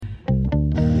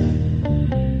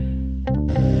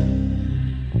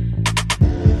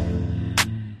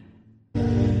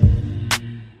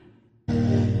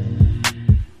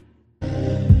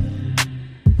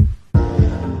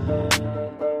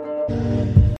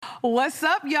What's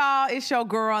up, y'all? It's your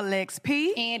girl, Lex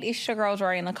P. And it's your girl,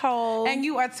 Dre Nicole. And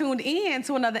you are tuned in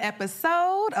to another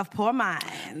episode of Poor Minds,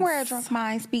 where a drunk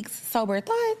mind speaks sober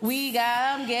thoughts. We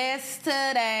got some guests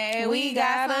today.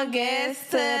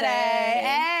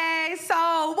 Hey,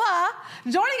 so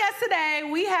joining us today,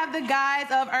 we have the guys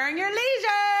of Earn Your Leisure.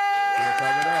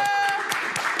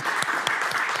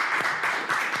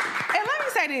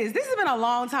 This has been a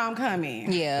long time coming.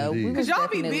 Yeah. Because y'all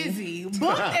be busy.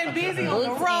 Booked and busy on the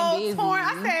road, torn.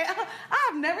 I said,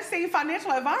 I've never seen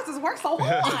financial advisors work so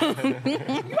hard. You ain't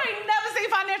never seen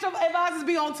financial advisors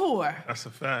be on tour. That's a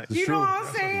fact. You know what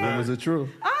I'm saying? Is it true?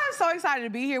 I'm so excited to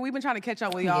be here. We've been trying to catch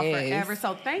up with y'all forever.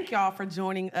 So thank y'all for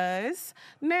joining us.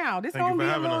 Now, this Thank you gonna for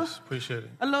be having us. Appreciate it.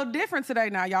 a little different today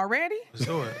now. Y'all ready?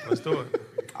 Let's do it.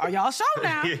 Are y'all show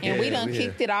now? And we done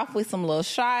kicked it off with some little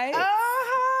shots.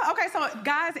 Okay, so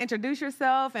guys, introduce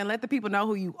yourself and let the people know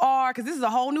who you are, because this is a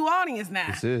whole new audience now.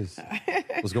 This is.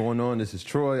 What's going on? This is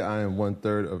Troy. I am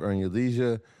 1/3 of Earn Your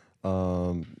Leisure.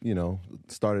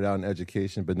 Started out in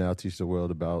education, but now teach the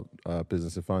world about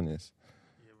business and finance.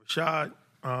 Rashad,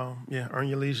 Earn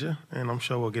Your Leisure, and I'm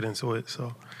sure we'll get into it.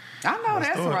 So I know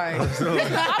that's right. I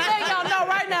bet y'all know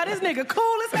right now this nigga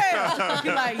cool as hell.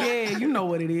 You're like, yeah, you know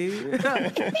what it is.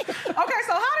 Okay,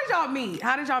 so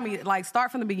how did y'all meet? Like,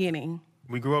 start from the beginning.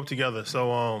 We grew up together.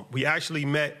 So we actually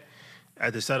met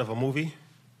at the set of a movie.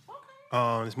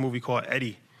 Okay. This movie called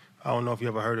Eddie. I don't know if you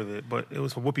ever heard of it, but it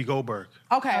was for Whoopi Goldberg.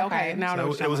 Okay. Now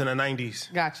so it was in the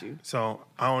 90s. Got you. So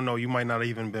I don't know. You might not have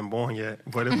even been born yet,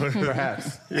 but it was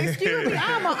perhaps. Excuse me,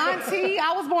 I'm an auntie.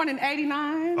 I was born in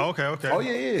 '89. Okay. Oh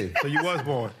yeah. So you was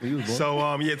born. You was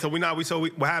born. So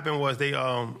what happened was they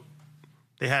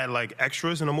had like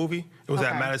extras in the movie. It was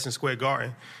at Madison Square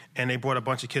Garden. And they brought a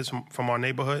bunch of kids from our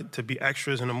neighborhood to be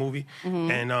extras in the movie.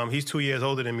 Mm-hmm. And he's 2 years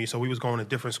older than me, so we was going to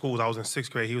different schools. I was in 6th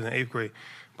grade, he was in 8th grade.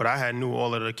 But I knew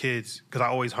all of the kids, because I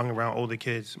always hung around older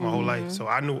kids my whole life. So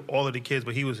I knew all of the kids,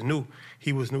 but he was new.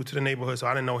 He was new to the neighborhood, so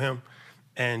I didn't know him.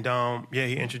 And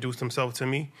he introduced himself to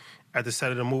me at the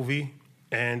set of the movie.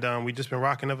 And we just been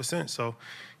rocking ever since. So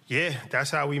yeah,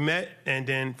 that's how we met. And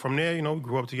then from there, we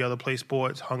grew up together, played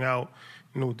sports, hung out,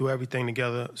 do everything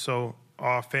together. So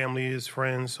our family is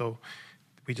friends, so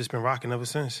we just been rocking ever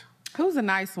since. Who's the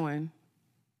nice one?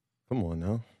 Come on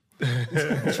now.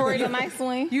 Troy the nice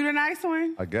one? You the nice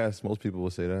one? I guess most people will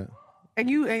say that. And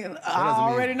I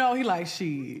already know he like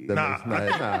shit. Nah.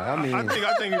 I mean,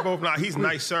 I think we both. He's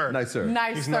nicer. Nicer.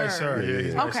 He's nicer. Yeah,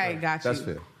 he's nicer. Okay, got you. That's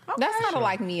fair. Okay, That's kind of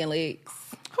like me and Lex.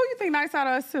 Who you think nice out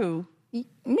of us too?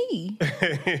 Me.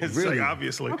 It's Really? like,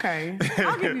 obviously. Okay,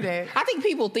 I'll give you that. I think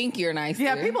people think you're nice.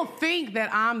 Yeah, people think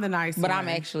that I'm the nice But one. I'm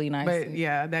actually nice. But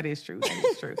yeah, that is true.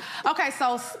 Okay,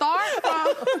 so start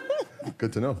from...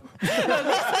 Good to know.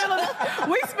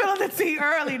 we spilling the tea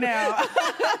early now.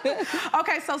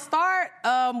 Okay, so start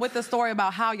with the story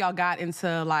about how y'all got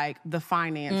into like the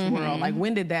finance world. Like,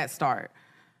 when did that start?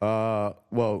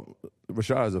 Well,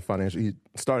 Rashad he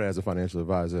started as a financial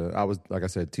advisor. I was, like I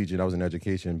said, teaching. I was in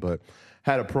education, but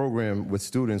had a program with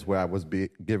students where I was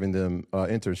giving them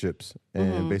internships,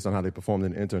 and based on how they performed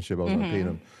in the internship, I was going to pay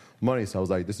them money. So I was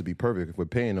like, this would be perfect. If we're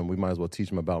paying them, we might as well teach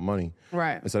them about money.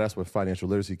 Right. And so that's where financial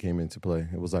literacy came into play.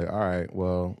 It was like, all right,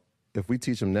 well, if we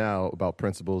teach them now about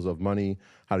principles of money,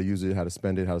 how to use it, how to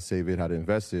spend it, how to save it, how to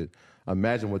invest it,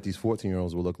 imagine what these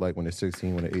 14-year-olds will look like when they're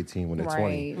 16, when they're 18, when they're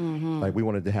 20. Like, we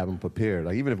wanted to have them prepared.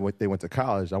 Like, even if they went to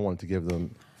college, I wanted to give them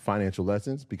financial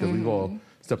lessons, because we've all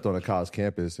stepped on a college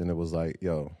campus and it was like,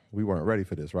 yo, we weren't ready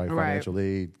for this, right? Financial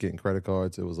aid, getting credit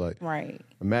cards. It was like,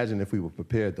 imagine if we were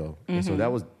prepared, though. And so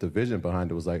that was the vision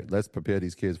behind it, was like, let's prepare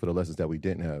these kids for the lessons that we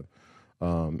didn't have.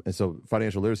 And so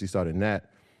financial literacy started in that.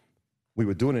 We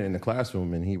were doing it in the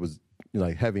classroom, and he was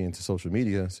like heavy into social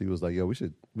media. So he was like, yo, we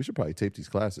should probably tape these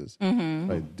classes.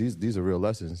 Like, these are real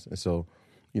lessons. And so,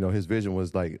 his vision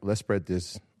was like, let's spread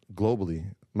this globally.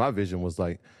 My vision was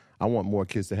like, I want more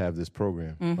kids to have this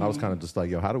program. I was kind of just like,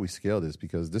 yo, how do we scale this?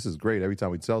 Because this is great. Every time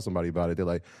we tell somebody about it, they're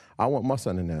like, I want my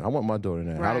son in that. I want my daughter in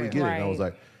that. How do we get it? And I was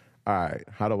like, all right,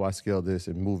 how do I scale this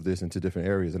and move this into different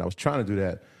areas? And I was trying to do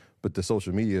that, but the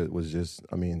social media was just,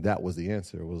 that was the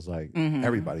answer. It was like,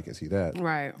 everybody can see that.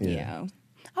 Right. Yeah.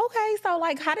 Okay, so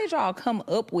like, how did y'all come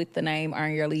up with the name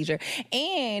Earn Your Leisure?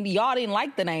 And y'all didn't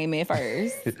like the name at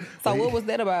first. So what was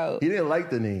that about? He didn't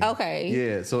like the name. Okay.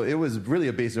 Yeah, so it was really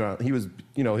based around,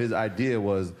 his idea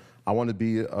was, I want to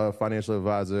be a financial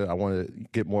advisor. I want to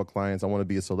get more clients. I want to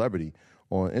be a celebrity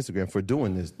on Instagram for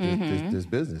doing this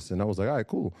business. And I was like, all right,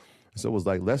 cool. So it was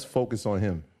like, let's focus on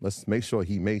him. Let's make sure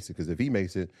he makes it, because if he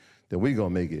makes it, then we're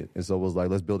going to make it. And so it was like,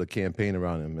 let's build a campaign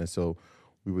around him. And so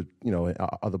we would,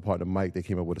 other part of Mike, they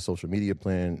came up with a social media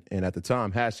plan. And at the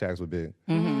time, hashtags were big.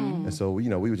 And so, we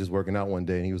were just working out one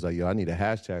day, and he was like, yo, I need a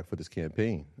hashtag for this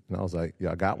campaign. And I was like, yo,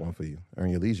 I got one for you,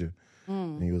 Earn Your Leisure.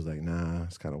 And he was like, nah,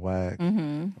 it's kind of whack.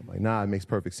 I'm like, nah, it makes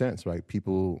perfect sense, right?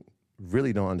 People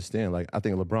really don't understand. Like, I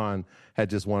think LeBron had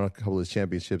just won a couple of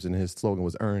championships, and his slogan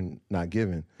was earn, not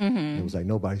given. And it was like,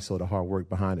 nobody saw the hard work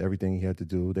behind everything he had to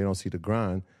do. They don't see the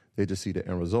grind. They just see the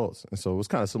end results. And so it was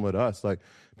kind of similar to us. Like,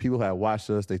 people had watched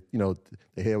us. They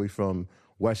hear we from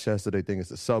Westchester. They think it's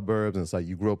the suburbs. And it's like,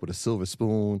 you grew up with a silver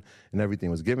spoon and everything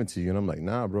was given to you. And I'm like,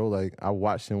 nah, bro. Like, I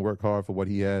watched him work hard for what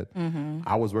he had.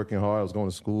 I was working hard. I was going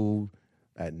to school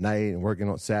at night and working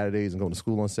on Saturdays and going to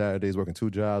school on Saturdays, working 2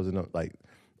 jobs. And like,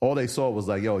 all they saw was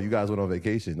like, yo, you guys went on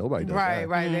vacation. Nobody does that.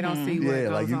 Right. They don't see what goes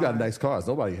like, you on. got nice cars.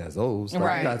 Nobody has those.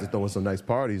 Like, you guys are throwing some nice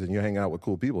parties and you're hanging out with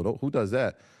cool people. Who does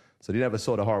that? So they never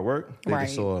saw the hard work. They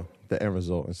just saw the end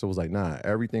result. And so it was like, nah,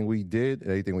 everything we did,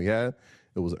 everything we had,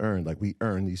 it was earned. Like, we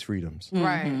earned these freedoms.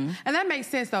 Right. And that makes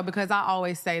sense, though, because I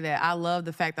always say that I love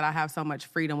the fact that I have so much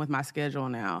freedom with my schedule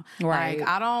now. Right. Like,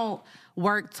 I don't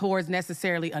work towards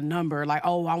necessarily a number, like,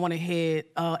 oh, I want to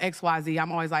hit XYZ.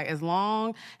 I'm always like, as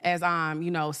long as I'm,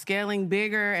 scaling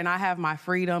bigger and I have my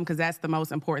freedom, because that's the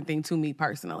most important thing to me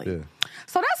personally. Yeah.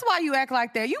 So that's why you act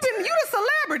like that. You the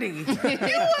celebrity.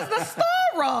 You was the star.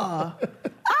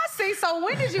 I see. So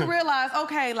when did you realize,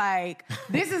 okay, like,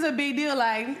 this is a big deal?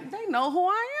 Like, they know who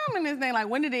I am in this thing. Like,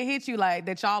 when did it hit you, like,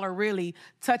 that y'all are really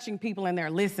touching people and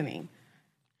they're listening?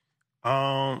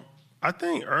 I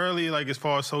think early, like, as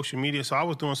far as social media. So I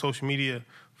was doing social media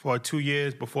for 2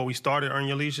 years before we started Earn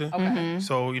Your Leisure. Okay.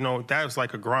 So, that was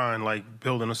like a grind, like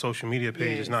building a social media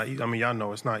page. It's not easy. I mean, y'all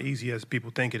know it's not easy as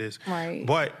people think it is. Right.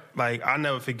 But, like, I'll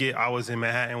never forget, I was in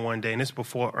Manhattan one day, and this is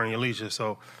before Earn Your Leisure.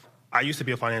 So I used to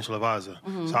be a financial advisor.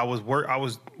 So I was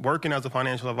working as a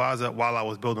financial advisor while I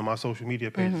was building my social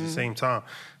media page at the same time.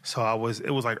 So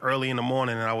it was like early in the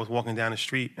morning, and I was walking down the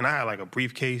street, and I had like a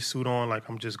briefcase, suit on, like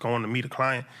I'm just going to meet a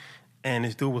client. And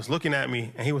this dude was looking at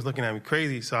me, and he was looking at me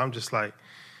crazy. So I'm just like,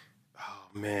 oh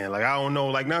man, like I don't know,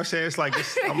 like, I'm saying, it's like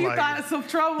this. I'm You like, thought some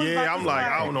trouble. yeah, I'm like,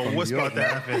 I don't know what's about to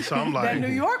happen. So I'm like, That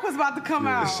New York was about to come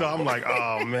out. so I'm like,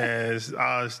 oh man,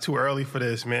 it's too early for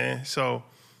this, man. So,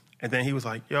 and then he was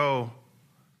like, yo.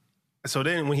 So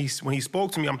then when he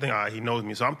spoke to me, I'm thinking, he knows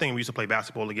me. So I'm thinking we used to play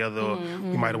basketball together, or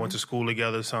we might have went to school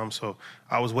together or something. So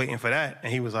I was waiting for that,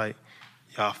 and he was like,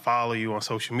 yeah, I follow you on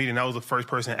social media. And that was the first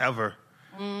person ever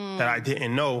that I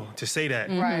didn't know to say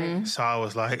that. Right. So I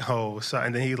was like, oh, so,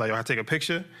 and then he was like, I take a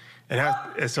picture.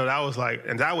 And so that was like,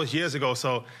 and that was years ago.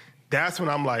 So that's when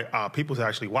I'm like, people's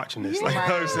actually watching this. Like, you know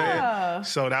what I'm saying?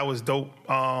 So that was dope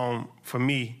for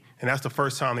me. And that's the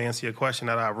first time, to answer your question,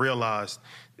 that I realized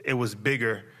it was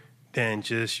bigger than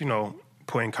just,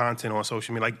 putting content on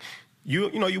social media. Like,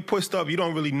 you put stuff, you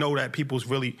don't really know that people's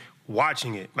really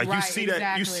watching it. Like, you see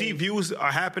that, you see views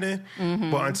are happening,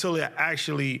 but until it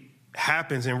actually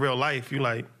happens in real life, you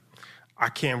like, I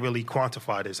can't really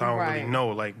quantify this. I don't really know.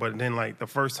 Like, but then, like, the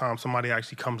first time somebody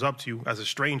actually comes up to you as a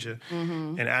stranger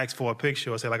and asks for a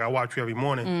picture or say, like, I watch you every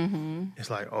morning, it's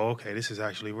like, oh, okay, this is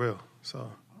actually real.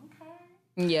 So.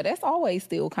 Yeah, that's always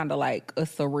still kind of like a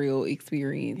surreal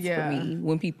experience for me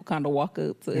when people kind of walk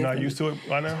up to us. You're not used to it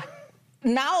by now?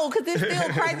 No, because it's still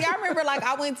crazy. I remember, like,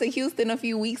 I went to Houston a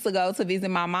few weeks ago to visit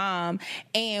my mom,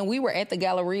 and we were at the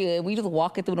Galleria, and we just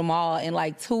walking through the mall, and,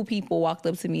 like, 2 people walked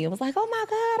up to me and was like, oh, my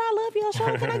God, I love your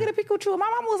show. Can I get a picture with you? And my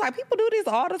mom was like, people do this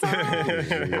all the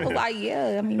time. I was like,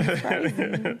 yeah, I mean, it's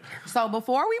crazy. So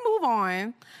before we move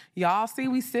on, y'all see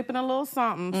we sipping a little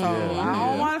something, so I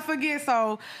don't want to forget.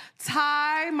 So,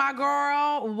 Ty, my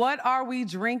girl, what are we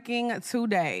drinking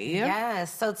today?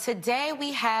 Yes, so today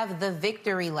we have the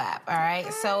Victory Lap, all right?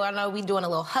 So I know we're doing a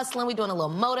little hustling, we're doing a little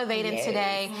motivating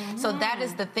today. So that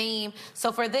is the theme.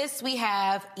 So for this, we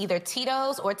have either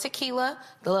Tito's or tequila,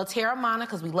 the little Terramana,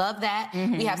 because we love that.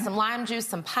 We have some lime juice,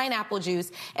 some pineapple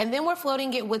juice, and then we're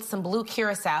floating it with some blue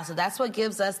curacao. So that's what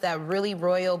gives us that really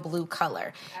royal blue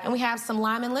color. And we have some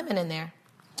lime and lemon in there.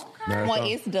 Well,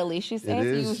 it's delicious as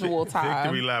usual, Ty.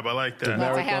 Victory Lab, I like that.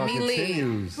 About to have me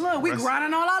continues. Look, we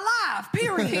grinding all our lives,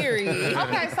 period.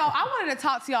 Okay, so I wanted to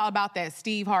talk to y'all about that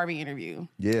Steve Harvey interview.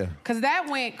 Yeah. Because that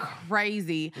went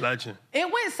crazy. Legend. It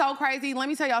went so crazy. Let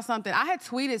me tell y'all something. I had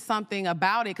tweeted something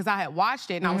about it because I had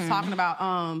watched it, and I was talking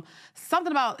about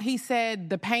something about, he said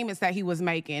the payments that he was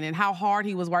making and how hard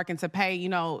he was working to pay,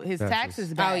 his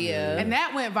taxes back. Oh, yeah. And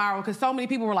that went viral because so many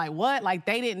people were like, what? Like,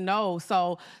 they didn't know.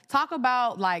 So talk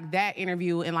about, like, that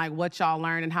interview and, like, what y'all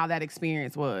learned and how that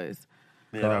experience was.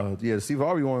 The Steve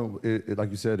Harvey one,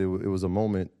 like you said, it was a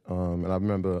moment. And I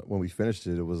remember when we finished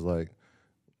it, it was like,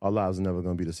 our lives are never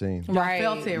going to be the same. Y'all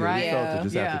felt it, right? We felt it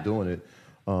just after doing it.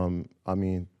 I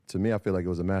mean, to me, I feel like it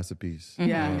was a masterpiece.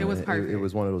 Yeah, it was perfect. It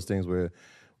was one of those things where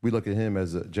we look at him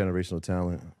as a generational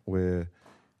talent where,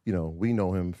 you know, we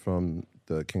know him from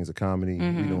the Kings of Comedy,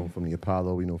 we know him from the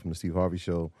Apollo, we know him from the Steve Harvey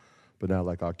Show, but now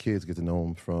like our kids get to know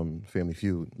him from Family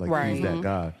Feud. Like he's that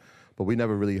guy. But we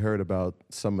never really heard about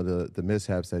some of the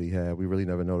mishaps that he had. We really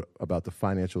never know about the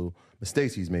financial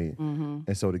mistakes he's made.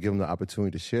 And so to give him the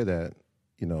opportunity to share that,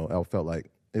 you know, I felt like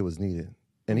it was needed.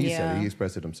 And he said it, he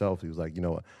expressed it himself. He was like, you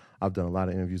know, I've done a lot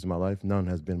of interviews in my life. None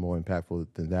has been more impactful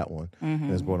than that one.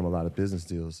 And it's brought him a lot of business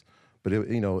deals. But,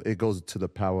 it goes to the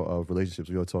power of relationships.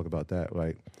 We all talk about that.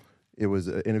 Like, it was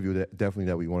an interview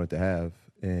that we wanted to have.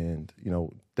 And, you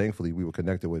know, thankfully we were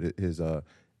connected with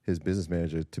his business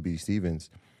manager, T.B. Stevens.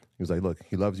 He was like, look,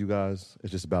 he loves you guys.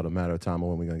 It's just about a matter of time of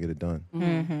when we're going to get it done.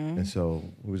 And so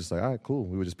we were just like, all right, cool.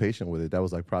 We were just patient with it. That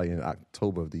was like probably in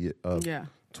October of the year,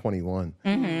 21.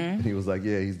 And he was like,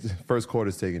 yeah, he's first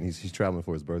quarter's taken. He's traveling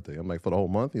for his birthday. I'm like, for the whole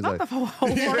month? He's Not like, the whole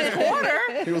first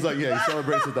quarter. He was like, yeah, he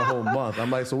celebrates it the whole month.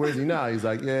 I'm like, so where's he now? He's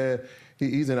like, yeah,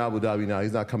 he's in Abu Dhabi now.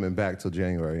 He's not coming back till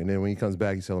January. And then when he comes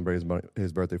back, he celebrates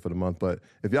his birthday for the month. But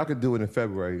if y'all could do it in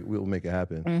February, we'll make it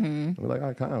happen. And we're like, all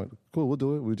right, kind of cool, we'll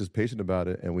do it. We were just patient about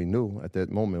it. And we knew at that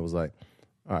moment, it was like,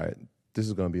 all right, this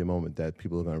is going to be a moment that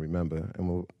people are going to remember.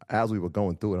 And as we were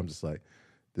going through it, I'm just like,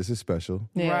 this is special.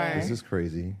 Right. This is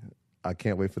crazy. I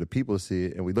can't wait for the people to see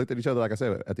it. And we looked at each other, like I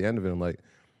said, at the end of it, I'm like,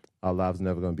 our lives are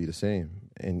never going to be the same.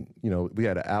 And, you know, we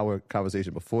had an hour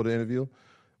conversation before the interview,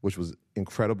 which was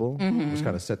incredible, which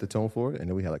kind of set the tone for it. And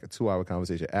then we had like a 2-hour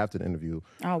conversation after the interview.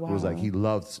 Oh, wow. It was like he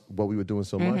loved what we were doing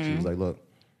so much. He was like, look,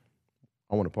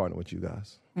 I want to partner with you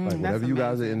guys. Like whatever you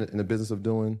guys are in the business of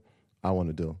doing, I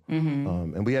want to do.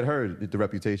 And we had heard the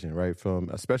reputation, right,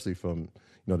 especially from, you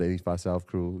know, the 85 South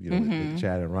crew, you know, with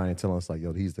Chad and Ryan telling us like,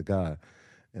 yo, he's the guy.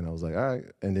 And I was like, all right.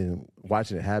 And then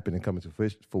watching it happen and coming to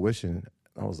fruition,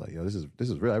 I was like, yo, this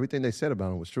is real. Everything they said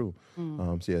about him was true.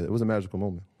 So yeah, it was a magical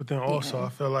moment. But then also, I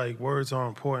feel like words are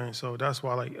important. So that's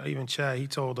why, like, even Chad, he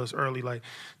told us early, like,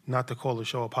 not to call the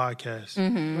show a podcast.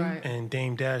 Right. And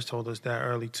Dame Dash told us that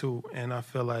early, too. And I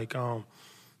feel like,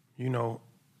 you know,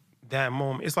 that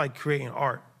moment, it's like creating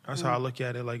art. That's how I look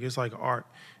at it. Like, it's like art.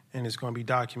 And it's going to be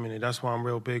documented. That's why I'm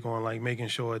real big on, like, making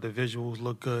sure the visuals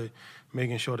look good,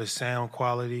 making sure the sound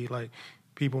quality, like,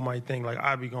 people might think, like,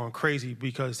 I'd be going crazy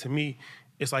because, to me,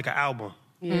 it's like an album.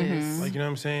 Yes. Like, you know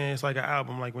what I'm saying? It's like an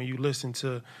album. Like, when you listen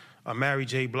to a Mary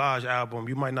J. Blige album,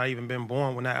 you might not even been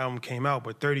born when that album came out,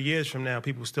 but 30 years from now,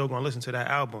 people still going to listen to that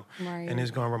album. Right. And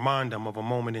it's going to remind them of a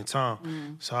moment in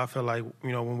time. So I feel like,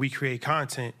 you know, when we create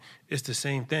content, it's the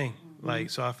same thing.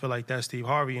 Like, so I feel like that Steve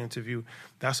Harvey interview,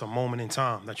 that's a moment in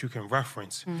time that you can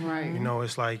reference. Right. You know,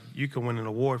 it's like you can win an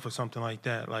award for something like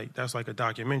that. Like, that's like a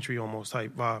documentary almost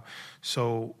type vibe.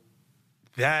 So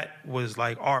that was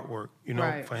like artwork, you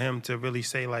know, for him to really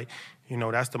say, like, you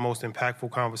know, that's the most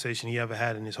impactful conversation he ever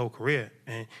had in his whole career.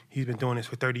 And he's been doing this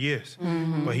for 30 years.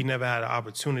 But he never had an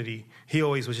opportunity. He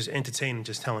always was just entertaining,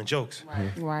 just telling jokes.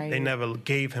 Right. They never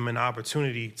gave him an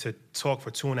opportunity to talk for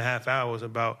 2.5 hours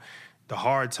about the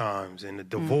hard times and the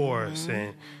divorce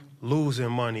and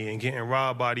losing money and getting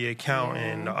robbed by the accountant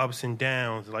and the ups and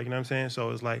downs. Like, you know what I'm saying? So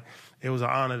it's like, it was an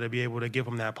honor to be able to give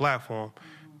him that platform.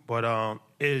 But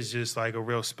it is just like a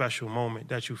real special moment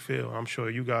that you feel. I'm sure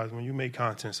you guys, when you make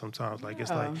content sometimes, like, it's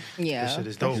like, this shit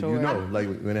is dope. sure. You know, like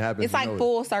when it happens, It's like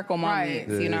full circle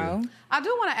moments, Right. you know? I do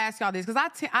want to ask y'all this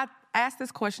because I ask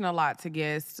this question a lot to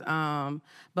guests,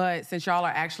 but since y'all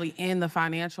are actually in the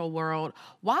financial world,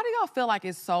 why do y'all feel like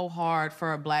it's so hard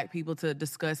for Black people to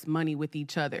discuss money with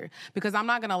each other? Because I'm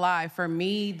not going to lie, for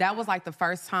me, that was like the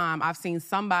first time I've seen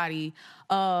somebody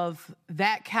of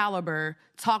that caliber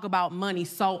talk about money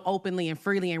so openly and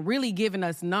freely and really giving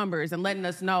us numbers and letting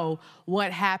us know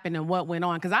what happened and what went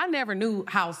on. Because I never knew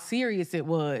how serious it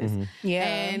was. Yeah.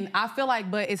 And I feel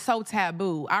like, but it's so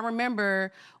taboo. I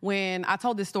remember when I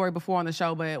told this story before on the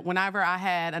show, but whenever I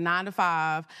had a 9 to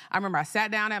 5, I remember I sat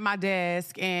down at my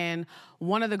desk and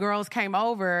one of the girls came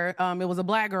over. It was a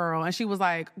Black girl, and she was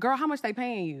like, "Girl, how much they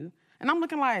paying you?" And I'm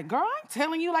looking like, girl, I'm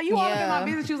telling you, like, you all up in my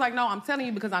business. She was like, no, I'm telling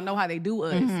you because I know how they do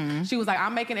us. She was like,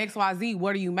 I'm making XYZ.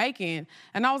 What are you making?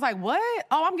 And I was like, what?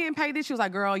 Oh, I'm getting paid this. She was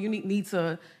like, girl, you need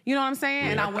to, you know what I'm saying?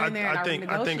 And I went in there and I renegotiated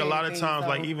I think a lot of times,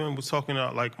 things, like, even was talking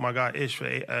to, like, my guy Ish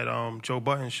at Joe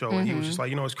Budden's show, and he was just like,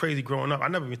 you know, it's crazy growing up. I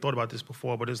never even thought about this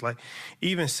before, but it's like,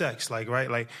 even sex, like, right?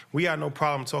 Like, we had no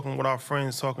problem talking with our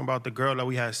friends, talking about the girl that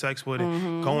we had sex with,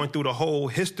 and going through the whole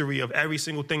history of every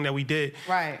single thing that we did.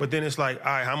 Right. But then it's like,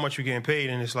 all right, how much you getting paid?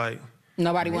 And it's like,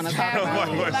 Nobody want to talk about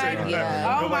Nobody it. wanna say Like, that.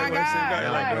 Oh my Nobody wanna say God.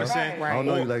 that. Like, you know what I'm saying? I don't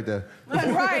know you like that.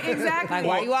 Right, exactly. Like,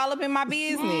 why you all up in my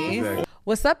business? Exactly.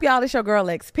 What's up, y'all? It's your girl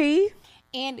XP.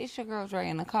 And it's your girl, Dre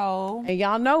and Nicole. And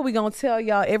y'all know we going to tell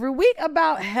y'all every week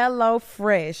about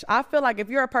HelloFresh. I feel like if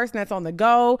you're a person that's on the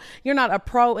go, you're not a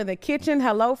pro in the kitchen,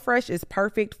 HelloFresh is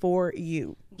perfect for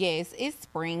you. Yes, it's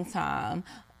springtime.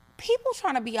 People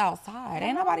trying to be outside.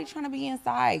 Ain't nobody trying to be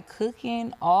inside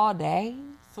cooking all day.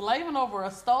 Slaving over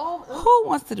a stove? Who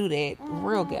wants to do that?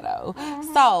 Real ghetto.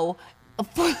 So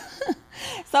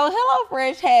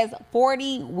HelloFresh has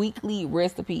 40 weekly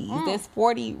recipes. There's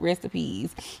 40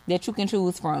 recipes that you can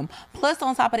choose from. Plus,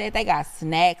 on top of that, they got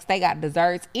snacks, they got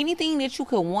desserts. Anything that you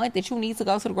could want that you need to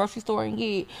go to the grocery store and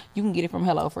get, you can get it from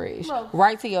HelloFresh.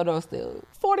 Right to your doorstep.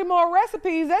 40 more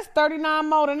recipes. That's 39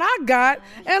 more than I got.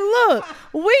 And look,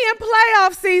 we in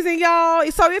playoff season, y'all.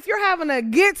 So if you're having a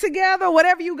get together,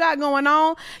 whatever you got going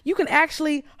on, you can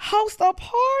actually host a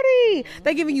party.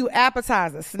 They're giving you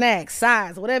appetizers, snacks,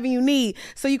 sides, whatever you need.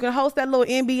 So you can host that little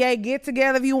NBA get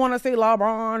together if you want to see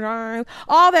LeBron James,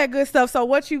 all that good stuff. So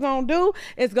what you going to do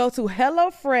is go to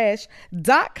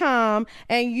HelloFresh.com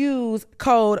and use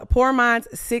code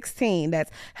PoorMinds16.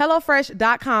 That's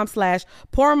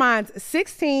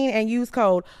HelloFresh.com/PoorMinds16 and use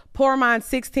code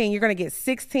PoorMinds16. You're going to get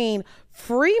 16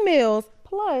 free meals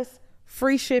plus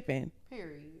free shipping.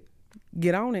 Period.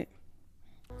 Get on it.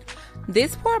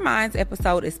 This Poor Minds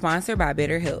episode is sponsored by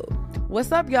BetterHelp.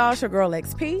 What's up, y'all? It's your girl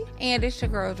XP. And it's your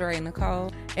girl, Dre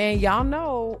Nicole. And y'all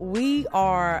know we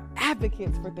are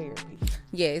advocates for therapy.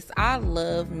 Yes, I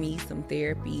love me some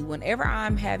therapy. Whenever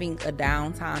I'm having a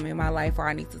downtime in my life or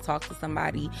I need to talk to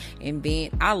somebody and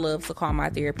vent, I love to call my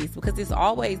therapist because it's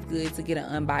always good to get an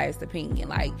unbiased opinion.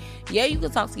 Like, yeah, you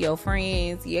can talk to your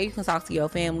friends. Yeah, you can talk to your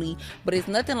family. But it's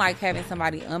nothing like having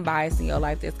somebody unbiased in your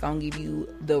life that's going to give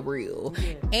you the real.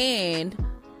 Yeah. And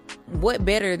what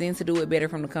better than to do it better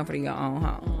from the comfort of your own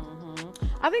home?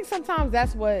 I think sometimes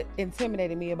that's what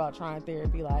intimidated me about trying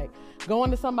therapy. Like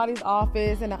going to somebody's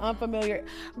office and an unfamiliar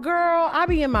girl. I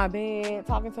be in my bed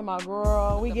talking to my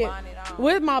girl.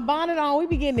 With my bonnet on. We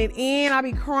be getting it in. I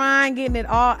be crying, getting it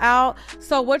all out.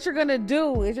 So what you're gonna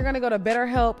do is you're gonna go to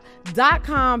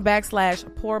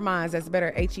BetterHelp.com/PoorMinds. That's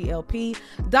better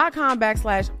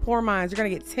HELP.com/PoorMinds. You're gonna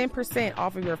get 10%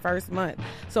 off of your first month.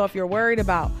 So if you're worried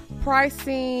about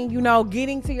pricing,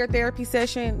 getting to your therapy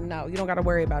session, no, you don't got to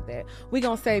worry about that. We're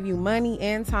going to save you money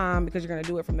and time because you're going to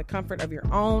do it from the comfort of your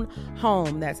own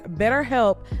home. That's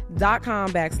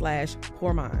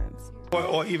BetterHelp.com/PoorMinds.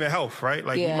 Or even health, right?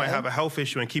 Like we might have a health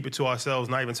issue and keep it to ourselves,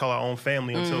 not even tell our own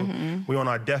family until we're on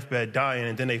our deathbed dying,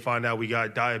 and then they find out we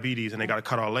got diabetes and they got to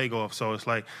cut our leg off. So it's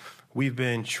like we've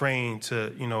been trained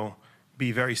to,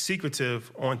 be very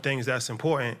secretive on things that's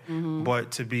important,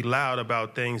 but to be loud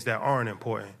about things that aren't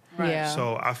important. Right. Yeah.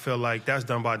 So I feel like that's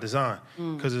done by design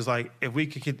because it's like if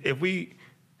we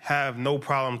have no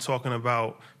problem talking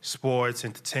about sports,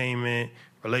 entertainment,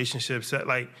 relationships,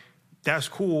 like that's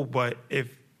cool. But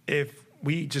if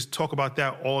we just talk about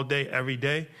that all day, every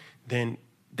day, then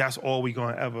that's all we're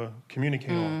gonna ever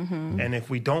communicate on. And if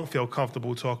we don't feel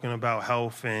comfortable talking about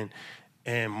health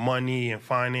and money and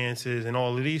finances and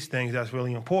all of these things that's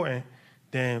really important,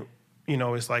 then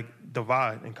it's like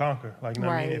divide and conquer. Like, what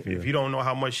I mean? If you don't know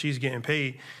how much she's getting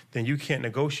paid, then you can't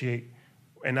negotiate.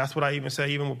 And that's what I even say,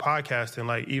 even with podcasting,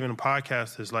 like even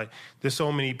podcasters, like there's so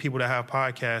many people that have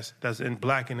podcasts that's in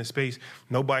black in the space.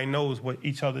 Nobody knows what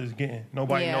each other is getting.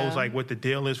 Nobody knows like what the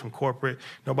deal is from corporate.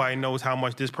 Nobody knows how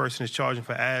much this person is charging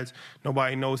for ads.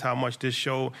 Nobody knows how much this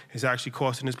show is actually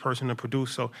costing this person to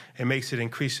produce. So it makes it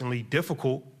increasingly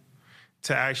difficult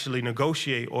to actually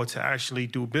negotiate or to actually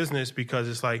do business because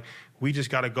it's like we just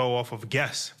got to go off of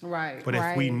guess. Right. But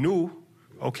if we knew,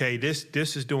 okay, this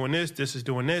is doing this is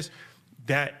doing this,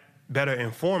 that better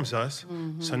informs us.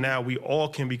 So now we all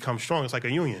can become strong. It's like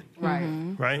a union. Right.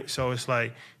 Right? So it's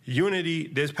like unity,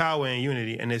 there's power in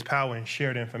unity and there's power in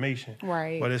shared information.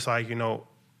 Right. But it's like,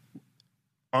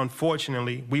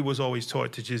 unfortunately, we was always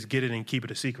taught to just get it and keep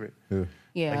it a secret. Yeah. Like,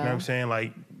 you know what I'm saying?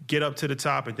 Like, get up to the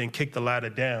top and then kick the ladder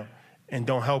down and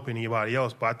don't help anybody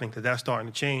else. But I think that that's starting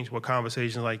to change with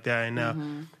conversations like that. And now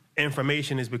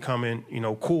information is becoming,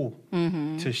 cool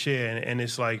to share. And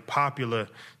it's like popular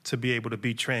to be able to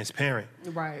be transparent.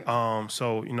 Right.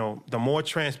 So, the more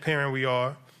transparent we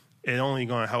are, it's only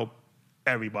going to help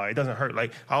everybody. It doesn't hurt.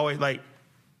 Like, I always,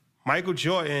 Michael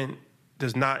Jordan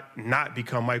does not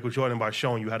become Michael Jordan by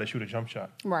showing you how to shoot a jump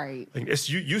shot. Right. Like it's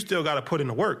you still got to put in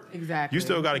the work. Exactly. You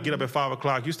still got to get up at 5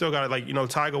 o'clock. You still got to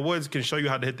Tiger Woods can show you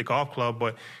how to hit the golf club,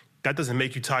 but that doesn't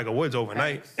make you Tiger Woods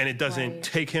overnight, and it doesn't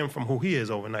take him from who he is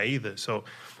overnight either. So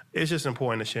it's just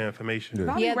important to share information.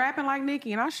 I be rapping like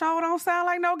Nicki, and I sure don't sound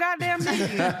like no goddamn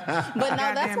Nicki. But no,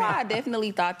 that's why I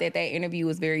definitely thought that interview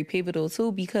was very pivotal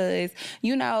too, because,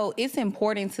 you know, it's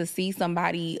important to see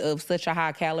somebody of such a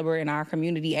high caliber in our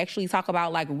community actually talk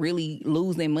about like really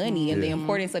losing money and the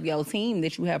importance of your team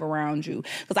that you have around you.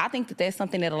 Because I think that that's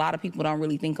something that a lot of people don't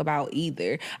really think about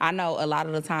either. I know a lot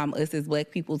of the time us as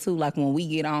Black people too, like when we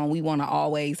get on, we want to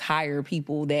always hire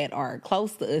people that are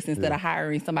close to us instead of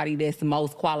hiring somebody that's the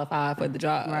most qualified for the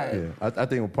job. Right. Yeah, I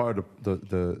think part of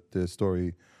the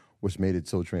story which made it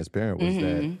so transparent was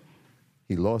that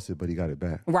he lost it, but he got it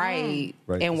back. Right.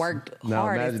 And worked now,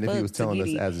 hard. Now imagine if he was telling us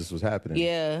it. as this was happening.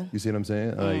 Yeah. You see what I'm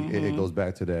saying? Like it goes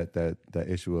back to that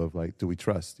issue of like, do we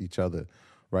trust each other?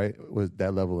 Right? With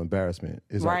that level of embarrassment.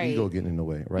 Is our ego getting in the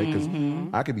way, right? Because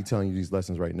I could be telling you these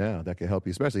lessons right now that could help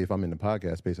you, especially if I'm in the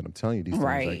podcast space and I'm telling you these things.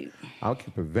 Like, I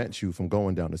can prevent you from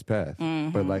going down this path.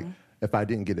 But like, if I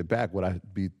didn't get it back, would I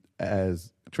be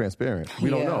as transparent? We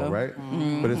don't know, right?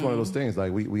 But it's one of those things,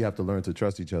 like we have to learn to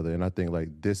trust each other. And I think like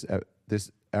this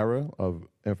era of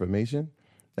information,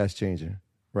 that's changing,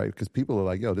 right? Because people are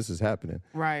like, yo, this is happening.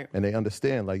 Right. And they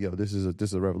understand like, yo, this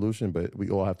is a revolution, but we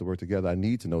all have to work together. I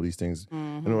need to know these things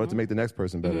in order to make the next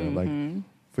person better. Like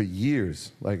for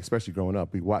years, like especially growing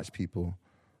up, we watched people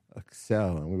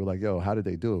excel and we were like, yo, how did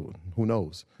they do it? Who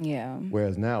knows? Yeah.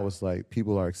 Whereas now it's like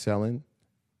people are excelling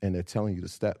and they're telling you the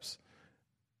steps,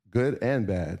 good and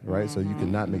bad, right? So you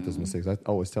cannot make those mistakes. I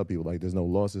always tell people, like, there's no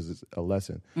losses, it's a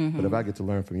lesson. But if I get to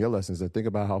learn from your lessons, then think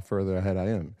about how further ahead I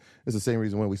am. It's the same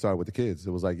reason when we started with the kids. It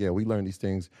was like, yeah, we learned these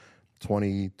things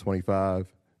 20, 25, you know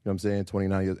what I'm saying,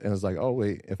 29 years. And it's like, oh,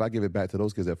 wait, if I give it back to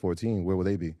those kids at 14, where will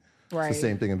they be? Right. It's the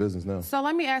same thing in business now. So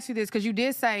let me ask you this, because you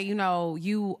did say,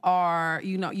 you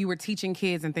were teaching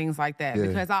kids and things like that. Yeah.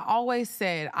 Because I always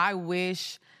said, I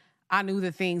wish I knew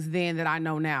the things then that I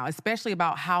know now, especially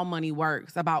about how money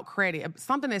works, about credit,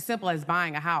 something as simple as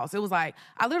buying a house. It was like,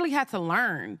 I literally had to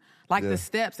learn the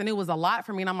steps, and it was a lot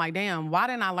for me. And I'm like, damn, why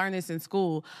didn't I learn this in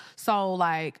school? So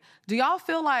like, do y'all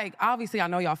feel like, obviously I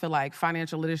know y'all feel like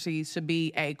financial literacy should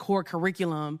be a core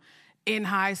curriculum in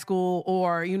high school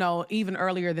or, even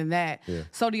earlier than that. Yeah.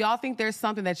 So do y'all think there's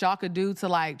something that y'all could do to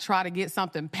like try to get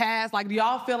something passed? Like, do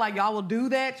y'all feel like y'all will do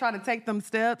that, try to take them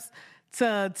steps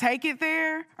to take it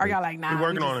there? Or y'all like, nah? We're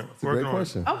working on it. It's a great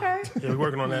question. Okay. Yeah, we're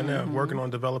working on that now. Working on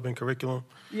developing curriculum.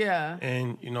 Yeah.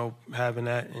 And, having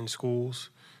that in schools.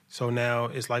 So now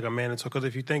it's like a mandatory, because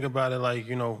if you think about it, like,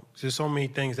 there's so many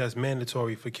things that's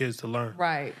mandatory for kids to learn.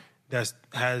 Right. That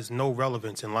has no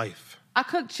relevance in life. I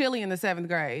cooked chili in the 7th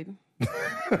grade.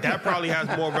 That probably has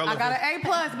more relevance. I got an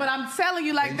A+, but I'm telling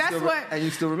you, like, that's what... And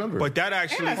you still remember. But that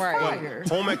actually,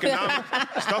 home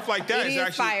economics, stuff like that is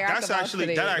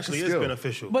actually, that actually is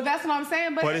beneficial. But that's what I'm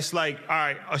saying. But it's like, all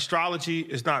right, astrology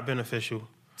is not beneficial.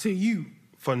 To you.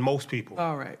 For most people.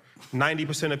 All right.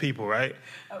 90% of people, right?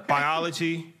 Okay.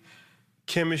 Biology,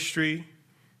 chemistry,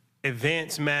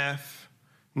 advanced math,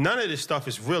 none of this stuff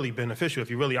is really beneficial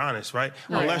if you're really honest, right?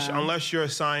 Unless you're a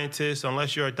scientist,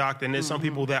 unless you're a doctor, and there's some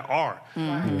people that are.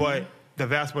 But the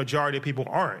vast majority of people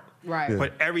aren't. Right. Yeah.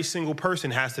 But every single person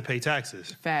has to pay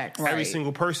taxes. Facts. Every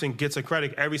single person gets a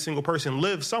credit. Every single person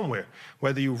lives somewhere,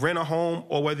 whether you rent a home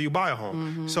or whether you buy a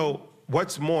home. So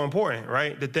what's more important,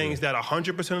 right? The things that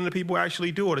 100% of the people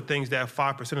actually do, or the things that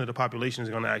 5% of the population is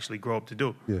going to actually grow up to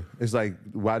do? Yeah. It's like,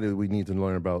 why do we need to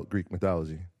learn about Greek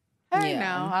mythology? Hey,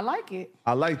 now, I like it.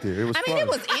 I liked it. It was fun. It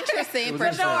was interesting for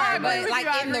sure, but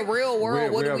like in the real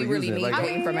world, what do we really need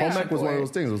the information Home ec was for? one of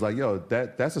those things. It was like, yo,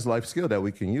 that's just a life skill that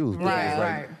we can use.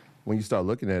 Right. When you start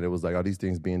looking at it, it was like, are these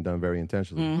things being done very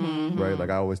intentionally? Right? Like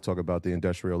I always talk about the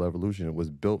Industrial Revolution. It was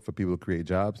built for people to create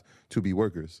jobs, to be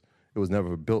workers. It was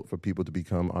never built for people to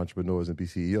become entrepreneurs and be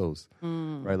CEOs.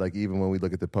 Right? Like even when we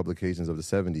look at the publications of the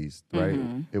 70s, right?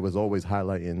 It was always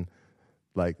highlighting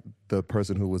like the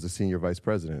person who was the senior vice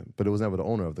president, but it was never the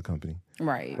owner of the company.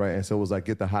 Right. Right. And so it was like,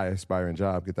 get the high aspiring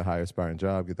job,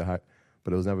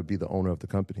 but it was never be the owner of the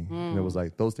company. And it was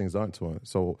like, those things aren't to it.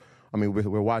 So, I mean,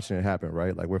 we're watching it happen,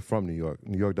 right? Like we're from New York.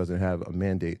 New York doesn't have a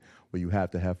mandate where you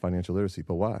have to have financial literacy,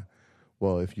 but why?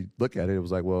 Well, if you look at it, it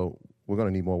was like, well, we're going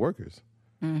to need more workers.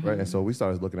 Right. And so we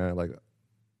started looking at it like,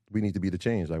 we need to be the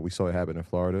change. Like we saw it happen in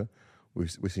Florida. We're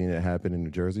seeing it happen in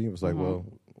New Jersey. It was like, well,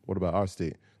 what about our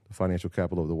state? Financial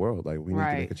capital of the world. Like we need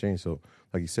to make a change. So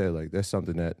like you said, like that's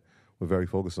something that we're very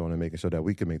focused on and making sure that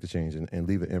we can make the change and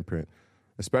leave an imprint,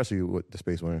 especially with the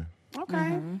space we're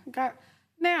in. Okay.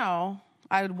 Now,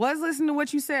 I was listening to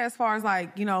what you said as far as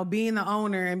like, being the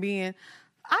owner and being,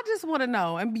 I just want to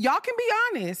know, and y'all can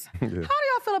be honest, how do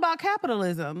y'all feel about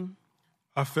capitalism?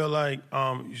 I feel like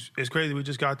it's crazy we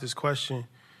just got this question,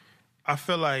 I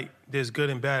feel like there's good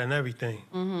and bad in everything.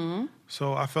 Mm-hmm.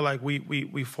 So I feel like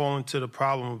we fall into the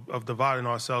problem of dividing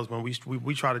ourselves when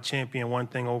we try to champion one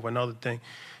thing over another thing.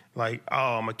 Like,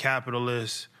 oh, I'm a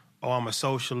capitalist, or I'm a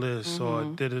socialist, or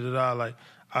da-da-da-da. Like,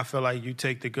 I feel like you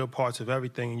take the good parts of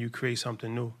everything and you create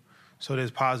something new. So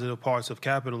there's positive parts of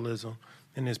capitalism,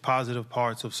 and there's positive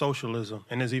parts of socialism,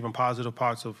 and there's even positive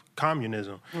parts of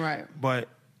communism. Right. But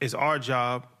it's our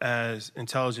job as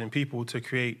intelligent people to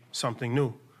create something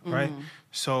new, right?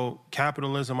 So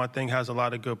capitalism, I think, has a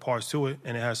lot of good parts to it,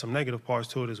 and it has some negative parts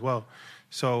to it as well.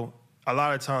 So a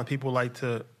lot of times people like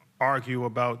to argue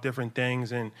about different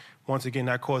things, and once again,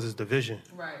 that causes division.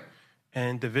 Right.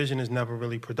 And division is never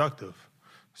really productive.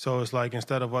 So it's like,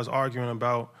 instead of us arguing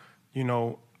about, you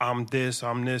know, I'm this,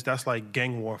 that's like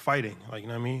gang war fighting. Like, you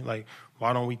know what I mean? Like,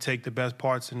 why don't we take the best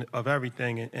parts of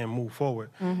everything and move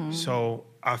forward? So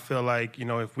I feel like, you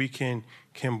know, if we can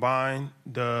combine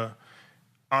the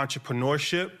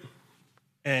entrepreneurship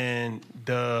and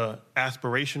the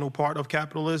aspirational part of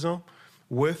capitalism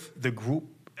with the group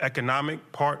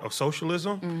economic part of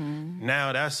socialism,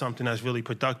 now that's something that's really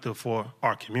productive for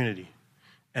our community.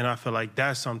 And I feel like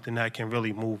that's something that can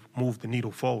really move the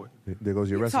needle forward. There goes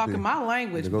your You're recipe. talking my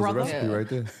language, There goes brother. the recipe right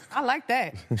there. I like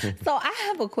that. So I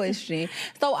have a question.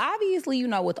 So obviously, you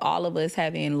know, with all of us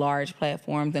having large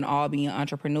platforms and all being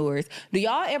entrepreneurs, do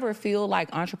y'all ever feel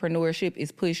like entrepreneurship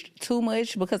is pushed too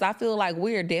much? Because I feel like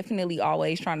we're definitely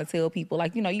always trying to tell people,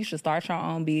 like, you know, you should start your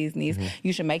own business,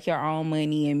 you should make your own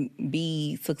money and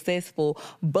be successful.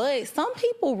 But some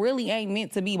people really ain't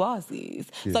meant to be bosses.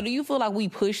 Yeah. So do you feel like we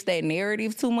push that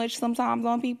narrative too much sometimes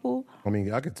on people? I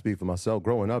mean, I could speak for myself.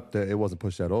 Growing up, it wasn't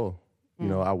pushed at all. You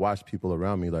know, I watched people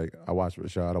around me, like I watched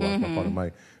Rashad, I watched my partner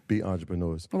Mike, be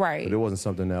entrepreneurs. Right. But it wasn't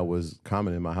something that was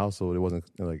common in my household.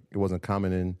 It wasn't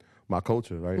common in my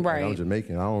culture, right? Like, Right. I'm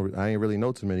Jamaican. I ain't really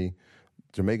know too many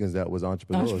Jamaicans that was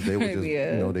entrepreneurs. They were just,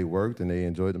 Yeah. you know, they worked and they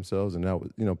enjoyed themselves, and that was,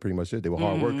 you know, pretty much it. They were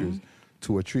hard workers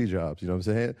to a tree jobs. You know what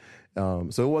I'm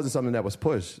saying? So it wasn't something that was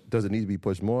pushed. Does it need to be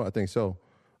pushed more? I think so.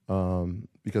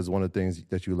 Because one of the things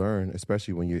that you learn,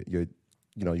 especially when you're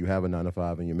you know, you have a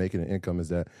 9-to-5 and you're making an income, is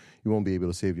that you won't be able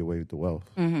to save your way to wealth.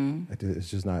 It's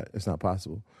just not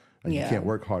possible. Like, Yeah. You can't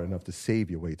work hard enough to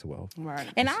save your way to wealth. Right.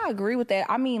 And I agree with that.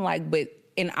 I mean, like, but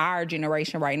in our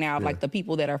generation right now, like the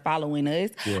people that are following us,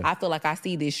 I feel like I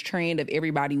see this trend of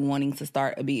everybody wanting to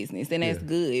start a business, and that's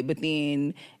good. But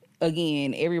then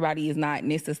again, everybody is not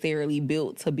necessarily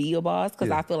built to be a boss,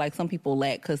 because I feel like some people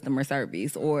lack customer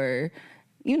service, or,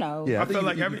 you know. Yeah, I feel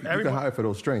like you everyone can hire for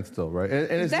those strengths, though, right?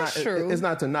 And it's That's not, true. It's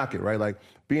not to knock it, right? Like,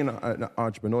 being an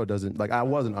entrepreneur doesn't, like, I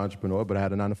was an entrepreneur, but I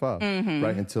had a 9-to-5,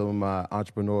 right? Until my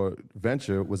entrepreneur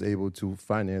venture was able to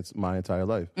finance my entire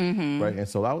life, right? And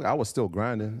so I was still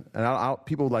grinding. And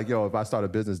people were like, yo, if I start a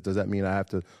business, does that mean I have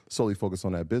to solely focus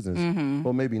on that business?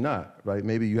 Well, maybe not, right?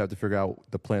 Maybe you have to figure out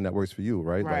the plan that works for you,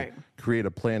 right? Right. Like, create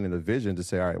a plan and a vision to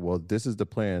say, all right, well, this is the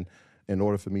plan in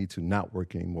order for me to not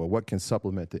work anymore. What can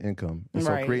supplement the income? And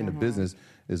so Right. creating a business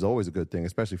is always a good thing,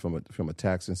 especially from a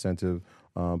tax incentive.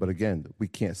 But again, we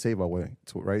can't save our way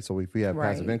to it, right? So if we have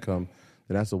passive Right. income,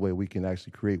 then that's a way we can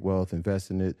actually create wealth,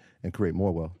 invest in it, and create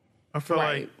more wealth. I feel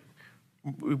Right.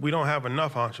 like we don't have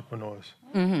enough entrepreneurs.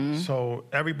 So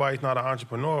everybody's not an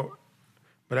entrepreneur,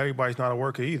 but everybody's not a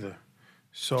worker either.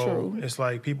 So True. it's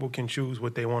like people can choose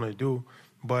what they want to do,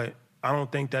 but I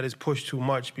don't think that it's pushed too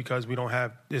much, because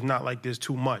it's not like there's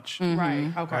too much.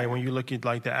 Right. Okay. Right? When you look at,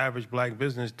 like, the average black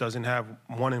business doesn't have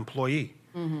one employee.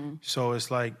 So it's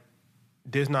like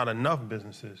there's not enough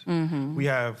businesses. We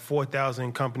have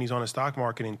 4,000 companies on the stock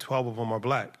market, and 12 of them are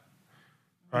black.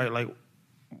 Right? Like,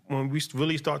 when we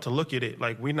really start to look at it,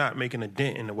 like, we're not making a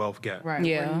dent in the wealth gap. Right.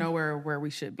 Yeah. We're nowhere where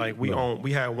we should be. Like, we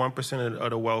had 1% of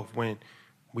the wealth when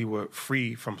we were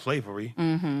free from slavery,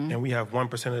 and we have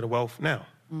 1% of the wealth now.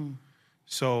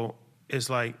 So it's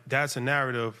like, that's a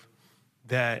narrative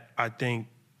that I think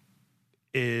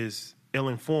is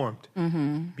ill-informed,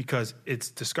 because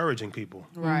it's discouraging people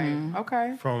Right.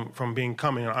 Okay. from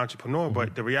becoming an entrepreneur.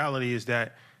 But the reality is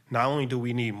that not only do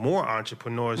we need more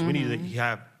entrepreneurs, we need to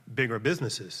have bigger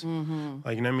businesses.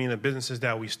 Like, you know what I mean? The businesses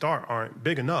that we start aren't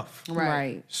big enough.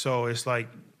 Right. So it's like,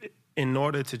 in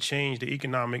order to change the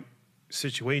economic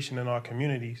situation in our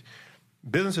communities,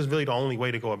 business is really the only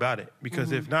way to go about it.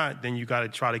 Because if not, then you got to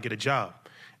try to get a job.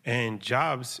 And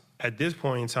jobs at this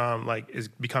point in time, like, is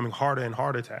becoming harder and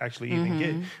harder to actually even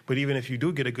get. But even if you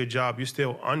do get a good job, you're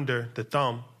still under the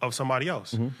thumb of somebody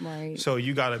else. Right. So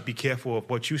you got to be careful of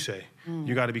what you say.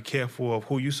 You got to be careful of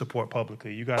who you support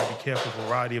publicly. You got to be careful of a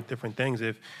variety of different things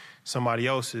if somebody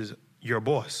else is your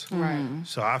boss. Right.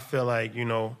 So I feel like, you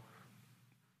know,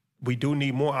 we do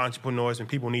need more entrepreneurs, and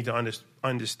people need to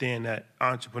understand that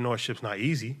entrepreneurship's not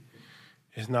easy.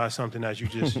 It's not something that you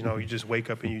just, you just wake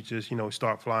up and you just,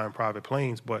 start flying private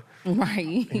planes. But,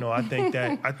 Right.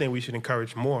 I think we should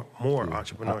encourage more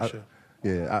entrepreneurship.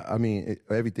 I mean,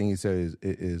 everything he said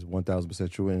is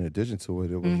 1,000% true. In addition to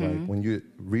it, it was like when you're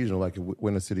regional, like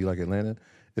in a city like Atlanta,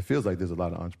 it feels like there's a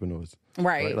lot of entrepreneurs.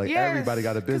 Right. Like Yes. everybody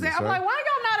got a business. I'm right? like, why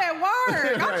y'all not at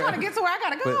work? I'm trying to get to where I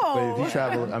gotta go. But if you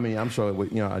travel, I mean, I'm sure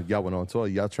y'all went on tour.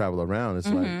 Y'all travel around. It's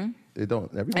like it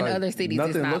don't. Everybody, In other cities,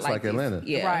 nothing it's not looks like this. Atlanta.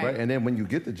 Yeah. Right. And then when you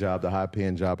get the job, the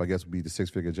high-paying job, I guess would be the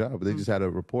 6-figure job. But they just had a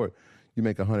report. You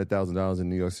make $100,000 in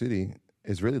New York City.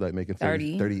 It's really like making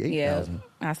 38,000. Yeah,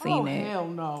 I seen that. Hell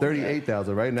no.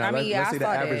 38,000 right now. I mean, let's I say the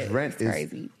saw average that. rent It's is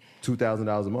crazy.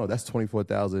 $2,000 a month. That's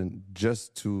 $24,000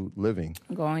 just to living,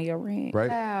 Go on your rent. right?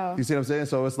 Wow. You see what I'm saying?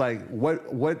 So it's like,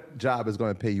 what job is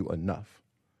going to pay you enough?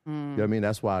 You know what I mean?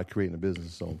 That's why creating a business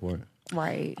is so important.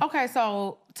 Right. Okay,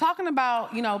 so talking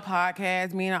about,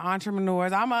 podcasts, being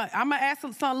entrepreneurs, I'm gonna ask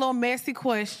some little messy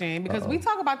question because we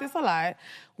talk about this a lot.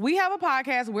 We have a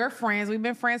podcast, we're friends, we've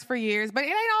been friends for years, but it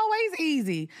ain't always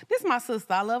easy. This is my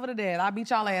sister, I love her to death. I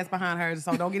beat y'all ass behind her,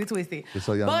 so don't get it twisted. Just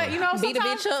so y'all But know. Beat a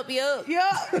sometimes- bitch up, yup.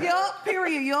 Yup,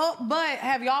 period, yup. But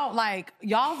have y'all,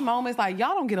 y'all's moments, y'all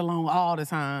don't get along all the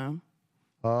time?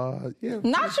 Yeah.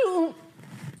 Not you.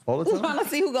 All the I'm time. trying to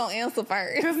see who gonna answer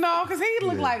first. Cause he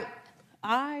look like,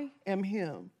 I am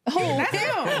him. That's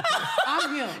him.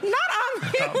 I'm him. Not I'm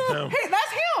him. Hey,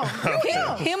 that's him. You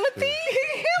him. Timothy?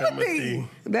 Timothy.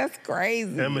 That's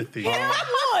crazy. Timothy.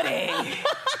 Woody.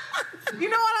 You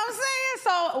know what I'm saying?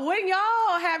 So when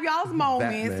y'all have y'all's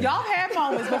moments, Batman. y'all had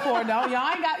moments before though.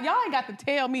 Y'all ain't got to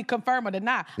tell me, confirm or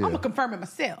deny. I'm gonna confirm it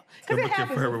myself. Because it I'ma happens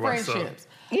confirm with it myself. friendships.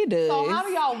 It does. So how do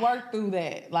y'all work through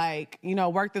that?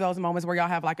 Work through those moments where y'all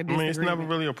have a I disagreement? mean, it's never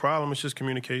really a problem. It's just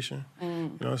communication.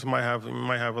 Somebody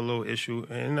might have a little issue,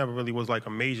 and it never really was like a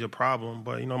major problem,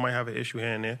 but might have an issue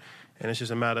here and there, and it's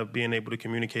just a matter of being able to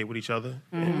communicate with each other,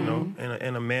 and,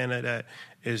 in a manner that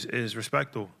is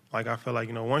respectful. Like I feel like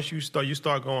once you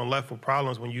start going left with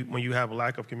problems when you have a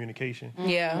lack of communication,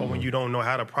 Yeah. or when you don't know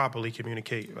how to properly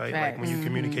communicate, right? Like when you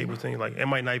communicate with things, like it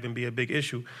might not even be a big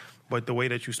issue. But the way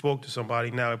that you spoke to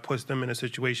somebody, now it puts them in a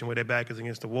situation where their back is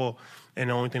against the wall, and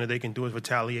the only thing that they can do is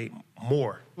retaliate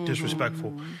more,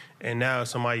 disrespectful. And now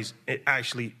somebody's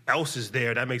actually else is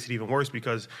there. That makes it even worse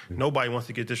because nobody wants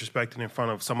to get disrespected in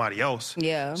front of somebody else.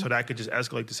 Yeah. So that could just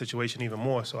escalate the situation even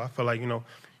more. So I feel like, you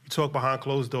talk behind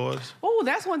closed doors. Oh,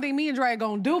 that's one thing me and Dre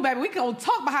gonna do, baby. We gonna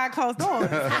talk behind closed doors.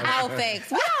 All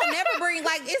facts. We don't never bring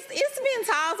it's been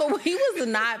times where we was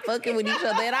not fucking with each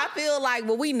other, and I feel like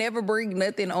we never bring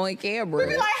nothing on camera.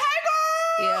 We be like,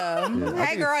 hey, girl. Yeah.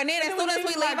 Hey girl, and then as soon as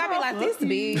we leave, I be like, this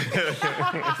big.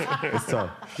 It's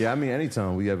tough. Yeah, I mean,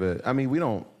 anytime we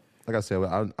don't, like I said,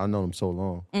 I know them so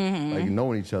long. Like,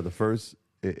 knowing each other first,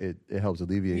 it helps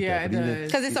alleviate Yeah, that. it But even-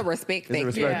 does. Because it's a respect It's a thing.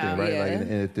 respect thing, right? Yeah. Like,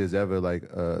 and if there's ever like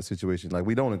a situation, like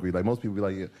we don't agree, like most people be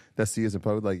like, that see us in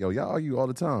public, like, yo, y'all argue all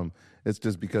the time. It's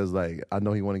just because like I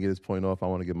know he want to get his point off, I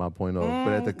want to get my point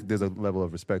off, but there's a level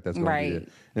of respect that's going to be there. Right.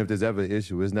 And if there's ever an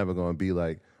issue, it's never going to be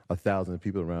like 1,000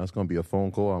 people around. It's going to be a phone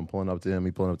call. I'm pulling up to him,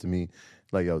 he pulling up to me.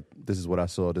 Like, yo, this is what I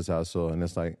saw, this is how I saw. And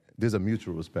it's like, there's a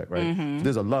mutual respect, right?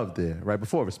 There's a love there, right?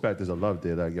 Before respect, there's a love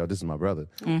there. Like, yo, this is my brother.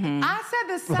 I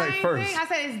said the same Like first. thing. I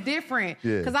said it's different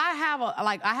Yeah. because I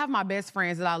have my best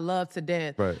friends that I love to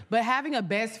death. Right. But having a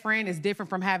best friend is different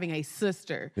from having a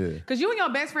sister. Yeah. Because you and your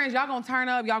best friends, y'all gonna turn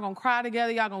up, y'all gonna cry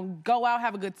together, y'all gonna go out,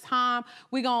 have a good time.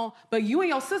 But you and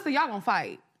your sister, y'all gonna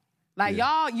fight. Like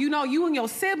y'all, you and your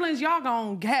siblings, y'all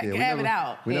gonna have it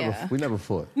out. We Yeah. never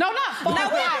fought. No, not fun. No,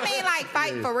 we don't mean like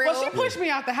fight for real. Well, she pushed me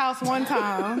out the house one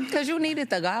time. Because you needed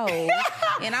to go.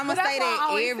 And I'm going to But say that's what I that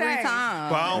always every say.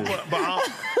 time.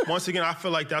 Once again, I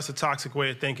feel like that's a toxic way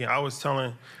of thinking. I was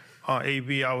telling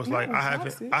AB, I was like, I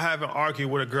haven't argued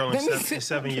with a girl in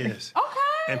 7 years. Okay.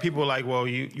 And people are like, well,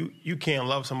 you can't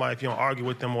love somebody if you don't argue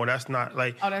with them, or that's not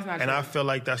like. Oh, that's not and true. I feel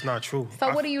like that's not true.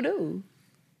 So what do you do?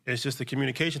 It's just a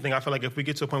communication thing. I feel like if we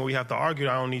get to a point where we have to argue,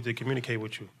 I don't need to communicate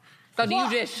with you. So do you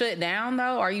just shut down,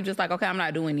 though? Or are you just like, okay, I'm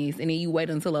not doing this, and then you wait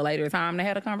until a later time to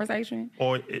have a conversation?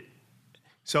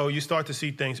 So you start to see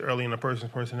things early in a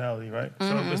person's personality, right?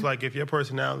 So it's like if your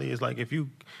personality is like if you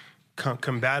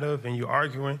combative and you're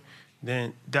arguing,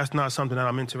 then that's not something that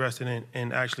I'm interested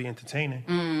in actually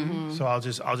entertaining. So I'll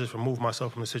just remove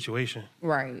myself from the situation.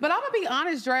 Right. But I'm gonna be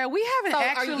honest, Dre. We haven't so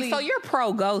actually. so you're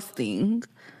pro ghosting.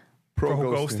 Pro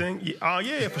ghosting.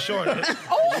 Yeah, for sure.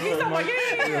 Oh, he's talking about,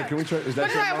 yeah. Can we try? Is that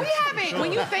But your yeah, we mic? haven't,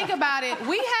 when you think about it,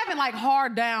 we haven't like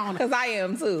hard down Because I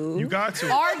am too. You got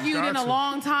to. argued You got in a to.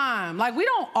 long time. Like we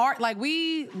don't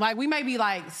we may be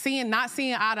like not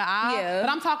seeing eye to eye. Yeah. But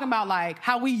I'm talking about like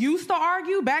how we used to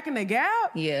argue back in the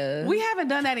Gap. Yeah. We haven't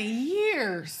done that in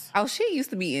years. Oh, she used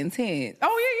to be intense. Oh,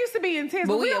 yeah, it used to be intense,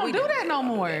 but we don't do that no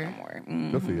more.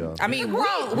 Good for y'all. I mean,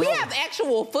 we have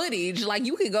actual footage. Like,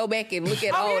 you could go back and look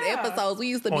at old yeah. episodes. We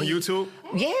used to On be... YouTube?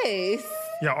 Yes.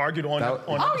 Y'all argued on That-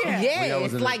 on Oh, yeah. Yes,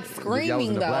 was in like the- y'all was screaming,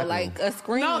 in the though. black Like room. a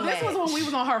scream No, this was when we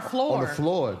was on her floor. On the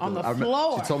floor. On the I remember-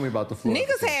 floor. She told me about the floor.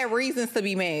 Niggas had reasons to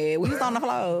be mad. We was on the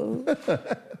floor.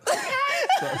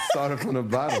 Started from the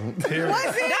bottom. Was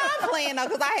it? I'm playing, though,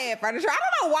 because I had furniture. I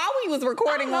don't know why we was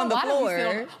recording on the Why did we floor.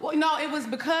 sit Well, no, it was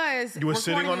because You were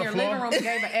sitting recording on in the your floor? living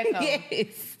room gave an echo.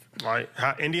 Yes. Like,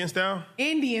 how Indian style?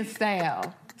 Indian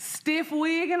style. Stiff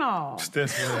wig and all.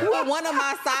 Stiff. With one of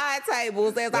my side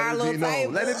tables as our Let it little be known.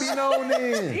 table. Let it be known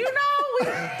then. You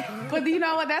know, but you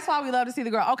know what? That's why we love to see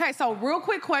the girl. Okay, so real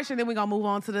quick question, then we're gonna move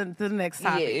on to the next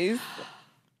topic. Yes.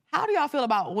 How do y'all feel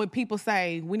about when people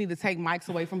say we need to take mics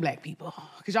away from black people?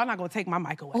 Because y'all not gonna take my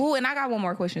mic away. Oh, and I got one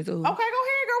more question, too. Okay, go ahead,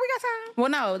 girl. We got time. Well,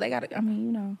 no, they got it. I mean,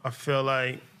 you know. I feel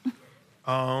like,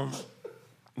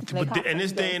 but in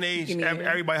this day and age, Give me a-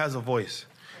 everybody has a voice.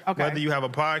 Okay. Whether you have a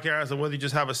podcast or whether you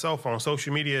just have a cell phone,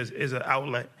 social media is an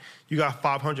outlet. You got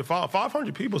 500 followers.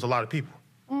 500 people is a lot of people.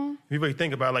 If you really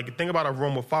think about it, think about a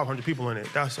room with 500 people in it.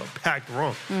 That's a packed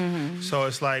room. So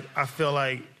it's like, I feel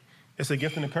like it's a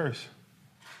gift and a curse.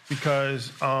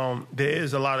 Because there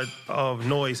is a lot of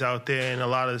noise out there and a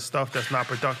lot of stuff that's not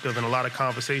productive and a lot of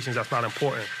conversations that's not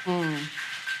important.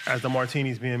 As the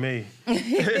martini's being made.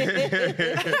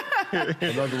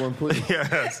 Another one, please.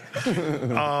 Yes.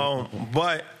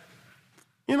 But,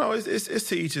 you know, it's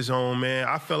to each his own, man.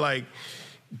 I feel like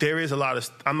there is a lot of,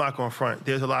 I'm not going to front,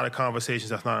 there's a lot of conversations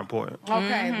that's not important.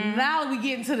 Okay, now we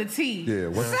get into the tea. Yeah,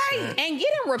 what's Say it. And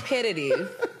getting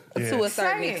repetitive to a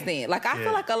certain Say it. extent. Like, I Yeah.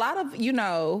 feel like a lot of, you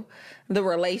know, the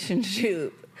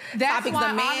relationship That's topics,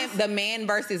 why the man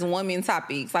versus woman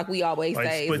topics, like we always Like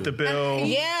say. split the bill.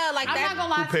 Yeah, like I'm that. not gonna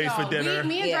lie Who pays to for y'all. dinner?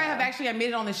 Me and Dre Yeah. have actually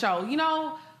admitted on the show. You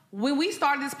know, when we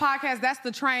started this podcast, that's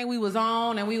the train we was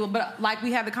on, and but like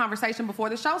we had the conversation before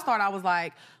the show started. I was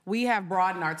like, we have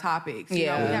broadened our topics. You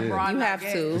Yeah. know, we have Yeah. broadened You our have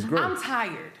guests. to. It's great. I'm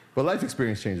tired. But life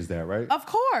experience changes that, right? Of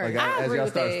course. Like, I as agree y'all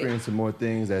with start that. experiencing more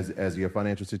things, as your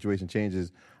financial situation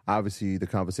changes, obviously the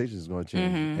conversation is going to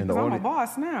change. And the I'm a audience,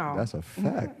 boss now. that's a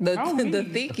fact. The, Don't the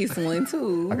be. thickest one,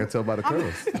 too. I can tell by the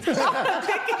curls. Thickest boss. The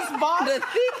thickest boss that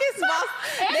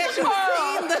And you've the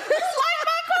curls. seen. The, It's like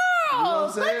my curls. You know what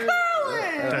I'm saying? They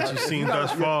curling. That you've seen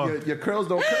thus far. Your curls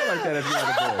don't curl like that if you're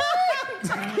at a ball.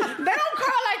 They don't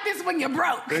curl like this when you're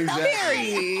broke.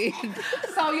 period.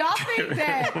 So y'all think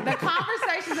that the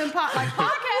conversations in podcasts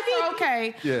are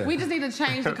okay. Yeah. We just need to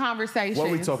change the conversation. What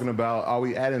are we talking about? Are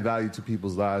we adding value to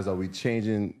people's lives? Are we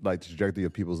changing like the trajectory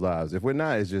of people's lives? If we're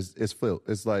not, it's filth.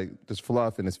 It's like just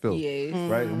fluff and it's filth. Yes.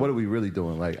 Right? What are we really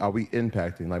doing? Like, are we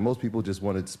impacting? Like most people just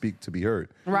want to speak to be heard.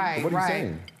 Right, But what are right. you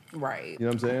saying? Right. You know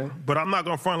what I'm saying? But I'm not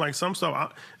going to front like some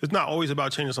stuff. It's not always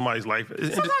about changing somebody's life.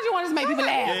 Sometimes you want to just make people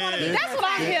laugh. Yeah. That's what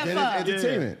I'm here Then for. it's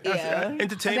entertainment.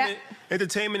 Yeah.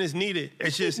 Entertainment is needed.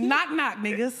 It's just Knock, knock,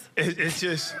 niggas.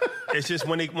 it's just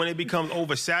when it becomes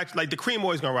oversaturated. Like the cream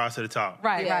always gonna rise to the top.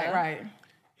 Right, Yeah. right.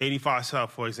 85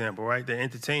 South, for example, right? They're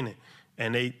entertaining.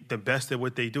 And they the best at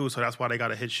what they do, so that's why they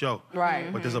got a hit show.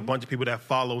 Right. But there's a bunch of people that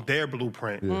follow their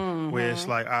blueprint, where it's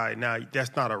like, all right, now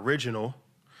that's not original,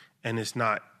 and it's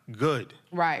not good.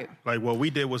 Right. Like what we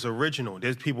did was original.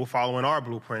 There's people following our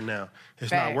blueprint now. It's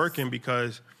Facts. not working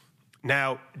because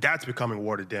now that's becoming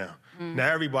watered down. Now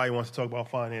everybody wants to talk about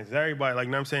finances. Everybody, like,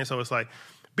 you know what I'm saying? So it's like,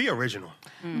 be original.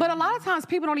 But a lot of times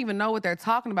people don't even know what they're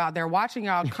talking about. They're watching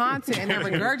y'all content and they're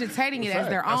regurgitating it as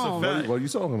their That's a own. fact. What are you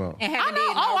talking about? And I haven't know.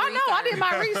 did no Oh, I know. I did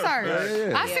my research. research.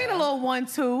 Yeah. I seen a little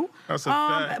 1-2. That's a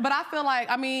fact. But I feel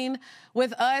like, I mean,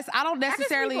 with us, I don't I guess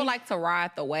necessarily people like to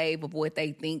ride the wave of what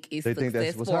they think is They think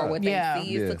that's what's successful or hot. what Yeah. they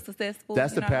see is successful.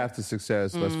 That's you the know? path to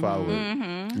success. Let's follow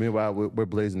it. Meanwhile, we're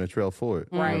blazing a trail forward.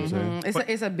 You know what I'm saying?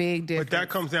 it's a big difference. But that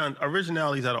comes down,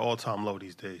 originality's at an all-time low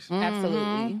these days.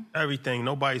 Absolutely. Everything,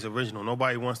 nobody's original.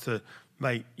 Nobody wants to,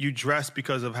 like, you dress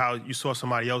because of how you saw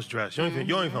somebody else dress. You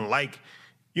don't even like,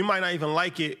 you might not even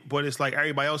like it, but it's like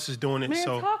everybody else is doing it, Man,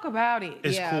 so talk about it.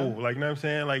 it's Yeah. cool. Like, you know what I'm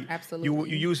saying? Like, Absolutely.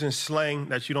 you're using slang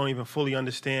that you don't even fully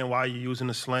understand why you're using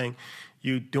the slang.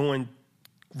 You doing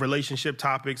relationship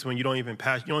topics when you don't even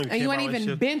pass. You don't even. And care you about ain't even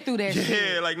relationship. been through that Yeah,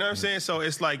 shit. like, you know what I'm saying? So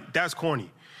it's like, that's corny.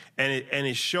 And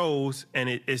it shows, and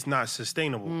it's not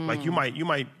sustainable. Like, you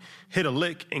might hit a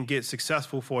lick and get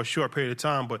successful for a short period of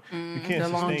time, but you can't The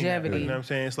sustain longevity. that. You know what I'm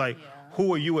saying? It's like,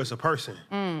 who are you as a person?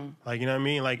 Like, you know what I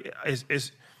mean? Like,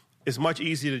 it's much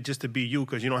easier to be you,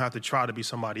 because you don't have to try to be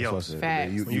somebody That's what I else. said.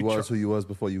 Facts. You When you was who you was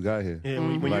before you got here. Yeah,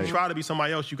 when Like- you try to be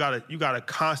somebody else, you gotta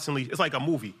constantly. It's like a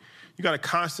movie. You gotta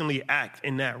constantly act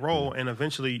in that role, and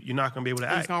eventually you're not gonna be able to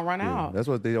It's act. gonna run Yeah, out. that's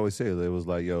what they always say. It was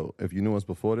like, yo, if you knew us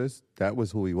before this, that was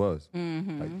who he was.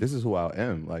 Like, this is who I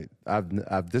am. Like,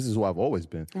 this is who I've always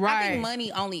been. I Right. think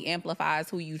money only amplifies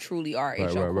who you truly are at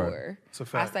Right, your right, right. core. It's a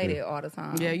fact. I say that all the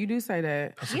time. Yeah, you do say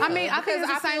that. Yeah, I mean, I think because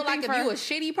it's the same feel like thing if for you a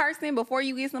shitty person before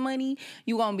you get some money,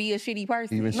 you gonna be a shitty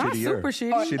person. Even not shittier. super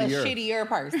shitty. Or Shittier. a shittier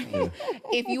person.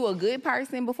 If you a good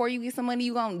person before you get some money,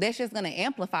 that's just gonna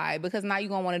amplify it, because now you're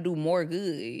gonna want to do more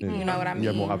good. You know what I mean? You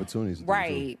have more opportunities. to do, too.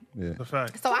 Right. Yeah. It's a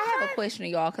fact. So I have a question,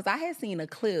 y'all, because I had seen a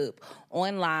clip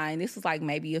online. This was like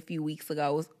maybe a few weeks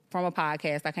ago. It was from a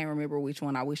podcast. I can't remember which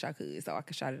one. I wish I could, so I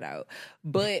could shout it out.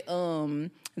 But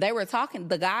they were talking.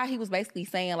 The guy, he was basically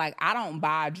saying, like, I don't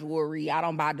buy jewelry. I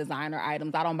don't buy designer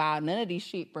items. I don't buy none of this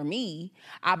shit for me.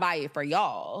 I buy it for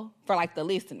y'all, for like the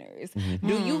listeners.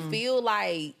 Do you feel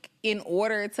like in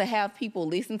order to have people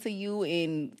listen to you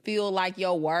and feel like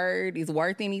your word is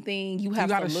worth anything, you have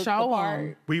gotta to look show the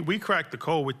part? 'em. We cracked the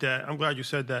code with that. I'm glad you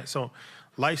said that. So,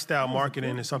 lifestyle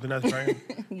marketing is something that's very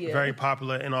very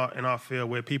popular in our field,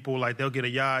 where people, like, they'll get a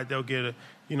yacht, they'll get a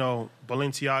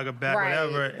Balenciaga bag, Right.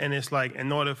 whatever, and it's like,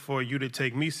 in order for you to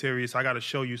take me serious, I got to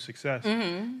show you success.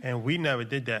 And we never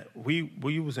did that. We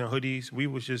was in hoodies. We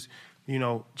was just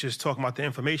talking about the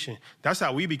information. That's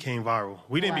how we became viral.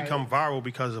 We didn't Right. become viral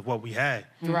because of what we had.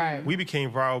 Right. We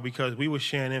became viral because we were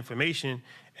sharing information,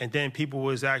 and then people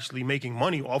was actually making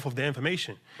money off of the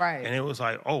information. Right. And it was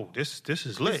like, oh, this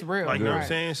is lit. It's real. Like, you know what I'm Right.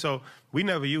 saying? So we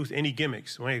never used any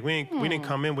gimmicks. We didn't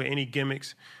come in with any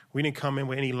gimmicks. We didn't come in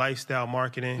with any lifestyle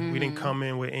marketing. We didn't come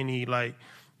in with any, like,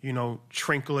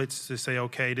 trinklets to say,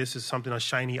 okay, this is something, a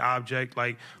shiny object,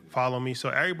 like, follow me. So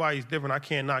everybody's different. I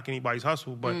can't knock anybody's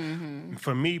hustle. But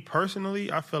for me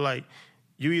personally, I feel like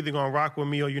you either gonna rock with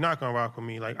me or you're not gonna rock with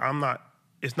me. Like,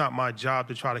 it's not my job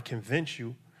to try to convince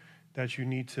you that you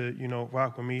need to,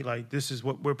 rock with me. Like, this is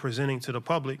what we're presenting to the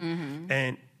public.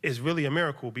 And it's really a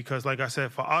miracle because, like I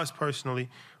said, for us personally,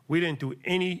 we didn't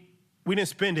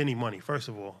spend any money, first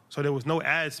of all. So there was no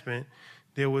ad spend.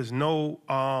 There was no,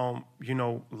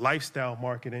 lifestyle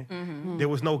marketing. There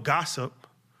was no gossip.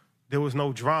 There was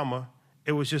no drama.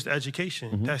 It was just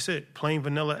education. That's it. Plain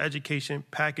vanilla education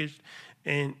packaged,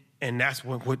 and that's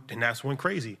what went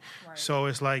crazy. Right. So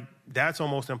it's like, that's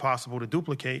almost impossible to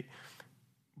duplicate.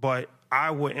 But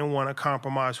I wouldn't want to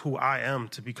compromise who I am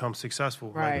to become successful.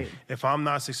 Right. Like, if I'm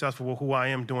not successful with who I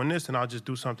am doing this, then I'll just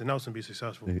do something else and be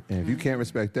successful. And if you can't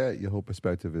respect that, your whole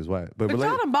perspective is whack. But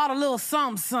y'all done bought a little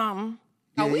something.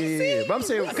 Yeah, yeah. But I'm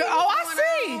saying, Oh, I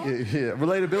see. yeah,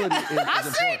 relatability. I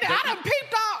see that. I done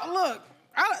peeped out. Look,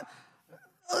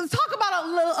 let's talk about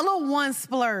a little one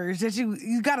splurge that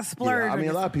you got to splurge. Yeah, I mean, a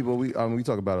on. lot of people we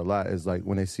talk about it a lot is like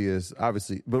when they see us,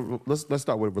 obviously. But let's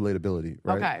start with relatability,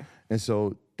 right? Okay. And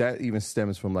so that even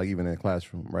stems from, like, even in the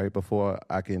classroom, right? Before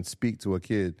I can speak to a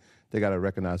kid, they got to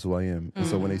recognize who I am. And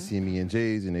so when they see me in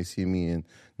J's and they see me in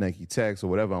Nike Techs or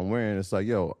whatever I'm wearing, it's like,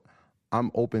 yo,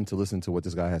 I'm open to listen to what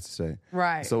this guy has to say.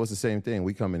 Right. So it's the same thing.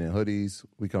 We come in hoodies,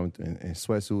 we come in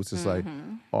sweatsuits. It's like,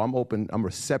 oh, I'm open, I'm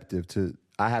receptive to,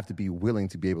 I have to be willing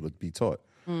to be able to be taught.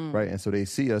 Right. And so they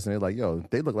see us and they're like, yo,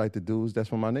 they look like the dudes that's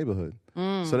from my neighborhood.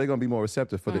 So they're going to be more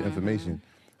receptive for the information.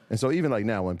 And so even like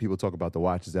now when people talk about the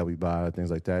watches that we buy, things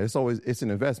like that, it's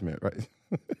an investment, right?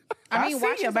 I mean, see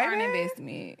watches ya, are an baby.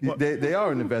 investment. They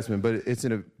are an investment, but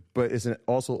it's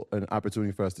also an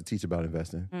opportunity for us to teach about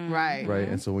investing. Right. Right.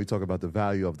 And so when we talk about the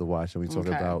value of the watch and we talk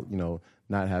Okay. about,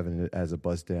 not having it as a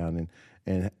bust down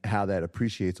and how that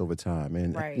appreciates over time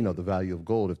and, Right. the value of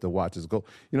gold if the watch is gold,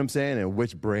 you know what I'm saying? And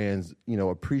which brands,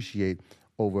 appreciate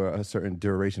over a certain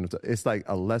duration of time. It's like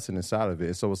a lesson inside of it.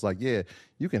 And so it's like, yeah,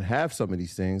 you can have some of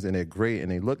these things and they're great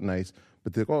and they look nice,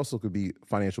 but there also could be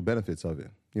financial benefits of it.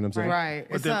 You know what I'm saying? Right.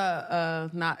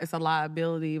 It's it's a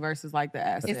liability versus like the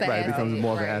asset. It's a Right. It asset. becomes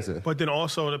more of an Right. asset. But then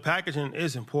also the packaging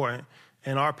is important,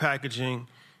 and our packaging,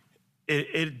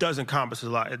 it does encompass a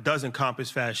lot. It does encompass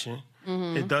fashion.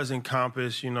 It does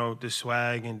encompass, the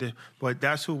swag, but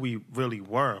that's who we really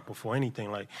were before anything.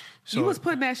 Like, so You was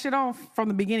putting that shit on from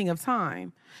the beginning of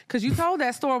time. Because you told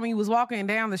that story when you was walking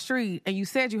down the street and you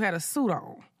said you had a suit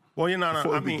on. Well, you know,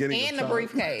 Before I the mean, beginning And of the time.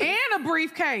 briefcase. And a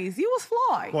briefcase. You was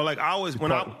Floyd. well, like I was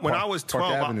when I was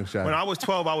 12. Avenue, Shaq. When I was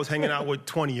 12, I was hanging out with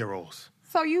 20-year-olds.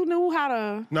 So you knew how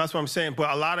to. No, that's what I'm saying. But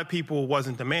a lot of people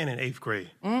wasn't the man in 8th grade.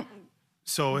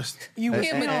 So it's You And-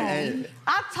 him and-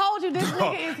 I told you this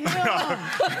nigga is him.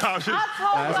 I told you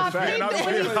That's a I fact. peeped No, it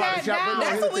when he no, sat down.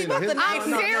 That's what we about to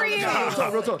I'm name. serious. Real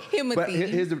talk, real talk. Timothy. But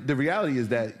here's the reality is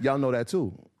that y'all know that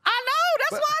too. I know.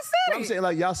 That's why I said I'm it. saying,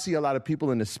 like, y'all see a lot of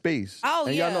people in the space. Oh,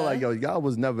 and y'all know, yeah. like, yo, y'all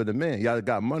was never the man. Y'all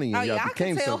got money and Oh, y'all yeah, I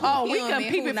became can tell something. Oh, we Him can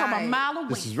and peep who it from a not. mile away.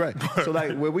 This is right. So,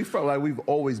 like, where we from, like, we've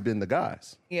always been the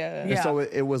guys. Yeah. And so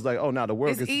it was like, oh, now the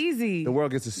world It's gets easy. The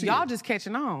world gets to see Y'all it. just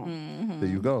catching on. There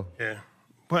you go. Yeah.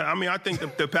 But I mean, I think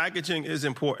the packaging is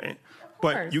important,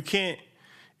 but course. you can't.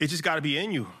 It just got to be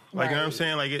in you. Like you know what I'm Right.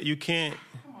 saying. Like you can't.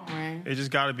 Right. It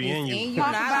just got to be in you. And you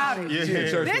Talk not about on. it. Yeah. She in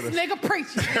church This with us. nigga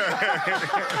preaching.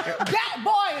 That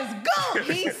boy is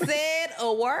good. He said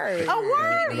a word. A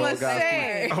word Lord was God,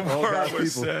 said. A Oh, word God's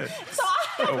was people. said. So I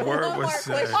have A word one was more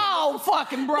said. question. Oh,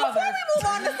 fucking brother. Before we move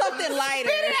on to something lighter.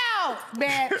 Spit it out,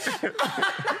 bitch.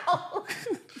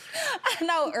 I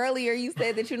know earlier you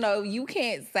said that, you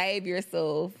can't save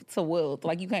yourself to wealth.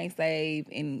 Like, you can't save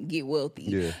and get wealthy.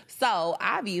 Yeah. So,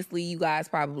 obviously, you guys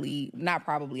I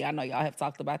know y'all have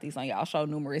talked about this on y'all show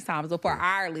numerous times, but for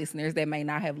our listeners that may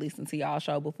not have listened to y'all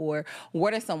show before,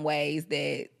 what are some ways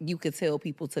that you could tell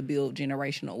people to build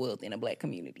generational wealth in a Black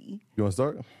community? You want to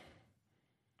start?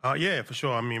 Yeah, for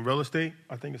sure. I mean, real estate.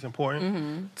 I think it's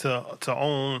important to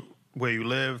own where you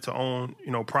live, to own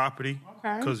property.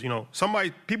 Okay. Because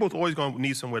people always gonna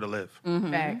need somewhere to live.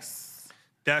 Facts.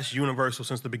 That's universal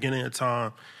since the beginning of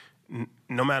time.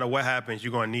 No matter what happens,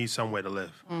 you're gonna need somewhere to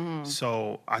live.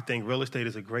 So I think real estate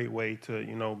is a great way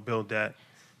to build that.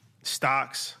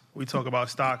 Stocks. We talk about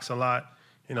stocks a lot.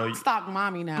 Stock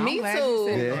mommy now. Me I'm glad too. you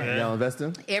said that. Yeah. Y'all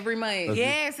investing? Every month.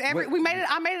 Yes, I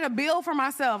made it a bill for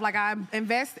myself. Like I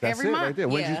invest That's every it month. right there.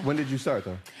 Yeah. When did you start,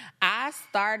 though? I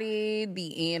started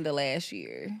the end of last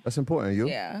year. That's important. You?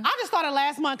 Yeah. I just started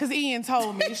last month because Ian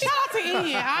told me. Shout out to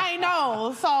Ian. I ain't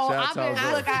know. So out to I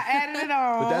our added it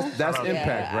on. But that's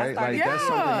impact, I right? started Like that's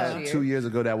something Yeah. that 2 years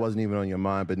ago that wasn't even on your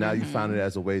mind, but now you found it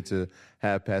as a way to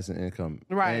have passive income.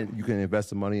 Right. And you can invest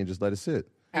the money and just let it sit.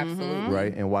 Absolutely.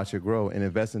 Right? And watch it grow and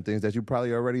invest in things that you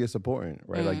probably already are supporting,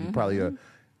 right? Like you probably are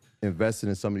investing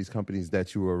in some of these companies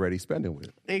that you were already spending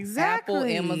with.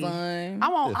 exactly. Apple, Amazon. I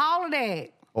want all of that.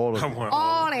 All of I it. want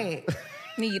All that.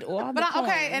 Need all But the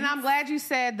okay, and I'm glad you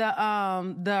said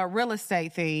the real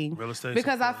estate thing. Real estate's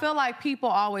because I important. feel like people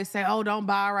always say, "Oh, don't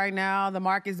buy right now. The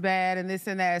market's bad and this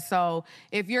and that." So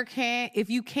if you can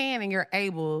and you're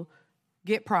able,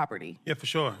 get property. Yeah, for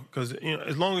sure. Because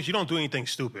as long as you don't do anything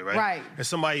stupid, right? Right. If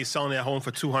somebody's selling their home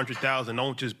for $200,000,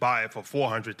 don't just buy it for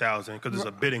 $400,000 because it's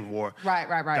a bidding war. Right.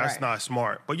 That's not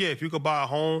smart. But yeah, if you could buy a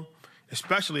home,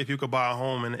 especially if you could buy a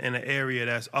home in an area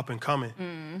that's up and coming,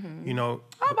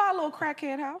 I'll buy a little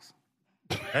crackhead house.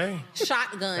 hey,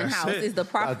 shotgun That's house it. is the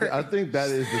proper. I think that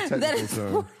is the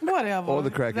technical term. Whatever. Or the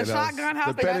crackhead The house. shotgun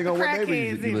house. Depending they got on the what neighborhood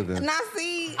crackheads you in live it. in. Now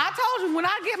see, I told you when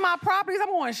I get my properties, I'm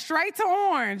going straight to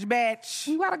Orange, bitch.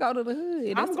 you gotta go to the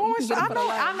hood. I'm going.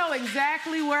 I know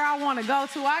exactly where I want to go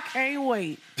to. I can't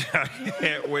wait. I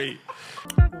can't wait.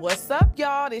 What's up,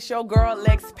 y'all? This your girl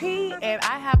Lex P, and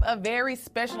I have a very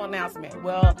special announcement.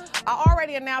 Well, I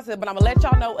already announced it, but I'm gonna let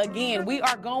y'all know again. We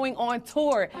are going on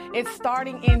tour. It's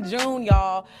starting in June,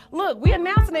 y'all. Look, we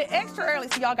announcing it extra early,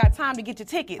 so y'all got time to get your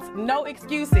tickets. No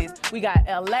excuses. We got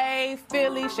LA,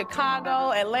 Philly,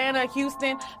 Chicago, Atlanta,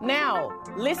 Houston. Now,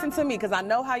 listen to me, because I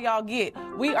know how y'all get.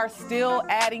 We are still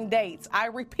adding dates. I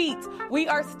repeat, we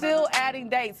are still adding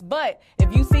dates. But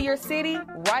if you see your city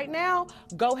right now,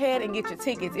 go ahead and get your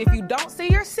tickets. If you don't see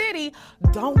your city,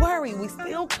 don't worry. We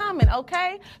still coming,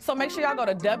 okay? So make sure y'all go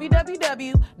to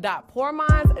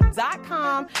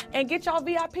www.poorminds.com and get y'all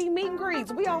VIP meet and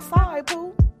greets. We outside,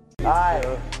 poo. All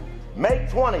right, May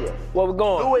 20th. Where we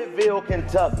going? Louisville,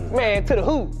 Kentucky. Man, to the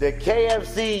who? The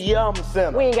KFC Yum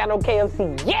Center. We ain't got no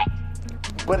KFC yet.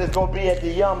 But it's gonna be at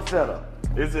the Yum Center.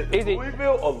 Is it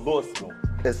Louisville or Louisville?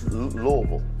 It's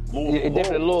Louisville. Yeah, it's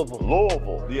definitely Louisville.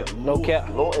 Louisville. Yeah, No cap.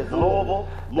 It's Louisville.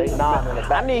 They nine in the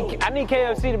back. I need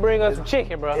KFC to bring us some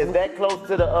chicken, bro. Is that close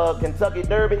to the Kentucky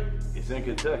Derby? It's in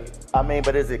Kentucky. I mean,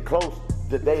 but is it close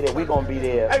the day that we gonna be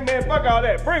there? Hey man, fuck all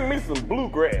that. Bring me some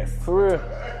bluegrass. For real.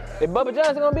 Is Bubba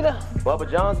Johnson gonna be there? Bubba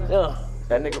Johnson? Yeah.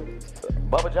 That nigga,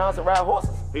 Bubba Johnson ride horses?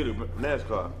 He the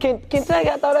NASCAR. Kentucky,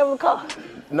 I thought that was a car.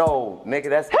 No, nigga,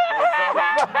 that's.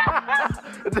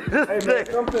 Hey man,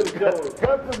 come to the show.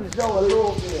 Come to the show a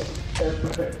little bit and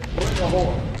bring a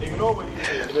horse. Ignore what he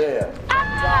said.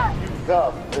 Yeah. You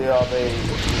tough, yeah, baby.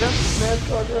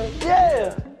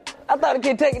 Yeah. I I thought the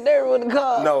kid taking Derby with the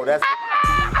car. No, that's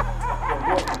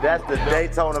the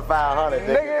Daytona 500.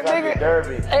 Nigga.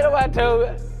 Derby. Ain't nobody told me.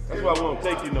 That's why I won't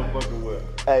take you no fucking well.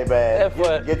 Hey, man, That's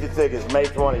what- get your tickets May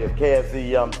 20th, KFC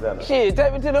Yum Center. Shit,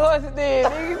 take me to the horses then,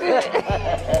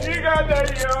 nigga. You got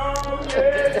that, yo.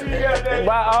 Yeah, you got that.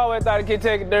 But I always thought the kid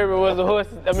taking Derby was a horse.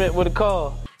 I mean, with a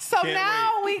car. So Can't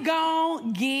now we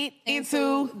gon' get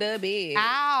into the bed.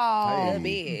 ow, The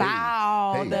bed.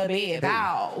 bow, Hey. the bed,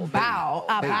 bow,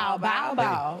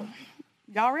 bow.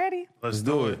 Y'all ready? Let's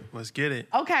do it. Let's get it.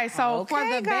 Okay, so for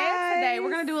Okay, the bed today,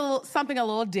 we're guys. gonna do something a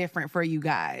little different for you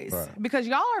guys Right. because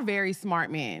y'all are very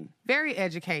smart men, very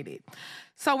educated.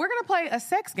 So we're gonna play a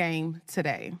sex game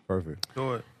today, Perfect.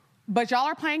 Do it. but y'all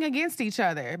are playing against each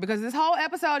other because this whole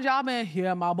episode y'all been,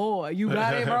 yeah, my boy, you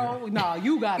got it, bro. No,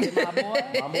 you got it, my boy.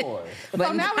 My boy. But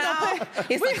So now we're gonna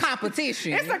it's a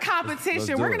competition. It's a competition. Let's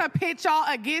do We're it. gonna pit y'all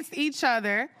against each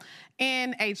other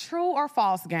in a true or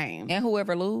false game. And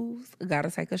whoever lose, gotta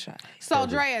take a shot. So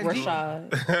Drea,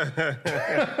 Rashad.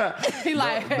 he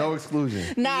like No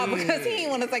exclusion. Nah, because he didn't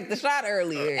want to take the shot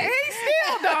earlier. he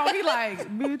still don't. He like,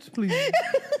 bitch, please.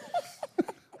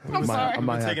 I'm sorry. We've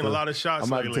been taking a lot of shots I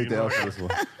might lately, take the you know? L for this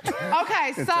one.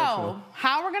 Okay, so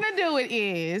how we're gonna do it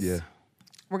is Yeah.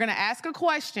 we're gonna ask a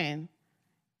question.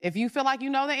 If you feel like you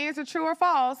know the answer, true or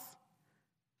false,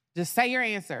 just say your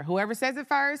answer. Whoever says it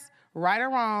first, right or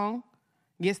wrong,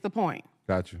 gets the point.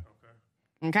 Got you.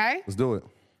 Okay? Let's do it.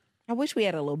 I wish we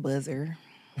had a little buzzer.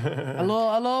 A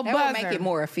little That buzzer. would make it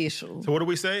more official. So what do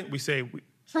we say? We say,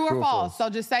 True or True or false. false. So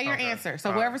just say your Okay. answer. So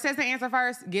All whoever right. says the answer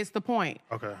first gets the point.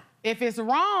 okay. If it's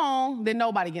wrong, then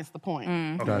nobody gets the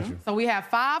point. Got you. So we have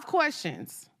 5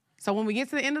 questions. So when we get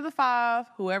to the end of the 5,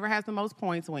 whoever has the most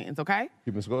points wins, okay?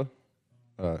 Keeping score?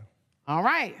 All right. All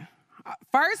right.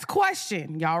 First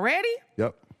question. Y'all ready?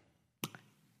 Yep.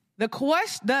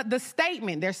 The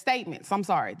statement, they're statements. I'm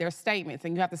sorry. They're statements,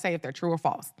 and you have to say if they're true or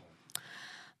false.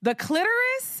 The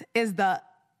clitoris is the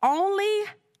only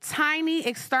tiny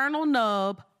external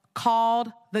nub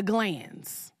called the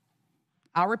glans.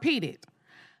 I'll repeat it.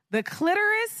 The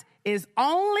clitoris is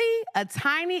only a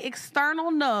tiny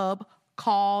external nub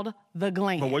called the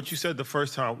glans. But what you said the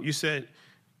first time, you said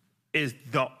is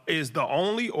the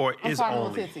only or I'm is sorry, little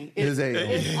only? Titsy. Is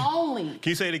a It's only. Can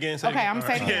you say it again? Say Okay, it I'm again.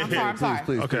 saying it again. I'm sorry.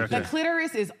 Please, Okay, please. okay. The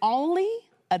clitoris is only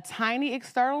a tiny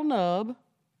external nub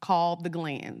called the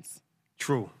glans.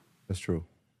 True. That's true.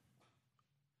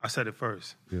 I said it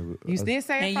first. Yeah, You did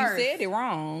say it And first. you said it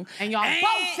wrong. And y'all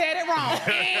both said it wrong.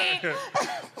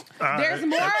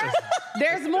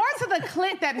 There's more to the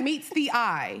clit that meets the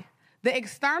eye. The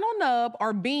external nub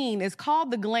or bean is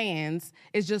called the glans,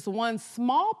 is just one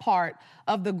small part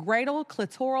of the greater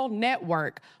clitoral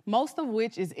network, most of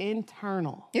which is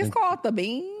internal. It's called the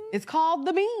bean. It's called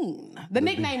the bean. The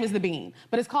nickname is the bean,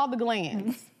 but it's called the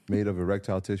glans. Made of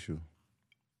erectile tissue.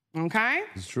 Okay?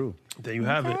 It's true. There you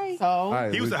have it. So, All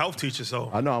right. He was we- a health teacher,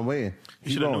 so I know, I'm waiting.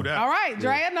 you should have knew that. all right,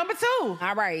 Drea, number 2.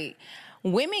 All right.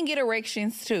 Women get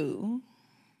erections too.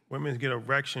 Women get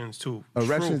erections too.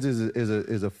 Erections True.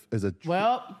 is a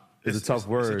Well, It's a tough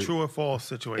word. It's a true or false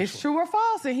situation. it's true or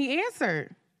false, and he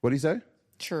answered. What do you say?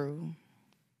 True.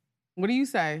 What do you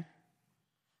say?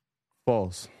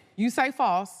 False. You say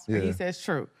false, and he Yeah. says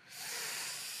true.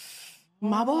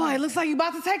 My boy, it looks like you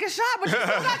about to take a shot, but you still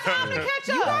got time to catch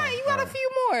up. You got a few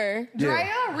more.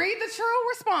 Drea, read the true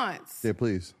response. Yeah,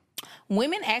 please.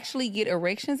 Women actually get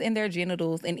erections in their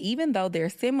genitals, and even though they're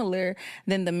similar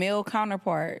than the male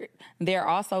counterpart, they're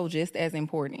also just as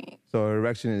important. So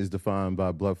erection is defined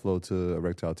by blood flow to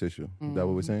erectile tissue. Is that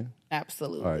what we're saying?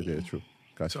 Absolutely. All right, yeah, true.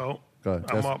 Gotcha. So Go ahead.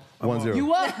 I'm That's up. I'm 1-0. up.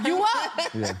 You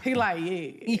up. He like,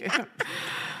 yeah.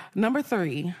 Number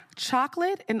 3,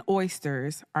 chocolate and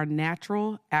oysters are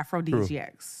natural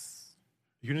aphrodisiacs.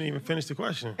 You didn't even finish the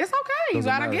question. It's okay. You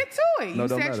Doesn't gotta matter. get to it. No, You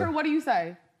don't said matter. true. What do you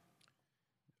say?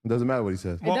 It doesn't matter what he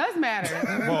says. It does matter.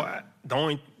 Well, the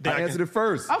only thing I I answered can, it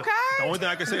first. the Okay. only thing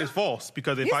I can say is false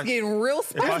because if It's I getting real I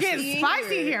spicy. It's getting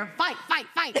spicy here. Fight.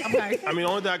 Okay. I mean, the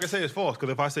only thing I can say is false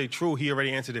because if I say true, he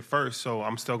already answered it first, so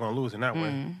I'm still gonna lose in that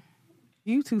way.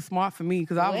 You too smart for me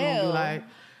because I was gonna be Well, like,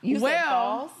 You said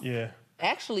false. Yeah.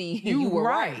 Actually, you you were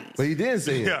right. right. But he didn't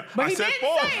say it. Yeah. But I he said didn't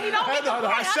false. say it. He don't get the point.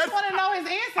 I said, just want to know his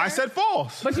answer. I said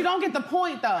false. But you don't get the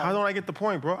point though. How don't I get the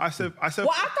point, bro? I said. Well, I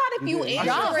thought if you answered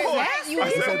Y'all it said right, you I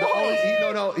would He said said the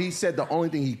only, he said the only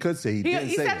thing he could say. He didn't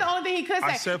He say said it. the only thing he could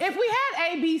I say. said- If we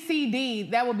had A, B, C, D,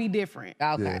 that would be different.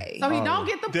 Okay. So he don't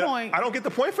get the Did- point. I don't get the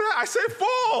point for that. I said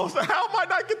false. How am I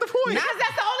not get the point? Now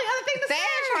that's the only other thing to They're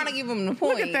say. trying to give him the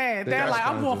point. Look at that. They're That's like,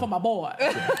 I'm fine, going too. for my boy.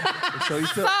 So he's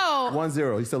still So-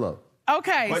 1-0. He's still up.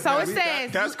 Okay, But so it that-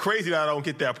 says that's crazy that I don't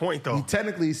get that point though. He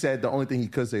technically said the only thing he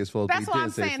could say is false. That's but he what didn't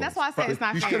I'm say saying. That's false. why I said it's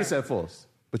not You fair. could have said false,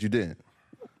 but you didn't.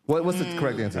 What's the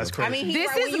correct answer? That's I crazy. mean, he's This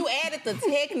right. When is- you added the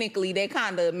technically, that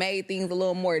kind of made things a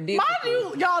little more difficult. Mind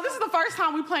you, y'all, this is the first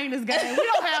time we playing this game. We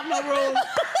don't have no rules.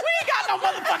 We ain't got no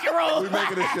motherfucking rules. We're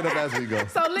making this shit up as we go.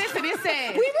 So listen, it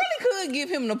says, We really could give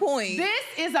him the point. this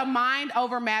is a mind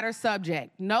over matter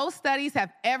subject. No studies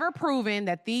have ever proven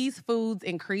that these foods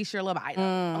increase your libido.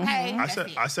 Okay? I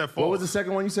said false. What was the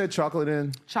second one you said? Chocolate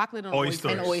and? Chocolate and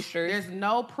Oysters. And oysters. There's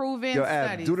no proven Yo, Ab,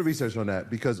 studies. do the research on that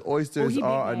because oysters he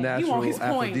are a big man. You want natural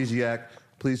his point. aphrodisiac.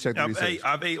 Please check the research.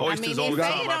 I've ate I oysters mean, all they the say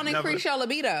time. it don't I've never- increase your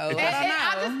libido. I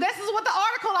And don't know. this is what the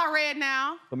article I read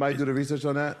now. Somebody do the research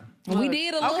on that. We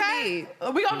did a little Okay?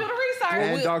 bit. We gonna do the research.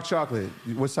 And dark chocolate.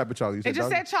 What type of chocolate? You It just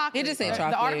dark? said chocolate. It just said The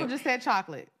chocolate. article just said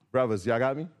chocolate. Brothers, y'all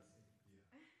got me?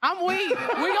 I'm weak. We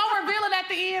gonna reveal it at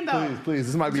the end though. Please.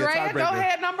 This might be a Drea, tiebreaker. go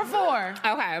ahead, number 4.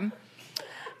 Okay.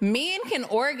 Men can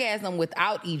orgasm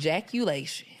without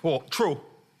ejaculation. Well, true.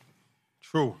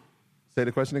 Say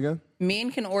the question again.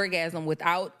 Men can orgasm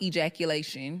without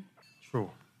ejaculation. True.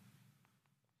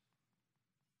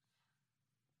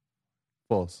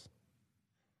 False.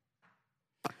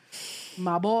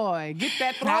 My boy, get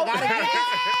that throat. I gotta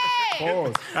ready.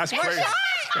 False. That's crazy.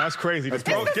 That's crazy. The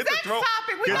throat, It's the get the sex throat.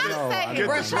 topic. We get gotta the- say it. get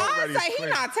the throat Rashad ready say is he crazy.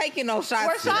 not taking no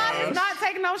shots. Rashad today. is not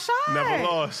taking no shot. Never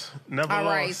lost. Never All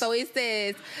lost. right, so it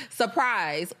says,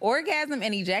 surprise, orgasm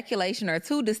and ejaculation are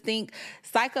two distinct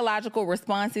psychological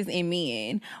responses in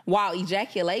men. While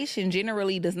ejaculation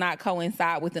generally does not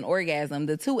coincide with an orgasm,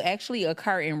 the two actually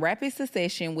occur in rapid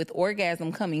succession, with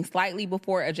orgasm coming slightly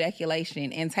before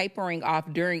ejaculation and tapering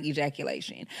off during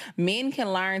ejaculation. Men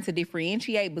can learn to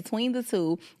differentiate between the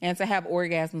two and to have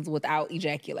orgasms without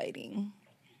ejaculating.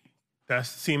 That's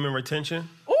semen retention.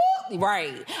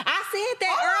 Right. I said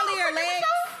that earlier,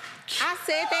 Lex. I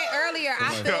said that earlier.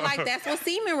 I feel like that's what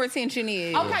semen retention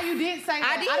is. Okay, you did say that.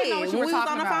 I did. didn't know what you When were we was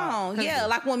talking on the about. phone. Yeah,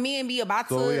 like when men be about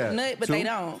So we to at nut, but 2? they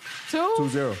don't. 2?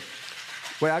 2-0.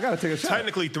 Wait, I gotta take a shot.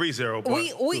 Technically 3-0,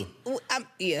 but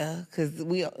Yeah, because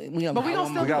we But we gonna still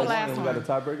We do got the last one. one. We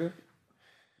got a tiebreaker.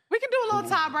 We can do a little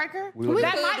tiebreaker. We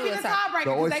That could might do be a the tie- tiebreaker.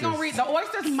 The 'Cause they gonna oysters. read. The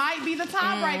oysters might be the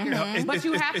tiebreaker, but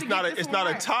you have to it's get not this it's one not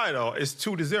right. a tie though. It's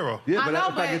 2-0. Yeah, I but know,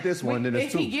 if I get this one, then it's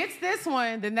if 2. he gets this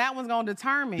one, then that one's gonna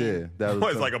determine. Yeah, that was.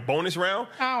 What? It's like a bonus round.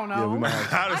 I don't know. Yeah, we might have.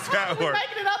 How I does told that you we work?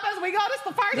 making it up as we go. This is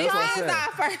the first That's what I time. said. Y'all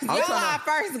our first. I'm Y'all trying to- our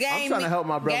first game. I'm trying to help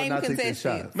my brother game not take this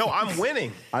contestants. shot. No, I'm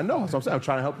winning. I know. So I'm saying I'm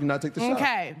trying to help you not take the shot.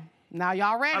 Okay, now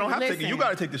y'all ready? I don't have to Listen. take it. You got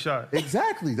to take the shot.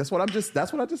 Exactly. That's what I just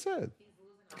said.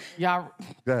 Y'all,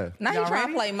 Go ahead. Now you Y'all trying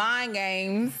ready? to play mind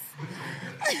games.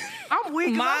 I'm weak.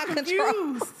 'cause Mind I'm control.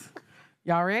 confused.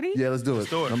 Y'all ready? Yeah, let's do it.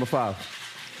 do it. Number 5.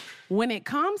 When it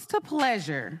comes to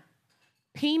pleasure,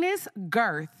 penis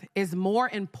girth is more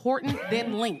important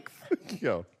than length.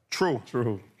 Yo, True.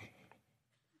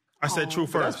 I said true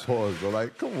that's first. pause, bro.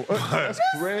 Like, come on. That's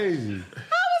crazy. How is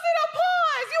it a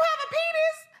pause? You have a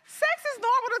penis? Sex is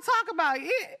normal to talk about.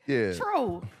 It, Yeah.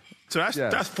 True. So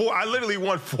that's 4. I literally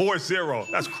won 4-0.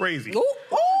 That's crazy. Ooh,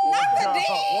 not the ding.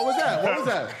 What was that? What was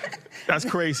that? That's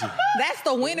crazy. That's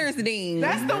the winner's ding.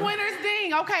 That's the winner's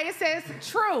ding. Okay, it says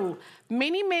true.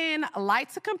 Many men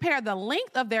like to compare the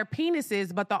length of their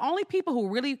penises, but the only people who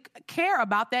really care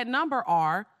about that number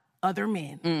are other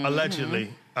men.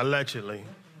 Allegedly.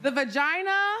 The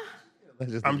vagina,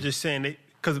 I'm just saying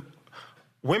because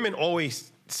women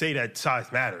always say that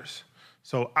size matters.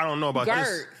 So I don't know about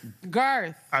girth. this.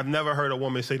 girth. I've never heard a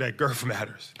woman say that girth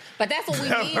matters. But that's what we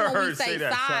Never mean when we heard say say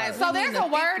that size. size. So We there's mean a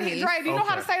the word, thickness. Dre. Do you know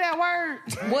how to Okay. say that word?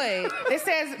 What? It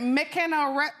says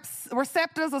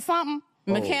mechanoreceptors or something.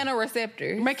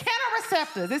 Mechanoreceptor.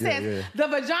 Mechanoreceptors. It says yeah. the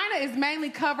vagina is mainly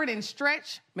covered in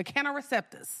stretch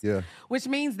mechanoreceptors. Yeah. Which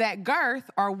means that girth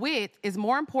or width is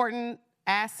more important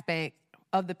aspect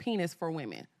of the penis for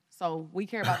women. So we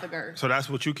care about the girth. So that's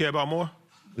what you care about more?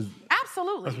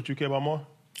 Absolutely. That's what you care about more?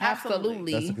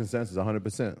 Absolutely. That's the consensus,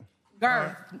 100%.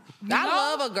 Girth. I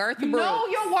love a girth Know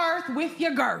Brooks. your worth with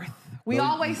your girth. We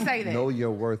always say that. Know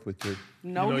your worth with your.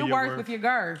 Know your worth with your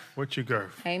girth. What's your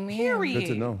girth? Amen. Period. Good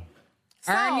to know.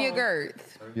 Earn So- your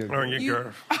girth. Earn your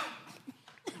girth.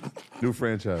 New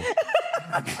franchise. Hey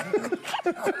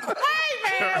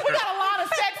man, we got a lot of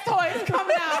sex toys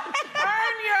coming out.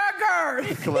 Earn your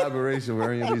girth. Collaboration. We're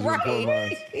earning these report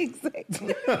lines. Exactly.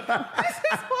 This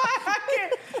is why I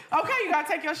can't. Okay, you gotta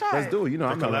take your shot. Let's do it. You know,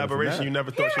 The I'm not running from collaboration that. you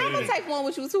never thought I'm you gonna needed. take one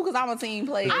with you too, because I'm a team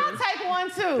player. I'll take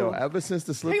one too. Yo, ever since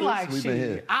the He slippers, like, we've been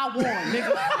here. shit, I won,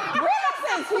 nigga.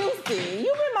 Since Houston,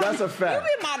 you been my That's a fact.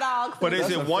 You been my dog. But is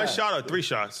That's it a one fact. shot or 3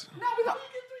 shots? No, we go.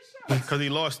 Because he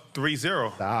lost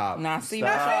 3-0. Stop. Nah, see,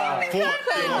 Stop.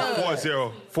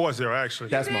 4-0, actually.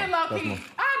 That's Then my. low-key,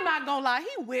 I'm not gonna lie,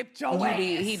 he whipped your ass.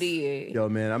 He did. Yo,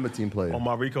 man, I'm a team player. On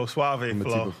my Rico Suave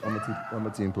flow. I'm a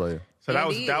team player. So that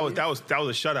was Indeed. a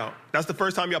shutout. That's the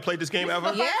first time y'all played this game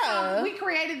ever? Yeah. We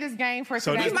created this game for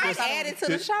So today. this- We might add it to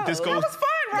the show. This That goes, was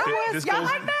fun, Rose. Y'all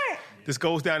like that? This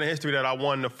goes down in history that I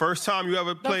won the first time you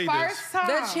ever The played first this. time.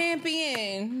 The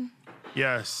champion.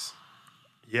 Yes.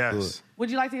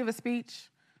 Would you like to give a speech?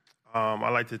 I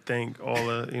like to thank all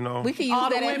the, We can use All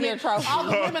the that as women, your trophy. all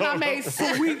the women I made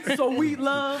sweet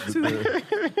love to.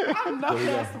 I know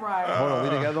that's right. Hold on, we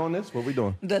together on this? What we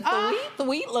doing? The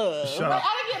sweet love. Shut But up.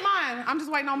 I didn't get mine. I'm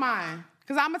just waiting on mine.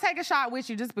 Because I'm going to take a shot with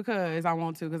you just because I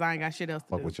want to, because I ain't got shit else to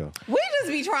Fuck do. with y'all. We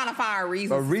just be trying to find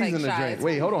reasons A reason to to take drink. shots.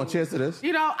 Wait, hold on. Cheers to this.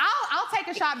 You know, I'll take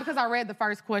a shot because I read the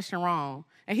first question wrong.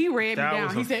 And he read me That down.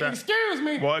 was He a said, fact. excuse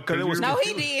me. Well, because it was No,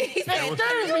 he did. He said,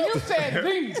 Excuse me, you said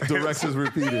these. Directions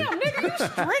repeated. Damn, nigga, you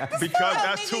strict as because fuck.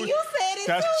 that's nigga, two. you said it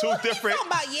That's too. two What you different.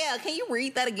 talking about? Yeah, can you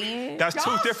read that again? That's two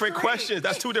Y'all different straight. questions.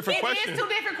 That's two different It questions. is two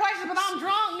different questions, but I'm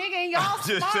drunk, nigga, and y'all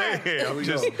Just smart.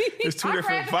 saying. It's two I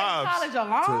different graduated vibes. college a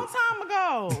long time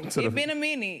ago. To It's been a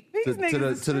minute. These to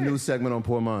niggas is the new strict. segment on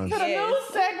Poor Minds. To the new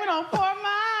segment on Poor Minds.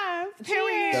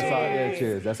 Period. That's our air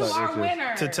cheers. That's To our our air cheers.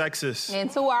 winner. To Texas. And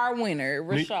to our winner,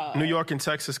 Rashad. New York and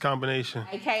Texas combination.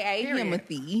 AKA Period.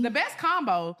 Timothy. The best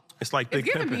combo It's like is Big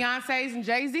giving Pimpin'. Beyonce's and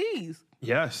Jay-Z's.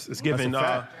 Yes, it's giving That's a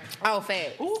fact. Oh,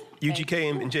 fat.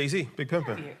 UGK and Jay-Z. Big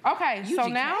Pimpin'. Okay, so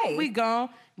UGK. now we gon'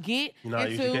 get You not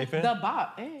a into UGK fan? the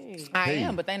bop. Hey. I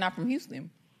am, but they not from Houston.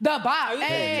 The bop.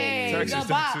 Hey. Texas, The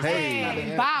bop. Texas.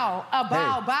 Hey. Bow. A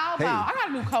bow. Hey. Bow. Hey. Bow. I got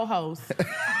a new co-host.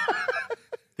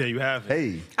 There you have it.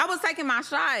 Hey, I was taking my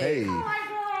shot. hey, All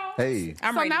right, girl. hey.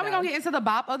 I'm So ready now to we're go. going to get into the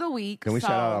bop of the week. Can we so,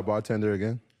 shout out our bartender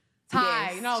again?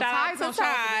 Ty. Yes. No, Shout out Ty's to going to show us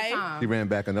a Ty. good time. He ran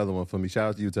back another one for me. Shout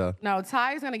out to you, Ty. No,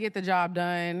 Ty's going to get the job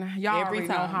done. Y'all Every already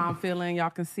know time. how I'm feeling. Y'all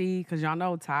can see because y'all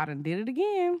know Ty done did it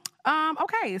again.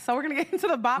 Okay, so we're going to get into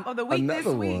the bop of the week this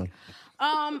Another week.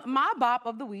 My bop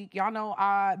of the week, y'all know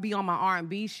I be on my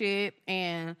R&B shit,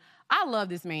 and I love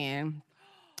this man.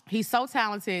 He's so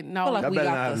talented. No, feel like Y'all we better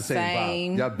got not have the the same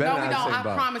same- vibe. Y'all better no, not we have the don't. same I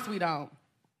vibe. promise we don't.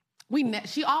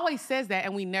 She always says that,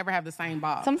 and we never have the same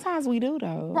bop. Sometimes we do,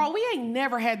 though. Bro, we ain't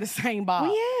never had the same bop.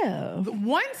 Yeah.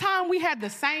 One time we had the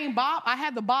same bop. I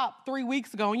had the bop 3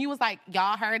 weeks ago, and you was like,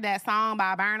 y'all heard that song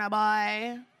by Burna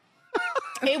Boy?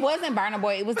 It wasn't Burna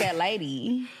Boy. It was that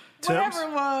lady. Whatever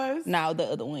it was. No, the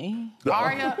other one.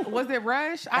 Aria, was it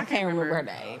Rush? I can't remember her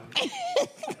name.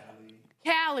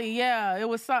 Callie, yeah. It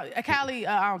was Callie, I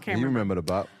can't You remember. remember the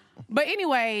bop? But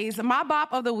anyways, my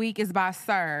bop of the week is by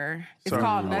Sir. It's Sir,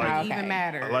 called I Nothing like Even it.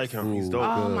 Matters. I like him. He's dope.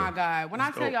 Oh Good. my God. When I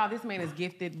tell dope. y'all this man is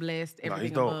gifted, blessed, everything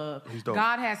he's dope. above. He's dope.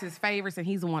 God has his favorites and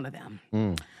he's one of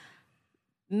them.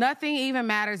 Nothing Even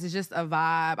Matters is just a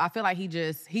vibe. I feel like he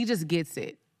just gets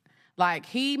it. Like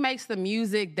he makes the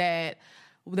music that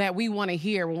we want to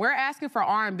hear. When we're asking for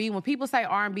R&B, when people say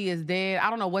R&B is dead, I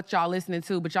don't know what y'all listening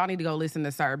to, but y'all need to go listen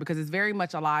to Sir because it's very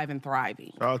much alive and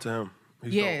thriving. Shout out to him.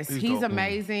 He's Yes, dope. he's dope.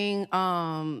 amazing.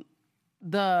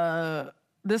 The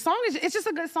song it's just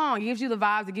a good song. It gives you the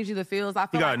vibes, it gives you the feels. I He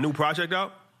feel got like, a new project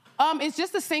out? it's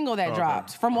just a single that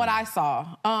dropped from what I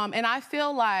saw. And I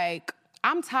feel like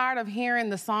I'm tired of hearing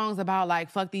the songs about like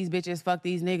fuck these bitches, fuck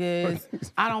these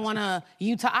niggas. I don't want to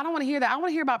hear that. I want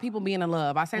to hear about people being in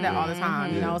love. I say that all the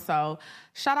time, you know. So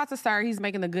shout out to Sir. He's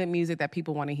making the good music that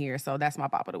people want to hear. So that's my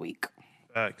bop of the week.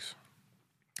 Facts.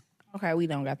 Okay, we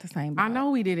don't got the same I bop. know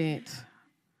we didn't.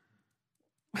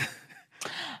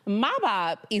 My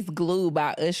bop is Glue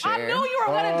by Usher. I knew you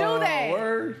were gonna do that.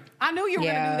 Word. I knew you were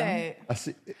Yeah. gonna do that. I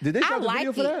see. Did they drop the like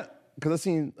video for it. that? Because I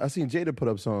seen Jada put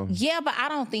up songs. Yeah, but I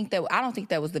don't think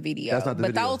that was the video. That's not the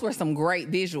but video. those were some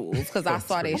great visuals because I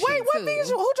saw that shit Wait, what too.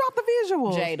 visual? Who dropped the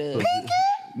visual? Jada. Pinky?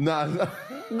 Nah. Girl,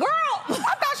 I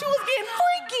thought she was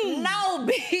getting freaky. no,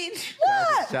 bitch.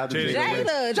 What? Shout out to Jada.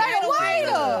 Jada. Jada Waiter.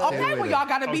 Okay, Jada well, Waiter. y'all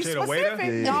gotta Oh, be Jada Waiter?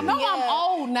 specific. Yeah. Y'all know Yeah.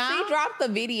 I'm old now. She dropped the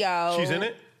video. She's in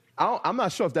it? I'm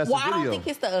not sure if that's Well, the I video. don't think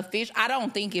it's the official. I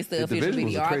don't think it's the The official visuals are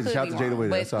video. I crazy. could Shout be out to Jada wrong, Waiter.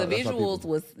 but That's how the people- visuals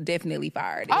was definitely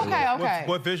fired. Okay, okay.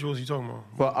 What visuals you talking about?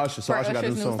 For Usher. So For Usher got a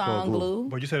new Usher's song called Glue.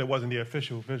 But you said it wasn't the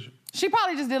official visual. She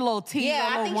probably just did a little teaser. Yeah, a I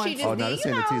little think one she just Oh, no, did, this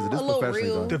you ain't a teaser. This know, a little professionally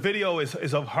real. done. The video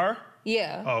is of her?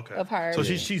 Yeah. Oh, okay. Of her. So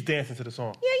she's dancing to the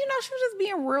song. Yeah, you know, she was just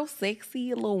being real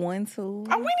sexy, a little 1-2.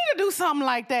 We need to do something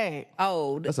like that.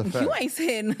 Oh, That's a you fact. ain't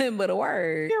said nothing but a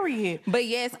word. Period. But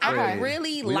yes, I Okay.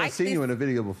 really We like done seen this. you in a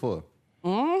video before.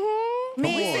 Mm-hmm.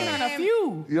 Man. We seen her in a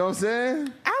few. You know what I'm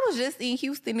saying? I was just in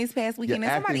Houston this past weekend,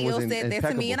 Your and somebody acting was else said that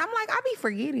to me, impeccable. and I'm like, I be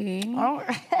forgetting. Oh.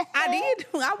 I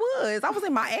I was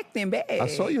in my acting bag. I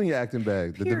saw you in your acting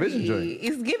bag, the division joint.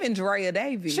 It's giving Drea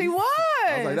Davis. She was.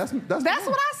 I was like, that's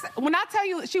what I said. When I tell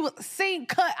you she was seen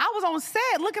cut, I was on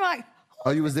set looking like,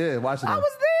 Oh, you was there watching I it.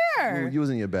 was there. You was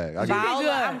in your bag. I get it.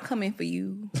 Viola, I'm coming for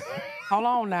you. Hold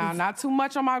on now. Not too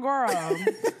much on my girl.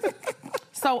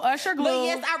 So Usher Glue. But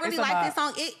yes, I really like this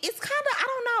song. It's kind of, I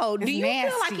don't know. Do you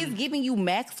feel like it's giving you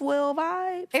Maxwell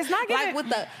vibes? It's not giving. Like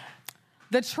with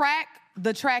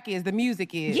the track is, the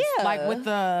music is. Yeah. Like with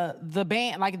the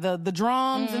band, like the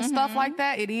drums and stuff like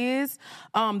that, it is.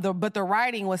 But the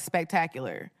writing was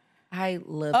spectacular. I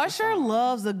love Usher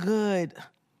loves a good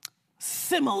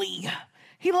simile.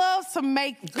 He loves to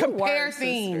compare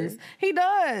things. Sister. He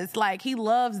does. Like, he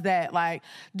loves that. Like,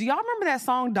 do y'all remember that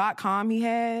song .com he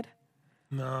had?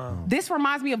 No. This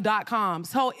reminds me of .com.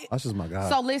 So that's just my God.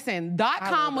 So listen,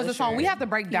 .com was a song. We have to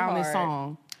break down this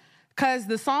song. Because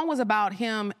the song was about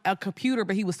him, a computer,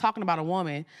 but he was talking about a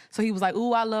woman. So he was like,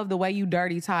 ooh, I love the way you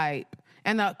dirty type.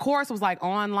 And the chorus was like,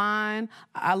 online,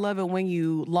 I love it when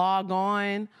you log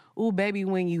on. Ooh, baby,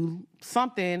 when you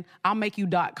something, I'll make you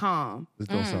 .com. This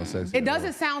don't sound sexy. It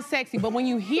doesn't sound sexy, but when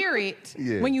you hear it,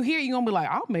 you're going to be like,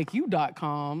 I'll make you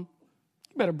 .com.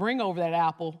 You better bring over that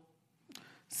apple.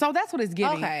 So that's what it's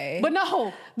giving. Okay. But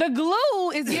no, the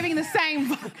glue is giving the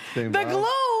same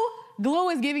glue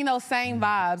is giving those same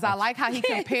vibes. I like how he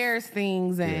compares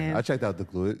things. And I checked out the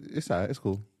glue. It's all right. It's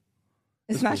cool.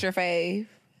 It's not your fave.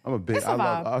 I'm a big. I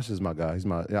love Usher's my guy. I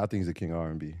think he's a king of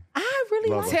R&B. I really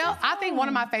like. I think one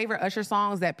of my favorite Usher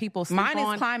songs that people sleep on.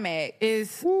 Mine is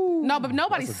Climax. But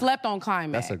nobody slept on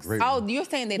Climax. That's a great. Oh, you're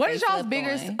saying that? What is y'all's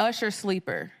biggest Usher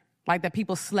sleeper? Like that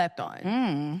people slept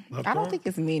on? I don't think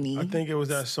it's many. I think it was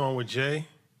that song with Jay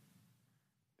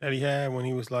that he had when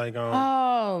he was like,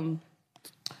 the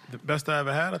best I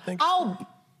ever had. I think. Oh.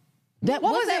 What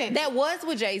was it? That was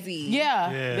with Jay-Z.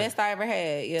 Yeah. Best I ever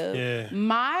had. Yeah.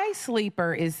 My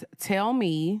sleeper is Tell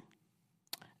Me.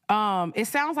 It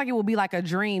sounds like it will be like a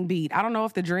dream beat. I don't know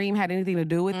if the dream had anything to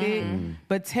do with it,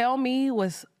 but Tell Me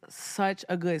was such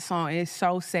a good song. It's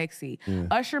so sexy.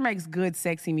 Usher makes good,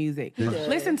 sexy music.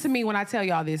 Listen to me when I tell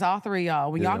y'all this, all three of y'all.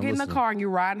 When y'all get in the car and you're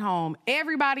riding home,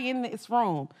 everybody in this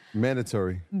room,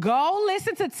 mandatory. Go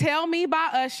listen to Tell Me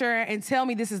by Usher and tell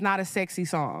me this is not a sexy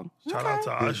song. Shout out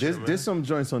to Usher, There's some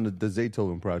joints on the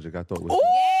Zaytoven project I thought was.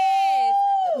 Yes.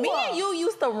 Me and you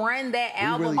used to run that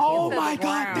album. Oh my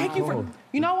God! Thank you for.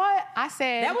 You know what? I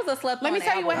said that was a slept on. Let me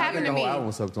tell you what happened to me.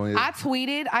 I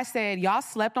tweeted. I said y'all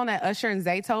slept on that Usher and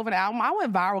Zaytoven album. I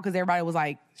went viral because everybody was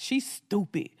like, "She's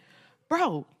stupid,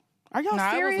 bro." Are y'all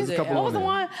serious? What was the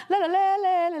one?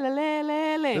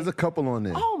 There's a couple on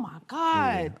there. Oh my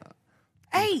God!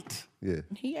 8. Yeah.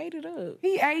 He ate it up.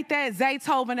 He ate that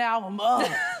Zaytoven album up.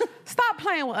 Stop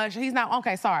playing with Usher. He's not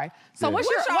okay. Sorry. So what's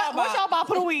y'all bop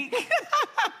of the week?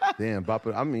 Damn, bop.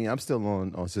 I mean, I'm still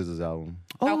on SZA's album.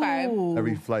 Okay.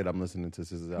 Every flight I'm listening to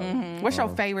SZA's album. What's your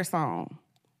favorite song?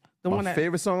 My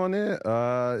favorite song on there?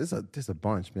 There's a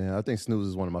bunch, man. I think Snooze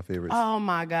is one of my favorites. Oh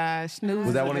my gosh, Snooze.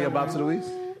 Was that one of your bops of the week?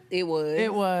 It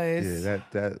was. Yeah,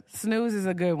 that Snooze is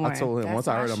a good one. I told him once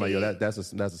I heard him, like, yo, that's a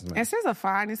smash. And SZA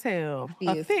fine as hell.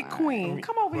 A thick queen.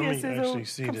 Come over here,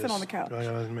 SZA. Come sit on the couch.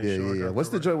 Yeah. What's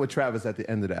the joint with Travis at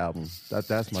the end of the album?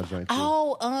 That's my joint too.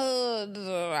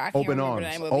 I can't remember the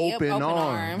name of it. Open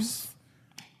Arms.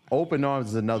 Open Arms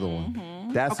is another one.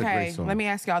 That's a great song. Let me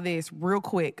ask y'all this real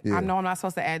quick. Yeah. I know I'm not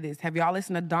supposed to add this. Have y'all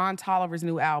listened to Don Toliver's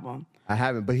new album? I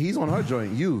haven't, but he's on her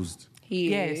joint, Used.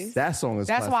 Yes. That song is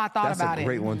That's why I thought about it. That's a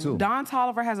great one too. Don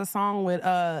Toliver has a song with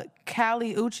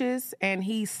Kali Uchis, and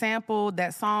he sampled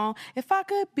that song, If I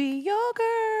Could Be Your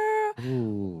Girl.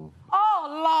 Ooh. Oh,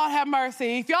 Lord have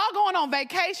mercy. If y'all going on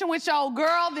vacation with your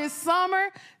girl this summer,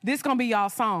 this gonna be y'all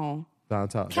song.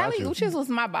 Kali Uchis was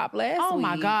my bop last week. Oh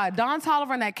my God. Don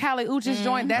Toliver and that Kali Uchis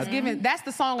joint, that's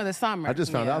the song of the summer. I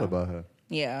just found out about her.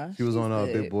 Yeah. She was on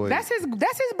Big Boy. That's his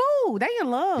boo. They in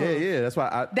love. Yeah. That's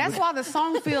why the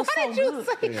song feels so good.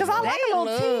 Because I like a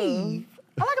little tea.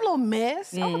 I like a little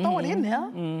mess. I'm gonna throw it in there. You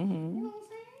know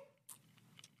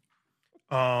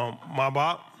what I'm saying? My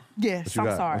bop. Yes,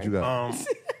 I'm sorry. What you got?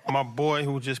 My boy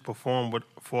who just performed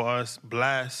for us,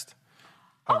 Blast.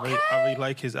 I really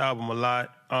like his album a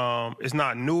lot. It's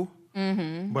not new,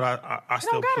 but I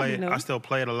still play it. I still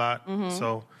play it a lot.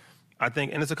 So I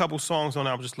think, and there's a couple songs on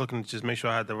there. I'm just looking to just make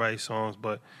sure I had the right songs.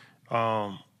 But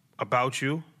About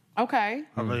You. Okay.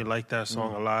 I really like that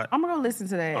song a lot. I'm gonna listen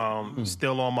to that.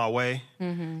 Still on My Way.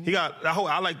 He got that whole.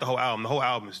 I like the whole album. The whole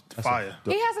album is fire.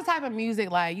 He has a type of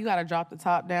music like you gotta drop the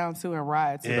top down to and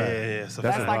ride to. Yeah.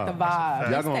 That's like the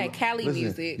vibe. That's that Cali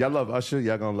music. Y'all love Usher.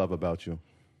 Y'all gonna love About You.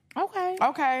 Okay,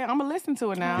 I'm gonna listen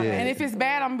to it now. Yeah. And if it's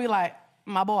bad, I'm gonna be like,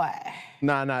 my boy.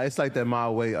 Nah, it's like that My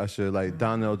Way, Usher, like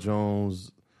Donnell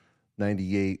Jones,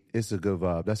 98. It's a good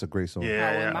vibe. That's a great song.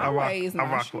 Yeah, My Way is my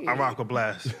I rock with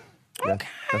Blast.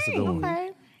 That's a good one. Okay.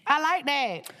 I like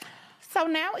that. So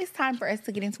now it's time for us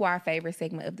to get into our favorite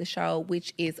segment of the show,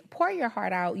 which is Pour Your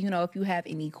Heart Out. You know, if you have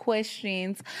any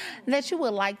questions that you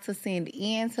would like to send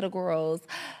in to the girls,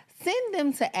 send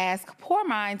them to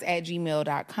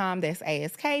askpourminds@gmail.com. That's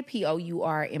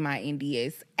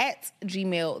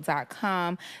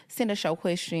askpourminds@gmail.com. Send us show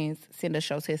questions, send us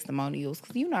show testimonials.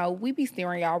 Because, you know, we be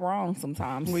steering y'all wrong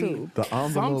sometimes, too. The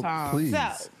envelope, Sometimes. please.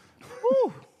 So,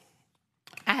 whew.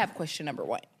 I have question number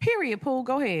 1. Period, Pooh.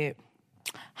 Go ahead.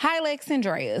 Hi,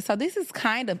 Lexandria. So this is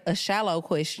kind of a shallow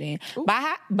question,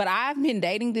 but I've been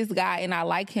dating this guy and I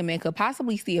like him and could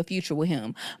possibly see a future with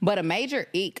him. But a major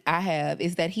ick I have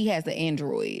is that he has an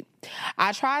Android.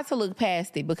 I tried to look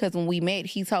past it because when we met,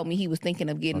 he told me he was thinking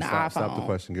of getting an iPhone. Stop the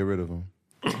question. Get rid of him.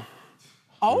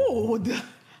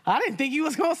 I didn't think you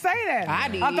was going to say that. I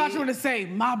did. I thought you were going to say,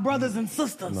 my brothers and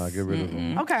sisters. Nah, get rid of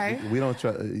him. Okay. We don't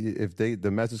try. If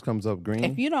the message comes up green,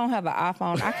 If you don't have an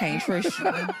iPhone, I can't trust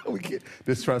you.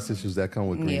 there's trust issues that come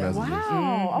with green messages.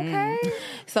 Wow, okay.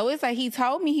 So it's like he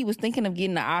told me he was thinking of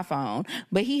getting an iPhone,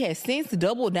 but he has since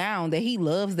doubled down that he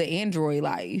loves the Android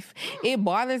life. It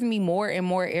bothers me more and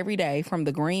more every day, from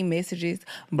the green messages,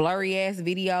 blurry ass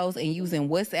videos, and using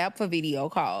WhatsApp for video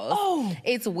calls. Oh.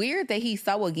 It's weird that he's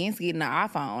so against getting an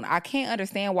iPhone. I can't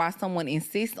understand why someone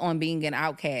insists on being an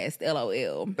outcast.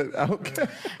 LOL. Okay.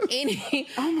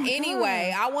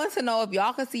 Anyway, I want to know if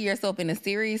y'all can see yourself in a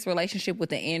serious relationship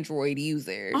with an Android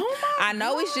user. I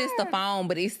know it's just a phone,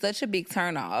 but it's such a big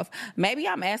turnoff. Maybe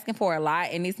I'm asking for a lot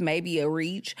and this may be a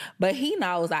reach, but he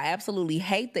knows I absolutely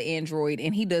hate the Android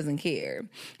and he doesn't care.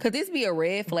 Could this be a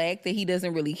red flag that he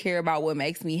doesn't really care about what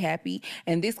makes me happy,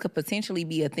 and this could potentially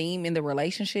be a theme in the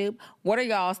relationship? What are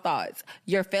y'all's thoughts?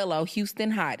 Your fellow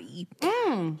Houston hottie.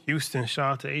 Houston,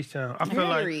 shout out to H-Town. I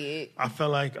feel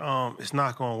like it's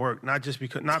not going to work. Not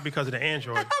because of the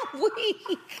Android. Weak.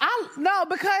 No,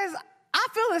 because I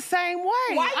feel the same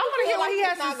way. Why I want to hear what he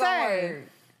has to say.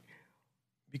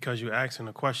 Because you're asking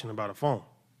a question about a phone.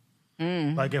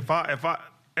 Like if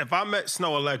I met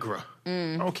Snow Allegra,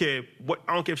 I don't care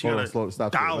if she got a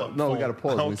dollar. No, we got to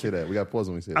pause when we say that.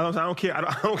 I don't care. I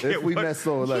don't care. If we met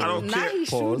Snow Allegra, I don't care.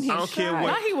 Pause. I don't care what.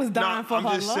 Now he was dying for her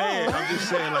I'm just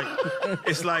saying. Like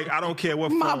it's like I don't care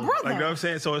what My phone. brother. Like you know what I'm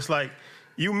saying. So it's like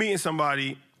you meeting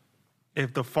somebody.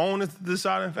 If the phone is the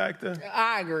deciding factor,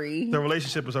 I agree. the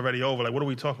relationship is already over. Like what are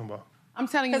we talking about? I'm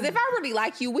telling you. Because if I really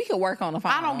like you, we could work on the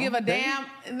phone. I don't give a damn.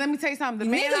 Let me tell you something.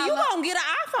 The man Nigga, I you love- gonna get an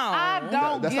iPhone. I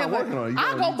don't That's give not working on it. You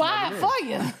I'll gotta go buy it use for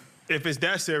you. If it's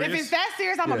that serious, If it's that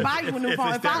serious, I'm gonna buy you a new phone.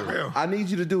 If it's that real. I need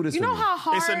you to do this. You for know me. how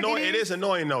hard It's annoying. It is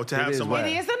annoying though to have is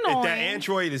somebody. It is If annoying. that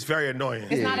Android is very annoying.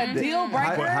 It's not a deal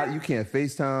breaker. You can't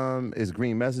FaceTime. It's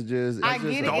green messages. I It's get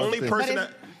just it. The only But person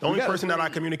it's- that I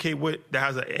communicate with that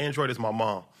has an Android is my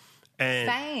mom, and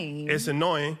Same. it's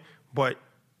annoying. But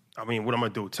I mean, what I'm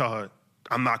gonna do? Tell her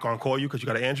I'm not gonna call you because you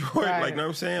got an Android. Right. Like, you know what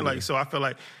I'm saying? Like, so I feel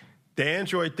like the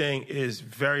Android thing is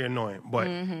very annoying, but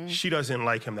she doesn't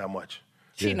like him that much.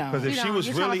 She knows. Because if She she don't. was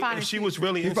You're trying to really, find if she was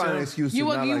really You into find an him, excuse. You to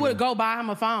not would like him. go buy him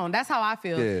a phone. That's how I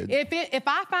feel. Yeah. If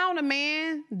I found a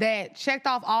man that checked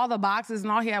off all the boxes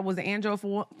and all he had was an Android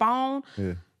phone,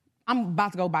 Yeah. I'm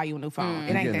about to go buy you a new phone.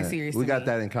 It ain't Getting that serious. We to got me.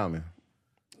 that in common.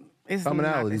 It's not that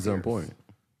Commonalities are serious. important.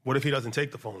 what if he doesn't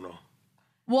take the phone though?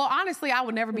 Well, honestly, I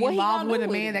would never be What he involved gonna with do a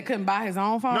with man it? that couldn't buy his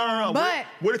own phone. No. But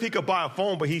What if he could buy a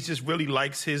phone, but he just really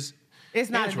likes his? it's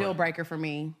not Android? a deal breaker for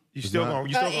me. You still not. gonna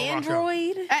rock out.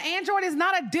 Android? An Android is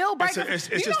not a deal breaker. It's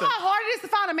you know just how hard it is to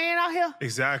find a man out here?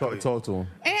 Exactly. Talk to him.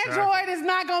 Android is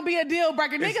not gonna be a deal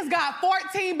breaker. Niggas got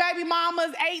 14 baby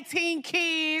mamas, 18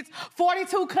 kids,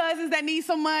 42 cousins that need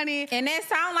some money. And that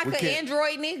sound like an can't-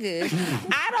 Android nigga.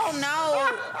 I don't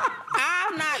know.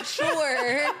 I'm not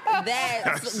sure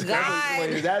that God. Wait,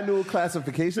 is that new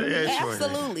classification? Yeah. Android.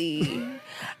 Absolutely.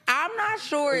 I'm not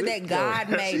sure that God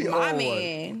made She my on one.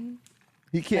 man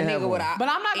He a can't have nigga one. with a But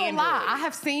I'm not gonna lie, Android. I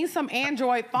have seen some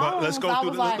Android phones. But let's go I through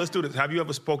was this. like, Let's do this. Have you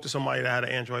ever spoke to somebody that had an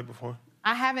Android before?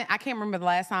 I can't remember the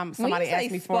last time When somebody you say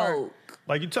asked me for it. spoke,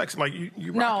 Like you text, like you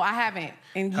No, rock I haven't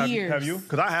in it. years. Have you?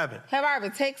 Because I haven't. have I ever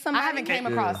text somebody? I haven't came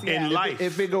across yet. In life,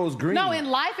 If it goes green. No, in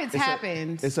life it's a-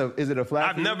 happened. Is it a flag?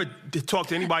 I've never talked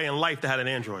to anybody in life that had an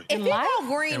Android. If it life? go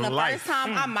green In the life. first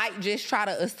time, I might just try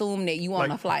to assume that you on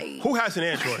a flight. Who has an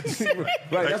Android?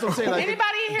 Right, that's what I'm saying. Like,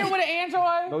 Anybody in here with an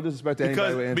Android? no disrespect to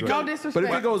Because- anybody with Android. because- No disrespect.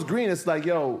 But if it goes green, it's like,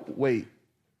 yo, wait,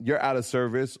 you're out of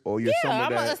service or you're Yeah, somewhere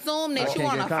I'm that gonna assume that I you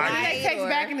can't on get a contact. And flight. they text or-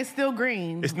 back and it's still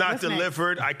green. It's not What's next?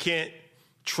 delivered. I can't.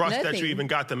 trust that Nothing. you even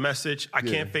got the message. I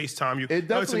can't FaceTime you. It No,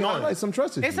 it's definitely annoying. highlights some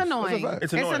trust issues. It's annoying.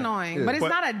 It's annoying. Yeah. But it's But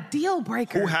not a deal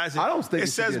breaker. Who has it? I don't think it it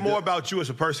should says be a more deal. about you as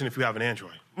a person if you have an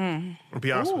Android. I'll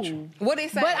be honest with you. What it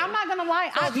say? But I'm not gonna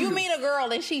lie. So if you meet a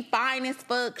girl and she fine as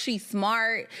fuck, she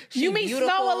smart, she You meet beautiful,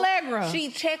 Snow Allegra. she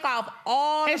check off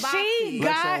all And the boxes. she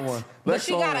Lex got- on one. But Lex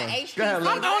she on got one. an HTC. Go ahead,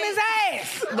 Lex. I'm on his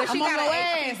ass. But she I'm got on an your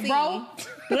ass, HTC. bro.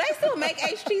 Do they still make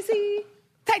HTC?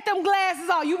 Take them glasses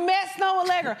off. You met Snow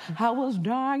Allegra. I was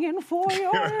dying for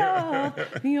your love,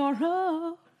 your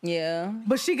love. Yeah.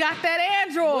 But she got that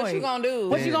Android. What you gonna do?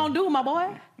 What you gonna do, my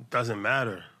boy? Doesn't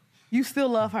matter. You still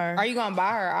love her. Are you gonna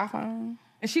buy her an iPhone?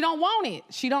 And she don't want it.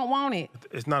 She don't want it.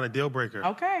 It's not a deal breaker.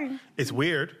 Okay. It's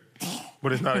weird,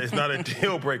 but it's not a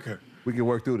deal breaker. We can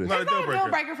work through this. Not It's not a deal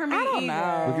breaker for me I don't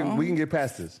either. know. We can get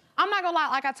past this. I'm not gonna lie,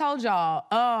 like I told y'all,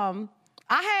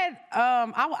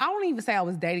 I won't even say I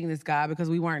was dating this guy because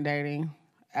we weren't dating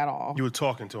at all. You were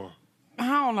talking to him. I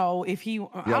don't know if he,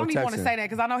 I don't even want to texting. say that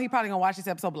because I know he probably gonna watch this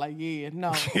episode, but like, yeah,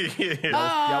 no.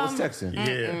 Yeah. Y'all was texting.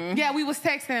 Yeah. Yeah, we was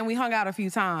texting and we hung out a few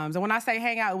times. And when I say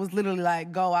hang out, it was literally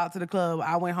like go out to the club.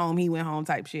 I went home, he went home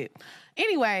type shit.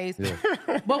 Anyways,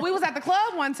 but we was at the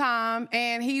club one time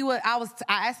and I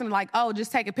asked him like, oh,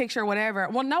 just take a picture or whatever.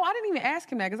 Well, no, I didn't even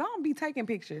ask him that because I don't be taking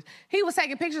pictures. He was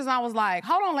taking pictures and I was like,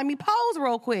 hold on, let me pose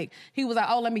real quick. He was like,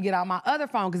 oh, let me get out my other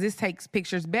phone because this takes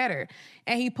pictures better.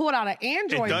 And he pulled out an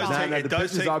Android It does phone. take, Nah, it the does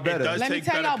pictures take, are better. it does Let me take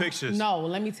tell better y'all. pictures. No,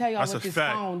 let me tell y'all That's what a this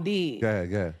fact. phone did. Go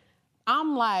ahead, go ahead.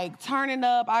 I'm like turning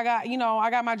up. I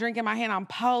got my drink in my hand. I'm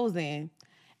posing.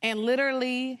 And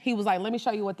literally, he was like, let me show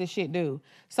you what this shit do.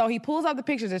 So he pulls up the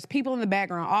pictures. There's people in the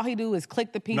background. All he do is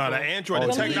click the people. No, the Android, the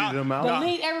delete, technology. them out?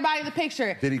 delete everybody in the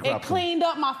picture. Did he crop It them? cleaned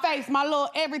up my face, my little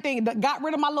everything. Got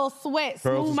rid of my little sweat,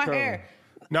 Pearls smoothed is my curling. hair.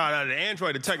 No, the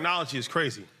Android, the technology is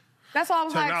crazy. That's why I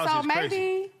was like, Technology so is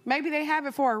crazy. maybe they have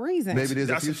it for a reason. Maybe there's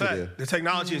That's a a future fact. there. The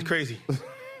technology is crazy.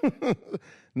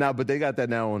 Nah, but they got that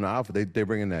now on the iPhone. They're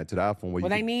bringing that to the iPhone. Where Well,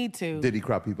 they need to. Did he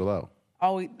crop people out?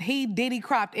 Oh, he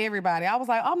cropped everybody. I was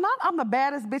like, I'm the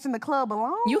baddest bitch in the club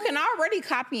alone. You can already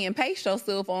copy and paste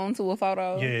yourself onto a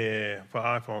photo. Yeah, for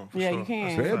iPhone. For Yeah, sure. you can.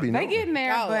 That's a They fact. be They knowing. getting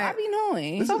there, Oh, but I be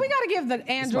knowing. so we got to give the This is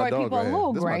my Android dog people right a here.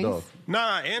 little This is my grace. dog.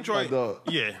 Nah, Android. My dog.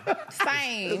 Yeah.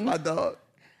 Same. My dog.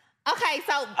 Okay,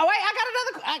 so Oh wait, I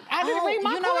got another. I didn't read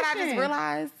my you know what I question. just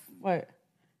realized? What?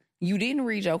 You didn't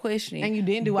read your question. And you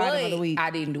didn't do item of the but week.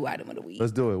 I didn't do item of the week.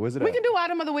 Let's do it. Where's it at? We can do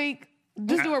item of the week.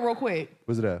 Just do it real quick.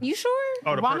 Where's it at? You sure?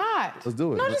 Oh, the Why per- not? Let's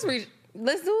do it. No, just read.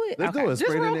 Let's do it. Let's Okay. do it. Just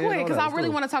Spray it real in there and quick, all because that. I Let's really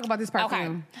do it. want to talk about this Okay.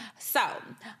 perfume. So,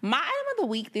 my item of the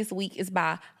week this week is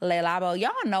by Le Labo.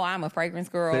 Y'all know I'm a fragrance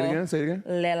girl. Say it again. Say it again.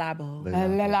 Le Labo. Le-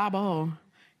 Le Labo.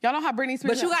 Y'all know how Britney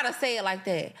Spears. But you gotta say it like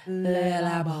that. Le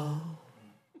Labo.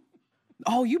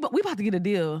 Oh, we about to get a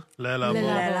deal. Le Labo. Le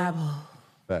Labo.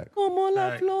 Fact. Como la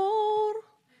Right. flor.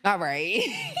 All right.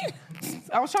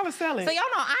 I was trying to sell it. So y'all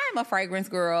know I am a fragrance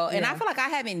girl, and I feel like I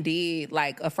haven't did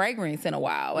like a fragrance in a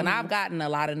while, and I've gotten a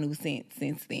lot of new scents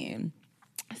since then.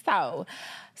 So,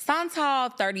 Santal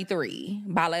 33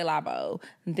 by Le Labo.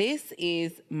 This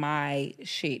is my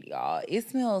shit, y'all. It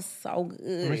smells so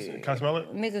good. Can I smell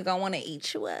it? Nigga gonna wanna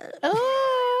eat you up.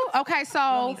 Ooh, okay,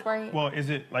 so Spray it? Well, is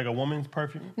it like a woman's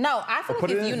perfume? No, I feel like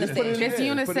Put it it's in. Just put it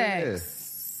in unisex. it's there. Put it in there. unisex.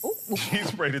 You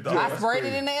sprayed it though. I sprayed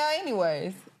it in the air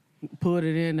anyways. Put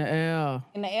it in the air.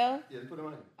 In the air?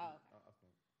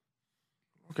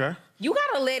 Okay. You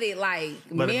gotta let it like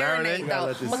Let it marinate? marinate You gotta though.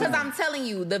 let this Because simmer. I'm telling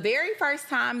you, the very first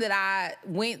time that I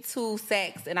went to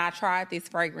Saks and I tried this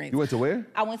fragrance, You went to where?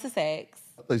 I went to Saks.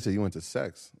 I thought you said you went to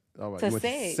sex. All right. To you went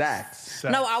sex. to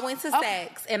Saks. No, I went to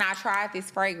Saks and I tried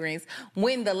this fragrance.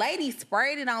 When the lady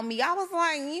sprayed it on me, I was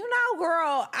like, you know,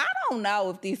 girl, I don't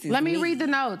know if this is Let me read the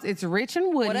notes. It's rich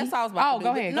and woody. Well, that's all I was about Oh, to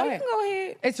go do. ahead. No, go you ahead. can go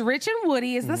ahead. It's rich and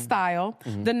woody is the style.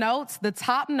 The notes, the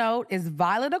top note is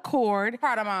violet accord.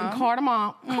 Cardamom. And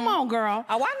cardamom. Come on, girl.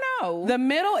 Oh, I know. The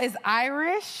middle is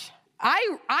Irish.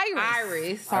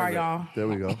 Iris. Sorry, y'all. There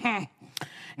we go.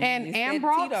 And You said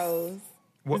Ambrox. Tito's.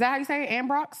 Is that how you say it?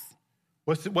 Ambrox?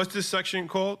 What's this section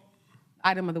called?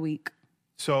 Item of the week.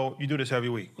 So you do this every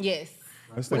week. Yes.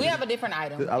 That's We like- have a different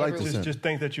item. I like every this week. scent. Just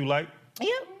things that you like. Yep.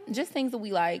 Just things that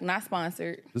we like, not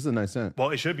sponsored. This is a nice scent.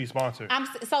 Well, it should be sponsored.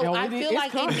 So Yo, I it- feel it's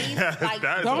like it coming. needs like.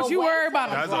 That is Don't a- you worry about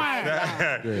it. That's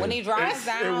Fine. a, When he drives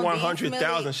down,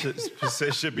 100,000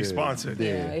 should be sponsored.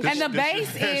 Yeah. Yeah. And the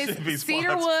base should be is sponsored.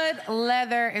 cedarwood,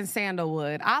 leather, and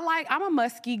sandalwood. I'm a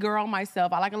musky girl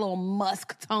myself. I like a little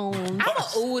musk tone. I'm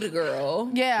a oud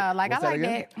girl. Yeah, like What's I that like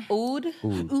again? that.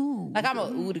 Oud. Like I'm a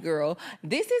oud girl.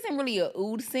 This isn't really a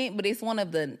oud scent, but it's one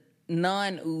of the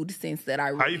non-oud scents that I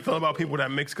really How you feel about people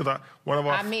that mix? Because one of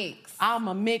our I mix. I'm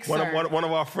a mixer. one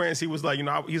of our friends, he was like, you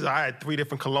know, I had 3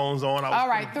 different colognes on. All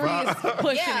right, 3 is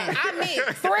pushing Yeah, it. I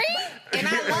mix. 3? And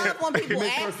I love when people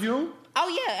ask. Perfume?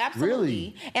 Oh, yeah, absolutely.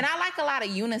 Really? And I like a lot of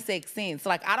unisex scents.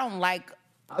 Like, I don't like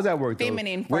How's that work, though?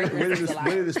 feminine Where fragrances a lot.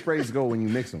 do the sprays go when you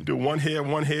mix them? Do one here,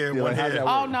 one here, Yeah, one like, how's here. that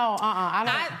Oh work? no, I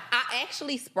don't. I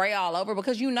actually spray all over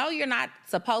because you know you're not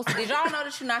supposed to. Did y'all know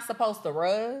that you're not supposed to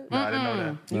rub? No, I didn't know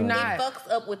that. You It not.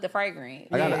 fucks up with the fragrance.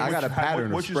 I got a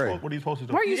pattern of spray. What are you supposed to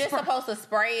do? Where You're you just supposed to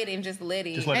spray it and just let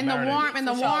it. Just let it in the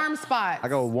marinate. warm spot. I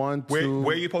go 1, 2,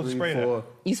 Where you supposed to 3, spray that? 4,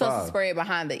 You're supposed 5. to spray it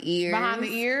behind the ears. Behind the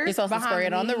ears, You're supposed to behind spray the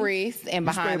it on the knees. wrist and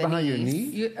You spray behind it the behind your knees. knee?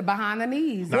 You, behind the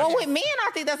knees. Well, with men,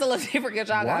 I think that's a little different because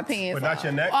y'all got What? pants But not on.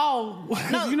 your neck? Oh,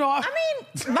 No, you know. I mean,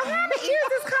 behind the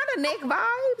ears is kind of neck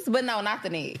vibes, but no, not the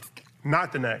neck.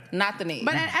 Not the neck. Not the neck.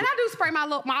 But and I do spray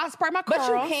I spray my curls.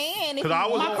 But you can if you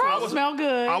Because want. My curls smell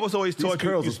good. I was always taught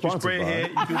curls you are sponsored spray it by- here,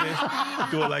 you do this,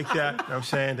 you do it like that. You know what I'm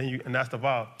saying? And that's the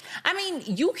vibe. I mean,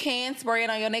 you can spray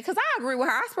it on your neck because I agree with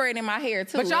her. I spray it in my hair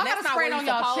too. But y'all and that's gotta not spray where it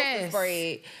you're on y'all supposed to chest.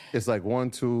 spray it. It's like 1,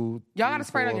 2. Y'all got to 3,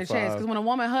 spray it on 4, your chest 5. because when a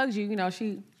woman hugs you, you know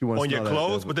You wanna On your smell that,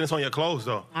 clothes, doesn't but then it's on your clothes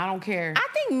though. I don't care. I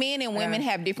think men and women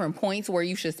have different points where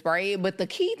you should spray it, but the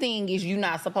key thing is you're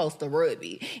not supposed to rub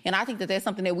it. And I think that that's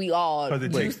something that we all 'Cause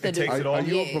it used to it do. takes it Are off.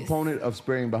 you Yes. a proponent of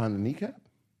spraying behind the kneecap?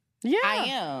 Yeah, I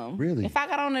am. Really? If I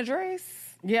got on a dress,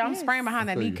 Yeah, I'm spraying behind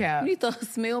that feel you. kneecap. you need to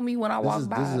smell me when I walk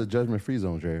by. This is a judgment-free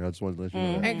zone, Dre. I just wanted to let you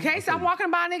know that. In case I'm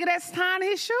walking by a nigga that's tying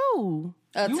his shoe.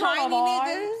 A You know tiny of ours.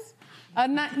 nigga? A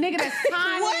nigga that's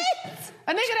tying What?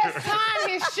 A nigga that's tying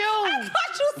his shoe. I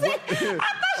thought you said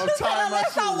I'm tying my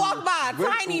unless I shoe. walk by a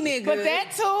Wait, tiny nigga. But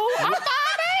that too, I'm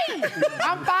 5'8".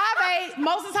 I'm 5'8".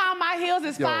 Most of the time my heels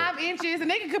is Yo. 5 inches. A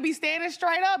nigga could be standing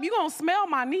straight up. You gonna smell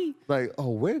my knee. Like, oh,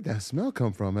 where did that smell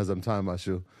come from as I'm tying my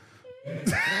shoe?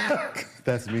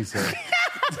 That's me, sir.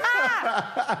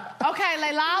 Okay,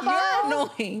 Le You're Labo.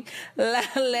 annoying. Le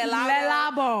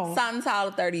Labo.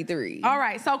 Santal 33. All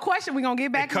right, so question, we're gonna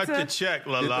get back Cut into the check,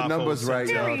 La Get La. the numbers right,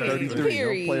 y'all. Period.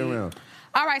 33. Don't play around.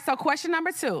 All right, so question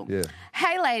number 2. Yeah.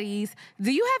 Hey, ladies,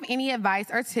 do you have any advice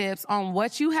or tips on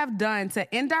what you have done to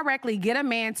indirectly get a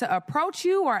man to approach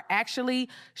you or actually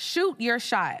shoot your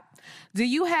shot? Do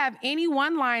you have any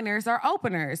one-liners or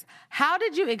openers? How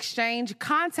did you exchange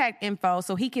contact info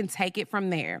so he can take it from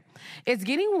there? It's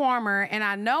getting warmer, and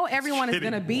I know everyone is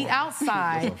going to be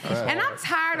outside, and I'm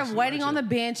tired of waiting on the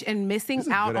bench and missing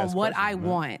a out on good-ass what question, I man.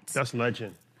 want. That's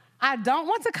legend. I don't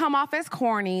want to come off as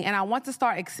corny, and I want to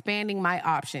start expanding my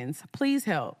options. Please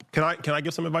help. Can I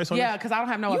give some advice on Yeah, this? because I don't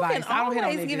have no You advice. can I don't hit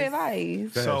on always give niggas.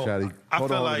 advice. Go So, ahead, Shotty. I Hold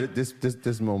feel on. like-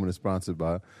 This moment is sponsored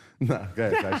by... Nah, go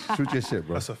ahead, Shotty. Shoot your shit,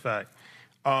 bro. That's a fact.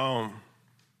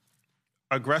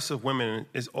 Aggressive women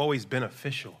is always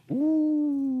beneficial.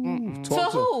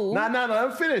 Talk To who? Nah, let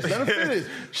him finish. Let him finish.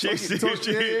 She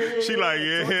Yeah. like,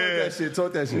 yeah.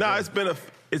 Talk that shit. Nah, bro. it's been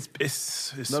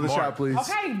it's Another smart. shot, please.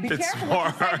 Okay, be It's careful what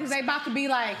you say, smart. because they about to be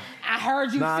like, I heard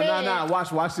you say. Nah.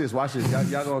 Watch this.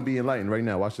 Y'all gonna be enlightened right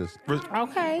now. Watch this.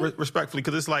 Okay. Respectfully,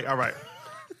 because it's like, all right,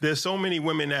 there's so many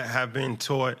women that have been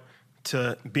taught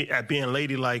to be at being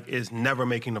ladylike is never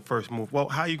making the first move. Well,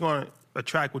 how are you going to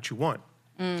attract what you want?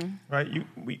 Right?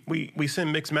 We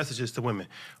send mixed messages to women.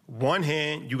 One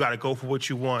hand, you got to go for what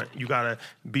you want. You got to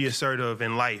be assertive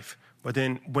in life. But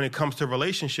then when it comes to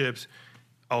relationships,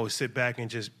 sit back and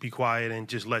just be quiet and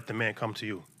just let the man come to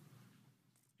you.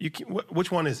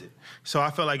 Which one is it? So I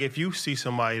feel like if you see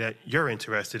somebody that you're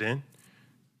interested in,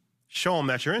 show him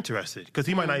that you're interested, because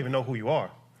he might not even know who you are.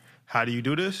 How do you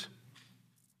do this?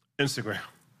 Instagram.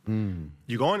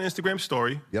 You go on Instagram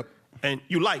story. Yep. And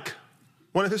you like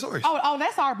one of his stories. Oh,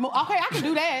 that's our move. Okay, I can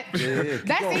do that. Yeah.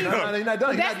 That's easy. No, he's not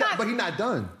done. That's But he's not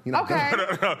done. Okay.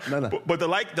 No. But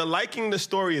the liking the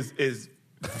story is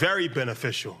very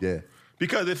beneficial. Yeah.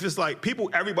 Because if it's like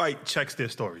everybody checks their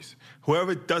stories.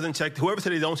 Whoever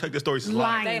said they don't check their stories is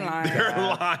lying. They lying. They're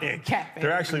lying. Catfish.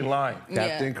 They're actually lying.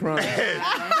 Captain Crunch.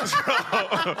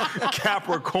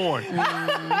 Capricorn.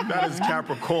 That is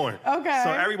Capricorn. Okay.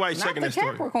 So everybody's Not checking the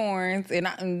their story. Capricorns,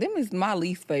 and them is my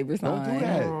least favorite Don't sign. do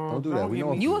that. Don't do that. We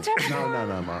know. You a Capricorn?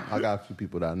 No, ma. I got a few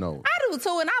people that I know. I do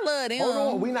too, and I love them.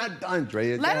 Hold on, we not done,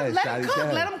 Dre. Let him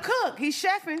cook. Let him cook. He's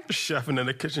chefing. Chefing in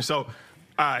the kitchen. So, all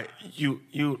right,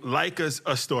 you like a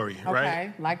story, right?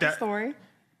 Okay, like the story.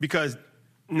 Because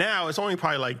now it's only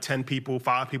probably like 10 people,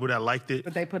 5 people that liked it.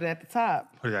 But they put it at the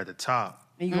top. Put it at the top.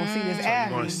 And you're going to see this You're ad.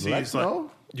 going to see Let's it's like,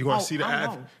 know. you're going to see the I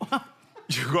ad. know.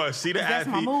 You're going to see the ad That's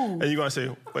my feed, move. and you're going to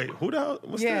say, wait, who the hell?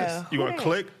 What's Yeah, this? You're who going to that?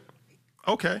 click.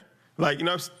 Okay. Like, you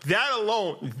know, that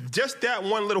alone, just that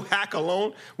one little hack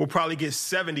alone will probably get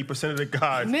 70% of the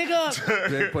guys.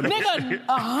 Nigga,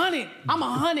 100. I'm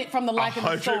 100 from the like of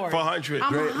the story. 100 for 100.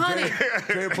 I'm 100.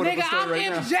 Nigga, I'm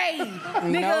MJ.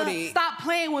 Nigga, stop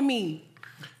playing with me.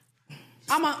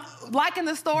 Liking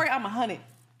the story, I'm 100.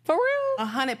 For real?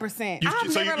 100%.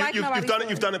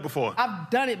 You've done it before. I've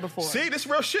done it before. See, this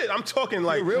real shit. I'm talking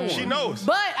like real she knows.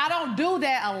 But I don't do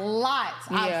that a lot.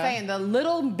 Yeah. I'm saying the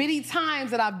little bitty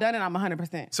times that I've done it, I'm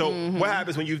 100%. So what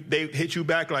happens when they hit you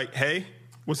back like, hey,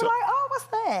 what's up? Like, oh, what's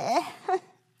that?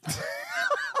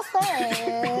 What's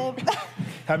that?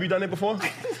 Have you done it before?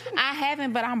 I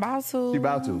haven't, but I'm about to. She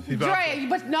about to. Dre,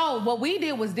 but no, what we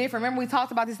did was different. Remember we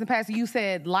talked about this in the past. You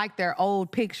said like their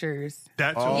old pictures.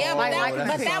 That's Yeah, but,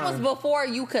 that's that was before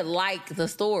you could like the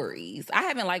stories. I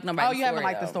haven't liked nobody's story. Oh, you haven't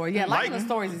liked the story. Yeah, liking the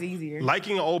stories is easier.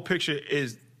 Liking an old picture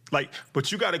is like,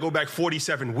 but you got to go back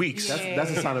 47 weeks. Yeah. That's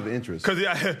a sign of interest.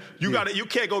 Because you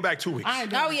can't go back 2 weeks. It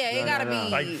gotta be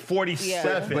like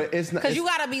 47. But it's not. Because you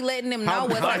gotta be letting them know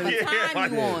what type of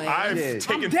time you want. I'm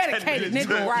dedicated,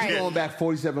 nigga. Right. You're going back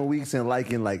 47 weeks and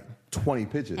liking like 20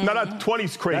 pictures. No,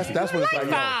 20's crazy. That's what it's like.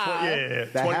 Yeah.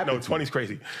 20's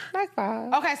crazy. Like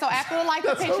 5. Okay, so after the like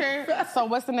the picture, so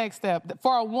what's the next step?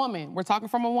 For a woman, we're talking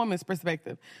from a woman's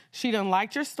perspective. She done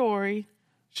liked your story.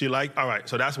 She all right,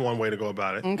 so that's one way to go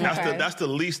about it. Okay. That's the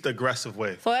least aggressive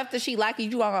way. So after she like you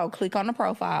gonna go click on the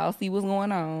profile, see what's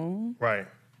going on. Right.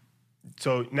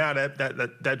 So now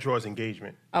that draws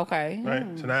engagement. Okay.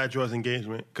 Right. So now that draws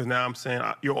engagement because now I'm saying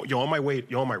you're on my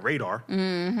radar.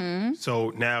 Mm-hmm. So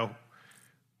now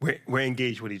we're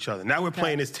engaged with each other. Now we're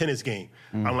playing this tennis game.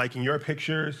 I'm liking your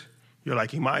pictures. You're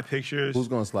liking my pictures. Who's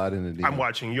going to slide in the DM? I'm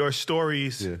watching your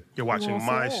stories. Yeah. You're watching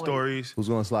my stories. Who's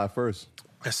going to slide first?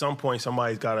 At some point,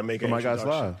 somebody's got to make an introduction.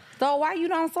 Somebody got to slide. So why you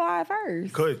don't slide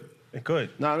first? It could.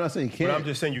 No, I'm not saying you can't. But I'm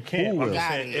just saying you can't. Who I'm will? just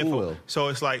saying Who will? So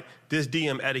it's like this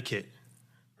DM etiquette,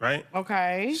 right?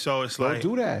 Okay. So it's Don't like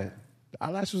do that.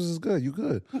 Eyelashes is good. You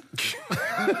good. Because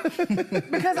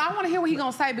I want to hear what he's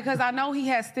going to say because I know he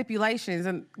has stipulations.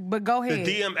 But go ahead.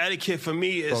 the DM etiquette for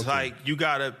me is like you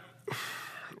gotta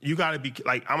be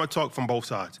like I'm gonna talk from both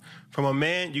sides. From a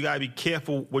man, you gotta be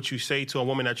careful what you say to a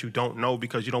woman that you don't know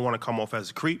because you don't want to come off as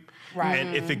a creep. Right.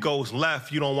 And if it goes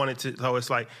left, you don't want it to. So it's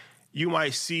like you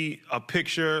might see a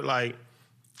picture like,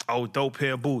 oh, dope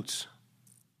pair of boots.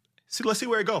 Let's see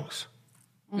where it goes.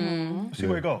 Let's see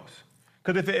where it goes.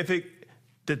 Because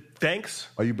the thanks.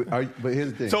 But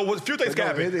here's the thing. So a few things can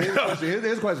happen. Here's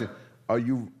the question. Are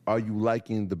you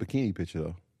liking the bikini picture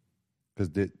though?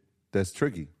 Because that's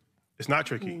tricky. It's not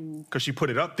tricky because she put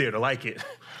it up there to like it.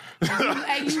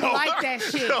 And you like that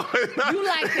shit. You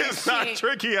like that shit. It's not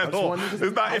tricky at all.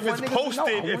 It's not if it's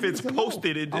posted. If it's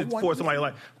posted, it's for somebody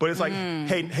like. But it's like,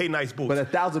 hey, nice boots. But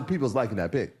 1,000 people's liking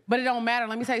that pic. But it don't matter.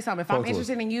 Let me tell you something. If I'm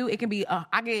interested in you, it can be.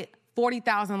 I get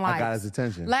 40,000 likes. I got his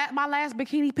attention. My last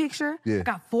bikini picture, I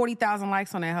got 40,000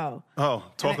 likes on that hoe. Oh,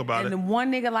 talk about it. And the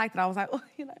one nigga liked it. I was like, oh,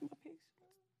 he liked my picture.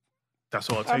 That's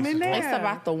all it I'm takes. in there. It's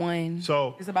about the one.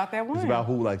 So It's about that one. It's about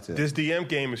who likes it. this DM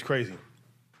game is crazy.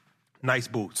 Nice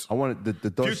boots. I wanted the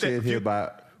thought shared here by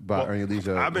Ernie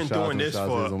Leisure. I've been doing this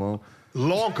for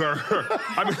longer.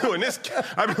 I've been doing this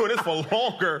for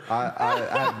longer.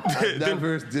 I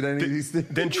never did any of these things.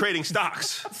 Than trading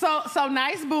stocks. So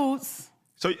nice boots.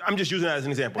 So I'm just using that as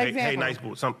an example. Hey, nice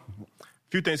boots. A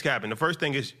few things can happen. The first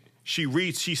thing is she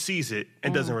sees it,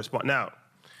 and doesn't respond. Now,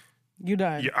 You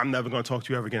done. I'm never going to talk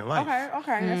to you ever again in life.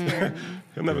 Okay, that's fair.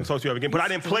 I'm never going to talk to you ever again. But I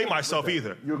didn't play myself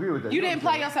either. You agree with that? You didn't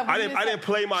play yourself. I didn't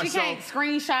play myself. She can't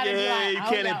screenshot it. Yeah, and you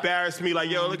can't embarrass me.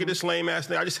 Like, yo, look at this lame ass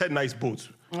thing. I just had nice boots.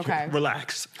 Okay.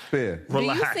 Relax. Fair.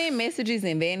 Relax. Do you send messages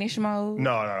in vanish mode?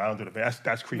 No, I don't do that.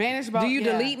 That's creepy. Vanish mode. Do you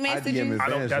delete messages?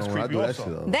 That's creepy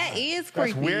also. That is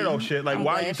creepy. That's weirdo shit. Like,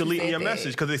 why are you deleting your that.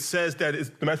 message? Because it says that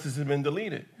the message has been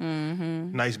deleted.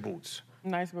 Mm-hmm. Nice boots.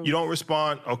 Nice boots. You don't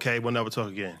respond. Okay, we'll never talk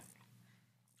again.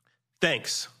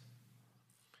 Thanks.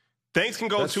 Thanks can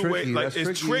go That's two ways. tricky. Like That's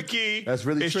it's tricky. tricky. That's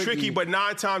really it's tricky. tricky. But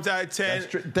 9 times out of 10,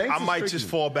 Thanks I is might tricky. just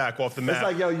fall back off the map.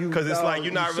 like, yo, because it's like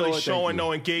you're not really showing no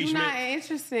You're engagement. not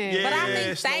interested. Yeah. But I think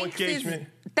it's no thanks engagement.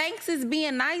 is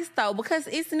being nice though, because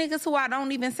it's niggas who I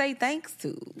don't even say thanks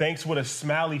to. Thanks with a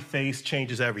smiley face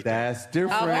changes everything. That's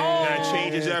different. That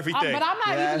changes everything. But I'm not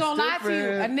even That's gonna lie to you.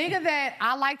 A different. nigga that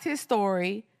I liked his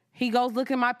story, he goes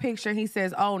look at my picture and he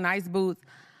says, "Oh, nice boots."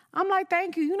 I'm like,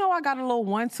 "Thank you." You know, I got a little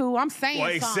 1-2. I'm saying Well,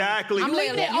 exactly. something. I'm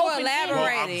leaving it You open.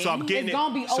 elaborated. So I'm getting It's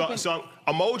gonna be open. So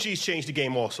emojis change the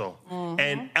game also,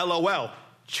 and LOL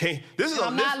change. This is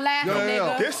I'm not laughing,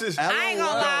 nigga. This is. I ain't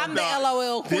gonna lie, I'm the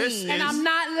LOL queen. This And is- I'm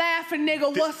not laughing,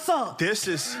 nigga. What's up? This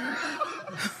is.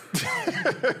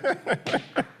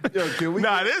 Yo, can we?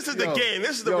 Nah, this is the game.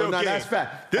 This is the real game. That's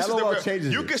fact. This LOL is the real.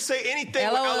 changes You it. can say anything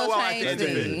with LOL LOL at the end of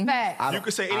changed it. it. Facts. You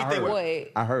can say anything with.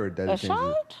 Wait. I heard that A it changes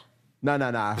shot? it. No.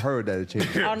 I heard that it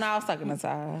changes it. Oh, no, I was talking to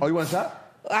Ty. Oh, you want a shot?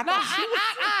 I No, thought she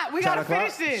was... we Shot gotta o'clock?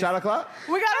 finish this. Shot o'clock?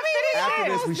 We gotta finish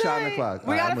After this. this, we shot o'clock.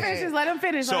 We gotta finish this. Let him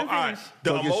finish. So, Let all him right, finish. the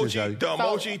Talk your shit, emoji, the Shawty.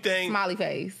 emoji thing, Smiley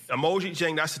face. emoji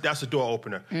thing. That's a door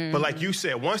opener. But like you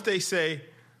said, once they say,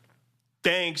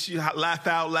 "Thanks," you laugh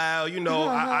out loud. You know,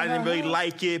 I didn't really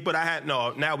like it, but I had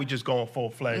no. Now we just going full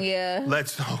fledged. Yeah.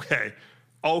 Let's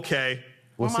okay.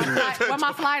 Where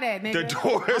my flight at, nigga? The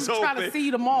door is I'm open. trying to see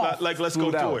you tomorrow. Like let's go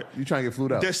Flued through out. it. You trying to get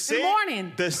flued out? The same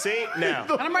morning. The same now.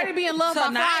 And I'm ready to be in love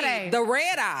by Friday. The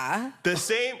red eye. The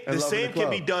same And love in the can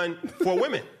be club. done for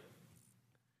women.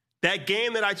 That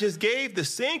game that I just gave, the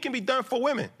same can be done for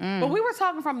women. But we were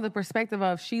talking from the perspective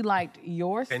of she liked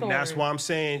your story. And that's why I'm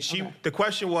saying the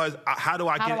question was, how do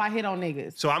I How do I hit on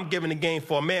niggas? So I'm giving the game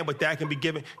for a man, but that can be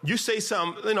given. You say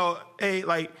something, hey,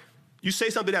 like, you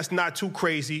say something that's not too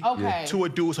crazy to a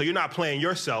dude, so you're not playing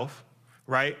yourself,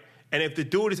 right? And if the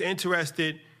dude is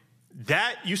interested,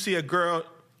 that you see a girl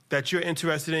that you're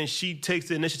interested in, she takes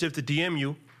the initiative to DM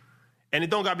you, and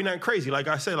it don't gotta be nothing crazy. Like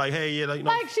I said, like, hey, yeah, like,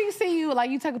 Like she see you, like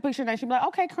you take a picture and she be like,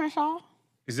 okay, Crenshaw.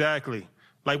 Exactly.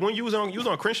 Like when you was on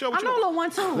Crenshaw, I know a little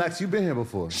one too. Lex, you been here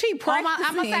before. She practicing.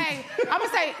 I'm gonna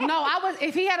say, no,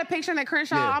 if he had a picture in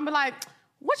Crenshaw, Yeah. I'm gonna be like,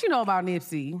 what you know about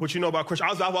Nipsey? What you know about Crenshaw?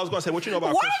 I was gonna say, what you know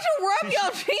about Why Crenshaw? did you rub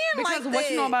your chin Because like what that?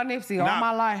 you know about Nipsey all Nah,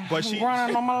 my life. but she-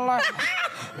 Running all my life.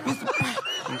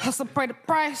 Hustle, pay the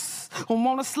price. Who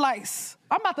want a slice?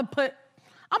 I'm about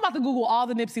to Google all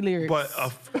the Nipsey lyrics. But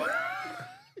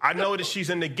I know that she's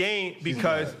in the game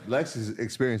because Lex is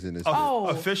experiencing this.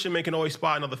 a fisherman can always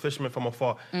spot another fisherman from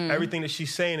afar. Everything that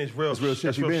she's saying is real. It's real shit.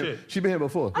 That's She real been shit. she been here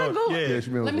before. I'm Google. yeah. she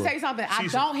been here Let me before. tell you something. I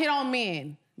She's- don't hit on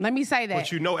men. Let me say that.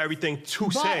 But you know everything to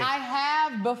But say. I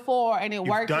have before, and it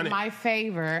worked done in it. my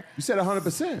favor. You said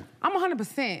 100%. I'm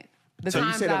 100%. The So you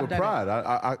times say that that I've with done pride. it.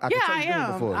 I can Yeah, tell I you been here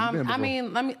am. before. You been here I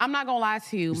before. mean, I'm not gonna lie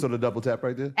to you. You saw the double tap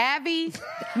right there? Abby,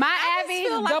 my Abby,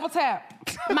 feel like- double tap.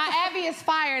 My Abby is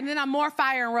fire, and then I'm more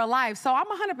fire in real life. So I'm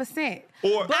 100%.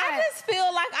 Or- But I just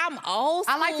feel like I'm old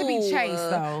school. I like to be chased,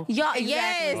 though. Yes,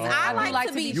 Exactly. I I do like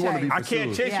to be You wanna be chased. I can't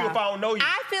pursued. chase you if I don't know you.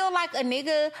 I feel like a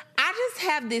nigga, I just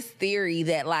have this theory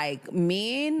that like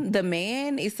the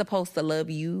man is supposed to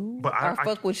love you But or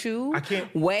fuck with you I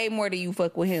can't- way more than you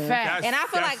fuck with him. Facts. And I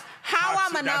feel like That's how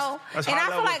toxic. I'ma know, That's and high I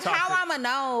feel level like how toxic. I'ma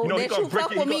know You know, he that gonna you break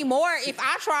fuck it, he with me gonna- more if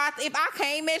I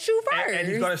came at you first. and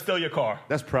he's gonna steal your car.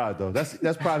 That's pride, though.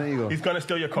 That's pride and ego. He's gonna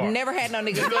steal your car. Never had no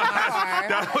niggas in my car.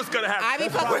 That's what's gonna happen. I be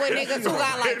fucking with niggas who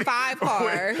got like 5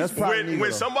 cars. That's pride and ego.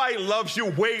 When somebody loves you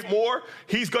way more,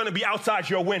 he's gonna be outside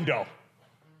your window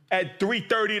at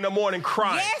 3:30 in the morning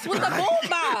crying. Yes, with the boom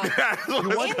box. That's what's In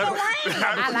the gonna- rain.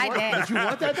 I like that. You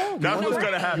want that, though? You That's want what's that?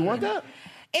 gonna happen. You want that?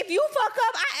 If you fuck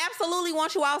up, I absolutely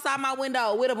want you outside my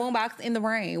window with a boombox in the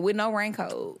rain with no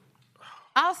raincoat.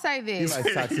 I'll say He this. likes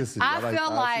toxicity. I feel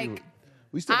see like what-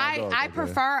 we still got dogs I out there.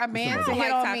 prefer a We man still to got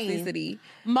hit like on me. toxicity.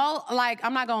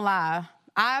 I'm not gonna lie.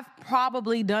 I've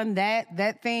probably done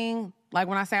that thing. Like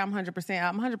when I say I'm 100%,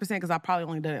 I'm 100% because I probably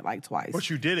only done it like twice. But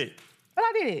you did it. But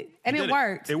I did it, and You it did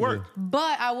worked. It worked.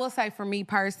 But I will say for me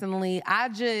personally, I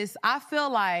feel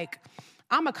like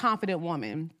I'm a confident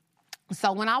woman.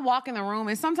 So when I walk in the room,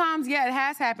 and sometimes, yeah, it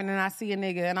has happened, and I see a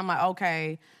nigga, and I'm like,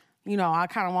 okay, I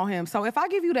kind of want him. So if I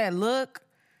give you that look,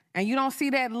 and you don't see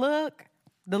that look,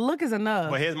 the look is enough.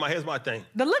 But here's my thing.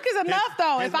 The look is enough,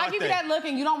 though. here's If I my give you thing. that look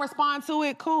and you don't respond to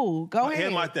it, cool. Go ahead.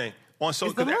 Here's my thing. On It's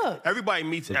the look. everybody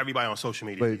meets everybody on social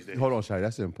media these But days. hold on, Shai.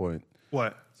 That's important.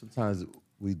 What? Sometimes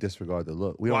we disregard the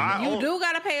look. We Well, don't. You do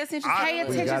gotta pay attention to Pay it.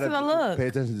 we attention gotta to the look. Pay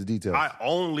attention to details. I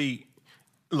only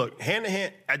look hand to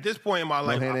hand. At this point in my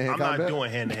life, hand-to-hand I'm not combat?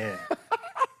 doing hand to hand.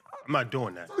 I'm not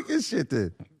doing that. Look at shit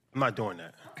then. I'm not doing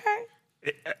that.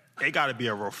 Okay. It got to be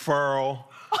a referral.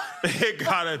 It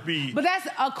got to be. But that's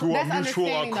through a that's mutual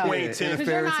understanding, though. acquaintance. Because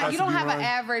Interference has you to don't be have an run.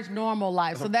 average normal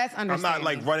life, so that's I'm understanding. not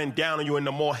like running down on you in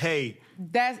the mall. Hey,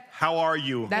 That's how are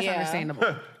you? that's Yeah.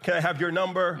 understandable. Can I have your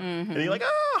number? And you're like,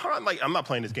 I'm not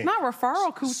playing this game. Not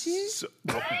referral, coochie. So,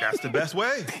 well, that's the best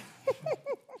way.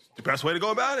 The best way to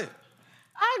go about it.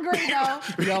 I agree,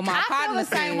 though. Yo, my I feel partner the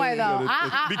same said- way, though.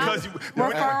 Because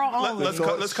referral only.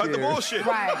 let's cut the Share. bullshit.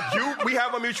 Right. We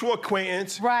have a mutual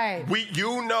acquaintance. Right.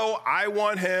 I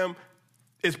want him.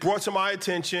 It's brought to my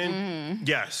attention. Mm-hmm.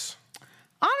 Yes.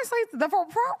 Honestly, the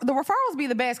referrals be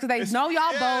the best because they know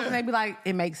y'all yeah. both and they be like,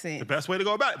 it makes sense. The best way to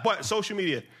go about it. But social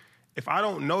media, if I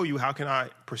don't know you, how can I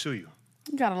pursue you?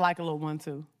 You gotta like a little one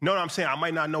too. No, I'm saying I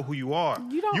might not know who you are.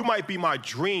 You don't- You might be my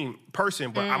dream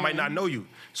person, but I might not know you.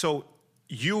 So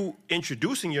you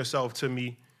introducing yourself to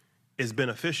me is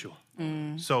beneficial.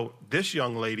 So this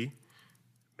young lady,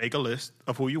 make a list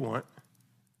of who you want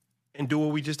and do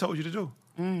what we just told you to do.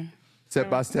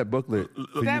 Step-by-step booklet for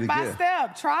you Step to by get.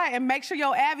 step, try it and make sure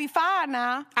your Abby fine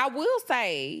now. I will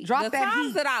say, Drop the that times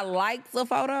heat. that I liked the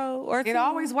photo or two, It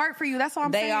always worked for you. That's what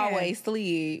I'm they saying. always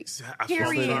slid. That's what I'm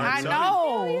Period. trying to I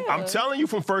tell you. know. I'm telling you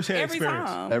from firsthand Every experience.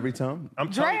 time. Every time? I'm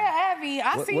Drea telling you. Abby,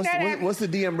 I seen that Abby. What's the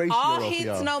DM ratio All for hits,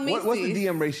 y'all? no What's the misses.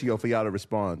 DM ratio for y'all to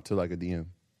respond to like a DM?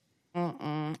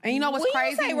 And you know what's When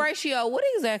crazy? you say ratio, what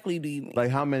exactly do you mean? Like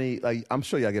how many? Like I'm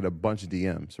sure y'all get a bunch of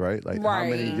DMs, right? Like how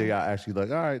many Right. do y'all actually like?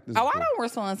 All right. This is Oh, I cool. don't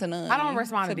respond to none. I don't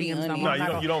respond to be DMs no honest. more.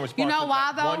 No, you don't respond You know to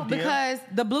why that though? one DM? Because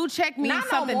the blue check means Not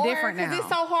something no more, different now. 'cause it's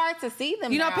so hard to see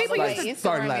them. You know, now, people the used way to- Instagram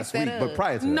Started is last set week, up. but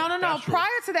prior to that. No. That's true. Prior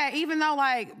to that, even though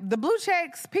like the blue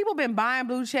checks, people been buying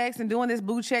blue checks and doing this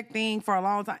blue check thing for a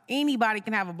long time. Anybody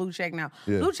can have a blue check now.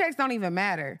 Yeah. Blue checks don't even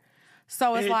matter.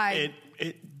 So it's like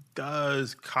it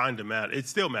does kind of matter. It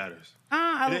still matters.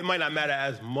 It might not matter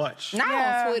as much. Not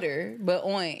Yeah. on Twitter, but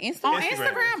on Instagram. on Instagram.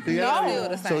 Instagram, Yeah. Still no.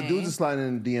 the So same. dudes are sliding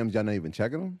in DMs. Y'all not even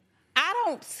checking them. I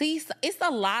don't see. It's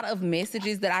a lot of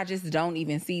messages that I just don't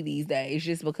even see these days,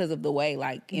 just because of the way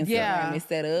like Instagram Yeah. is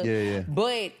set up. Yeah.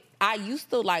 But I used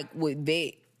to would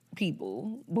vet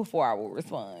people before I would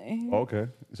respond. Okay.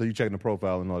 So you checking the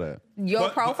profile and all that. Your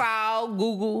But- profile,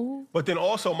 Google. But then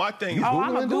also my thing is, Oh,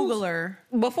 I'm a Googling dudes? Googler.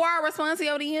 Before I respond to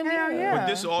your DM, Hell yeah. but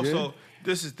this also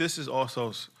this is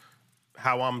also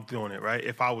how I'm doing it, right?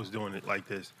 If I was doing it like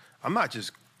this, I'm not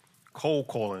just cold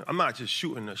calling. I'm not just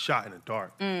shooting a shot in the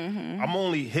dark. I'm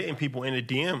only hitting people in the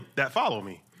DM that follow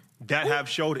me, that have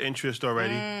showed interest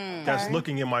already, that's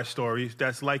looking at my stories,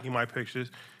 that's liking my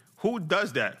pictures. Who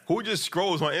does that? Who just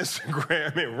scrolls on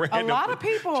Instagram and randomly lot of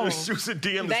people. just shoots a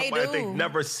DM to They somebody that do. they've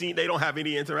never seen? They don't have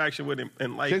any interaction with him.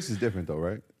 And like, Chicks is different though,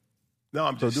 right? no,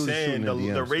 I'm So just dudes are saying shooting the in DMs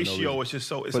for no ratio reason. is just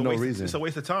so it's For a no waste. reason. It's a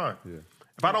waste of time. Yeah.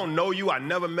 If I don't know you, I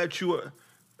never met you.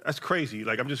 That's crazy.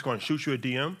 Like I'm just going to shoot you a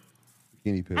DM.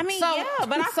 Guinea pig. I mean, So, yeah,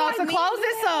 but I so feel like to me close and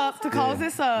this you have up, to close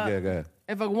this up, Yeah, go ahead.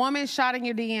 if a woman shot in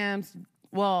your DMs,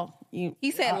 well, you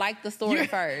He said like the story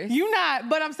first. You not,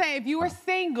 but I'm saying if you were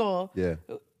single, Yeah.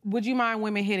 would you mind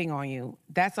women hitting on you?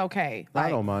 That's okay. I Like,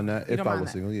 don't mind that you if don't I mind was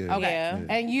that. single. Yeah. Okay. Yeah.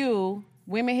 And you,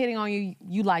 women hitting on you,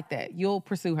 you like that. You'll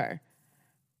pursue her.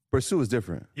 Pursue is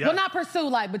different. Yeah. Well, not pursue,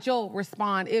 like, but you'll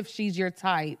respond if she's your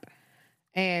type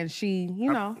and she,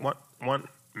 you know.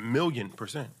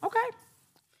 1,000,000%. Okay.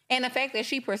 And the fact that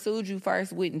she pursued you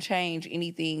first wouldn't change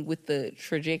anything with the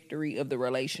trajectory of the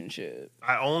relationship.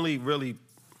 I only really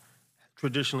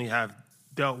traditionally have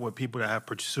dealt with people that have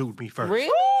pursued me first. Really?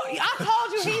 I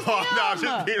told you he's No, I'm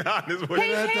just him. being honest with you.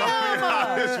 He's I'm him. being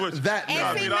honest with you. That And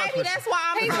I'll see, be honest maybe with that's why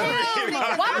I'm He's so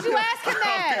him. Why would you ask him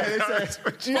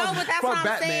that? No, but that's Fuck what I'm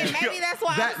Batman. saying. Maybe that's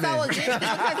why Batman. I'm so against it,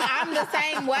 because I'm the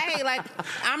same way. Like,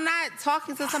 I'm not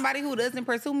talking to somebody who doesn't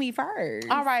pursue me first.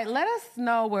 All right, let us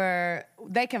know where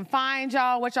they can find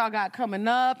y'all, what y'all got coming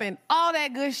up, and all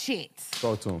that good shit.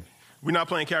 Go to him. We're not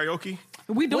playing karaoke?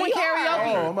 We doing We are.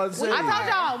 karaoke. Oh, I'm about to say. I told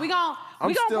y'all we gon'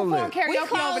 I'm still perform lit. karaoke We over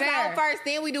close there. out first,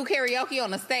 then we do karaoke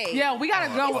on the stage. Yeah, we gotta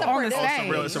go It's a on the production.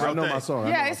 stage. It's a I real know thing. my song. I know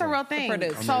Yeah, my it's a song. real thing.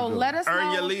 production. So I'm gonna do let it. us Earn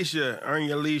know. your leisure. Earn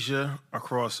your leisure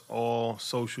across all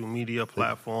social media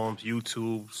platforms,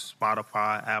 YouTube,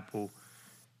 Spotify, Apple,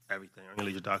 everything.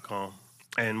 EarnYourLeisure.com.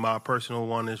 And my personal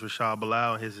one is Rashad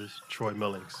Bilal, and his is Troy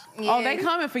Millings. Oh, they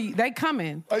coming for you. They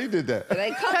coming. Oh, you did that. They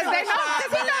come Cause they know.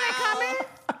 Cause he know they coming.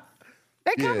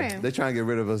 They Yeah, coming. they trying to get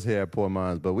rid of us here at Poor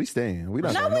Minds, but we staying. We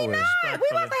not No, going we nowhere. not. We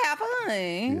about to have fun.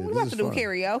 we this about is to do fun.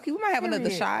 karaoke. We might have another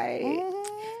Period.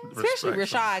 shot. Especially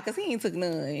Respect. Rashad, because he ain't took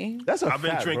none. That's a I've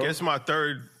been fact, drinking. bro. It's my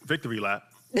third victory lap.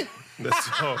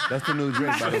 So, That's the new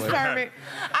drink, by the way. Serve it.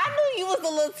 I knew you was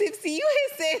a little tipsy. You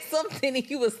had said something and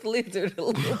you was slithered a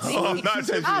little bit. oh, not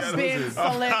tipsy. I've been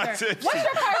selected. What's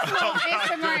your personal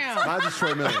Instagram? Mine's just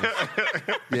Troy Millings.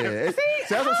 Yeah. See,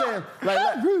 that's what I'm saying.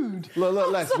 Like, rude.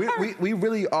 Look, Lex, we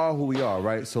really are who we are,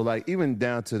 right? So, like, even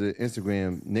down to the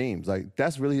Instagram names, like,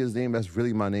 that's really his name. That's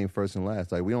really my name first and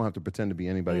last. Like, we don't have to pretend to be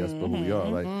anybody else but who we are.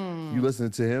 Like, you listen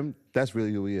to him, that's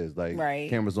really who he is. Like, Right.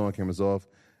 cameras on, cameras off.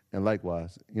 And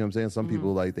likewise, you know what I'm saying? Some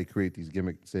people, like, they create these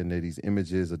gimmicks and they're these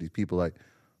images of these people, like,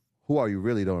 who are you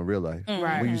really though in real life?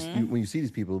 Right. When you see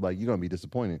these people, like, you're going to be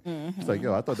disappointed. It's like,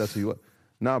 yo, I thought that's who you are.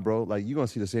 Nah, bro, like, you're going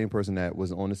to see the same person that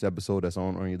was on this episode, that's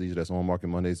on Earn Your Leisure, that's on Market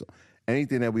Mondays.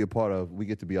 Anything that we a part of, we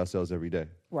get to be ourselves every day.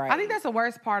 Right. I think that's the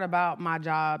worst part about my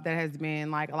job that has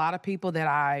been like a lot of people that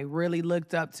I really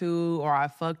looked up to or I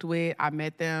fucked with, I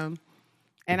met them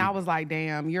And I was like,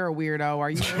 damn, you're a weirdo. Are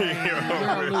you you're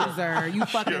a loser. You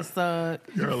fucking suck.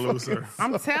 You're a loser.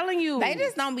 I'm telling you. They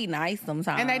just don't be nice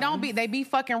sometimes. And they be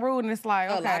fucking rude, and it's like,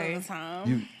 okay. A lot of the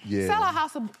time. Sell a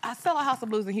house of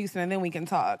blues in Houston, and then we can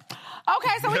talk.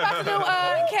 Okay, so we about to do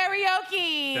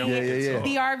karaoke. Yeah.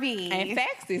 DRV. And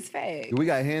facts is facts. We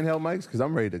got handheld mics because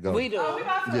I'm ready to go. We do. We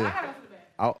about to. Yeah. I gotta go to the bed.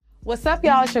 I'll- What's up,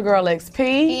 y'all? It's your girl XP.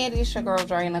 And it's your girl,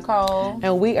 Dre Nicole.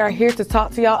 And we are here to talk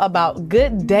to y'all about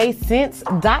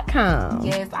GoodDayScents.com.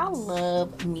 Yes, I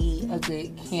love me a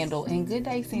good candle. And Good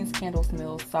Day Scents candle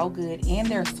smells so good. And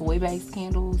their soy-based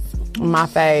candles. My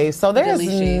fave. So there's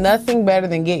Delicious. nothing better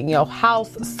than getting your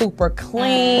house super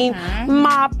clean,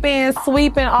 mopping,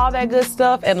 sweeping, all that good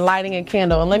stuff, and lighting a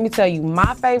candle. And let me tell you,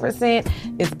 my favorite scent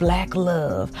is Black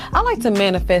Love. I like to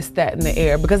manifest that in the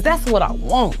air because that's what I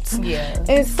want. Yeah.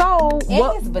 And so,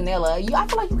 It's vanilla. I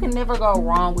feel like you can never go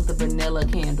wrong with the vanilla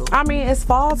candle. I mean, it's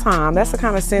fall time. That's the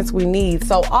kind of scents we need.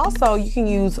 So also, you can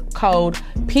use code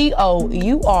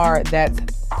POUR, that's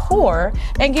POUR,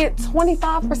 and get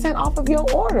 25% off of your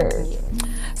order.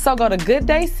 So go to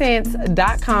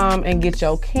GoodDayScents.com and get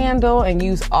your candle and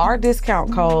use our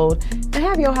discount code and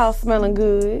have your house smelling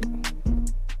good.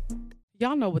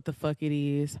 Y'all know what the fuck it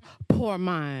is. Poor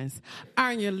minds.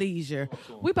 Earn your leisure.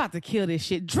 We about to kill this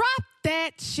shit. Drop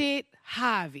that shit,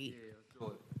 Javi.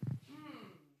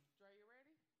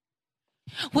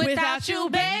 Without you,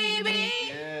 baby.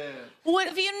 What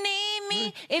if you need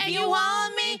me? If you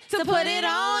want me to put it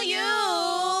on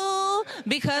you.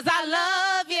 Because I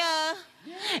love you.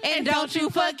 And don't you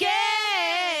forget.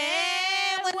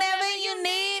 Whenever you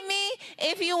need me.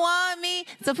 If you want me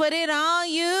to put it on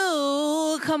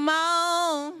you. Come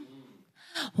on.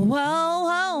 Whoa,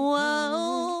 whoa,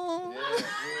 whoa.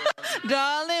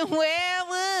 Darling, where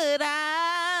would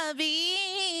I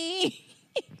be?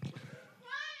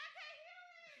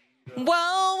 Whoa,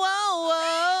 whoa,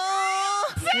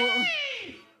 whoa.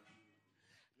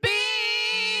 Be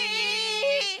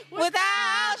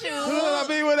without you. I'll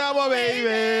be without my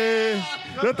baby.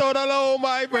 The thought alone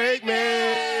might break me.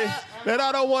 And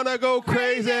I don't want to go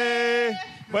crazy.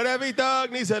 But every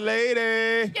thug needs a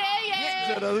lady. Yeah.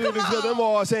 To the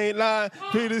Mars ain't lying.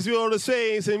 Peter's you on the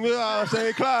Saints and we are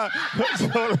St. Clyde. So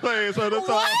the place, so the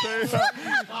song St.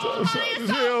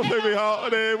 So baby,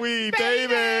 holiday we,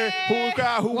 baby. Who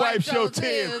cry, who wipes your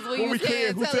tears? When we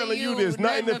clear, who's telling you there's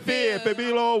nothing to fear? Baby,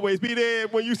 you'll always be there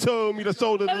when you told me the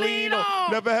shoulder to lean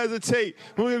on. Never hesitate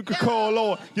when you can call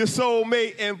on your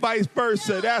soulmate and vice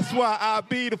versa. That's why I'll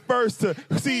be the first to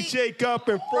see Jacob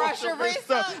and frost your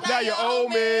wrist up. Now you owe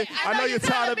me. I know you're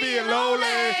tired of being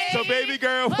lonely. So baby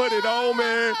girl, put it on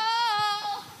me.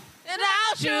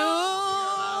 Without you,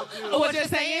 what you're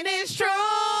saying is true.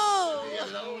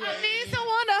 I need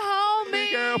someone to hold me.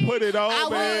 Baby girl, put it on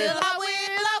me. I will.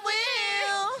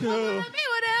 Be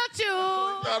without you.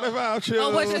 Not about you.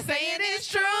 What you're saying is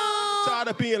true. Tired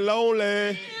of being lonely.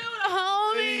 You to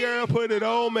hold me. Baby girl, put it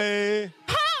on me.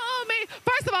 Hold me.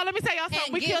 First of all, let me tell y'all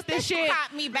something. We killed this shit.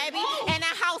 Caught me, baby. And a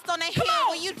house on the hill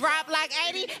where you drop like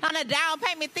 80 on a down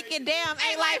payment, thinking damn,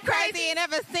 ain't life crazy. And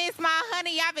ever since my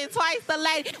honey, I've been twice the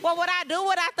lady. What would I do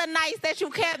without the nights that you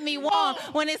kept me warm?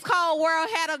 When this cold world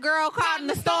had a girl caught in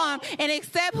the storm. And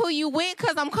accept who you with,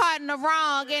 cause I'm caught in the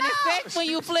wrong. And expect when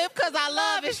you flip, cause our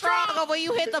love is strong. Or when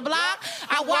you hit the block,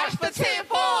 I watch for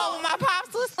 10-4. When my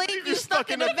pops was asleep, you stuck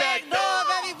in the back door.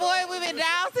 Baby boy, we been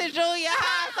down since junior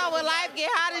high. So when life get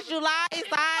hot as July,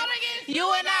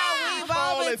 you and I, we've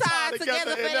all been tied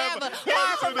together forever.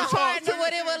 Hard from the heart, knew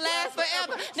it would last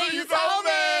forever. Then you told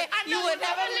me you would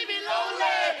never leave me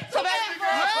lonely. So baby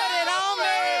girl, put it on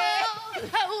me.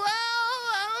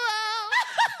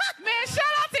 Man,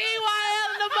 shout out to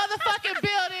EYL in the motherfucking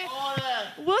building.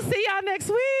 We'll see y'all next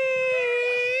week.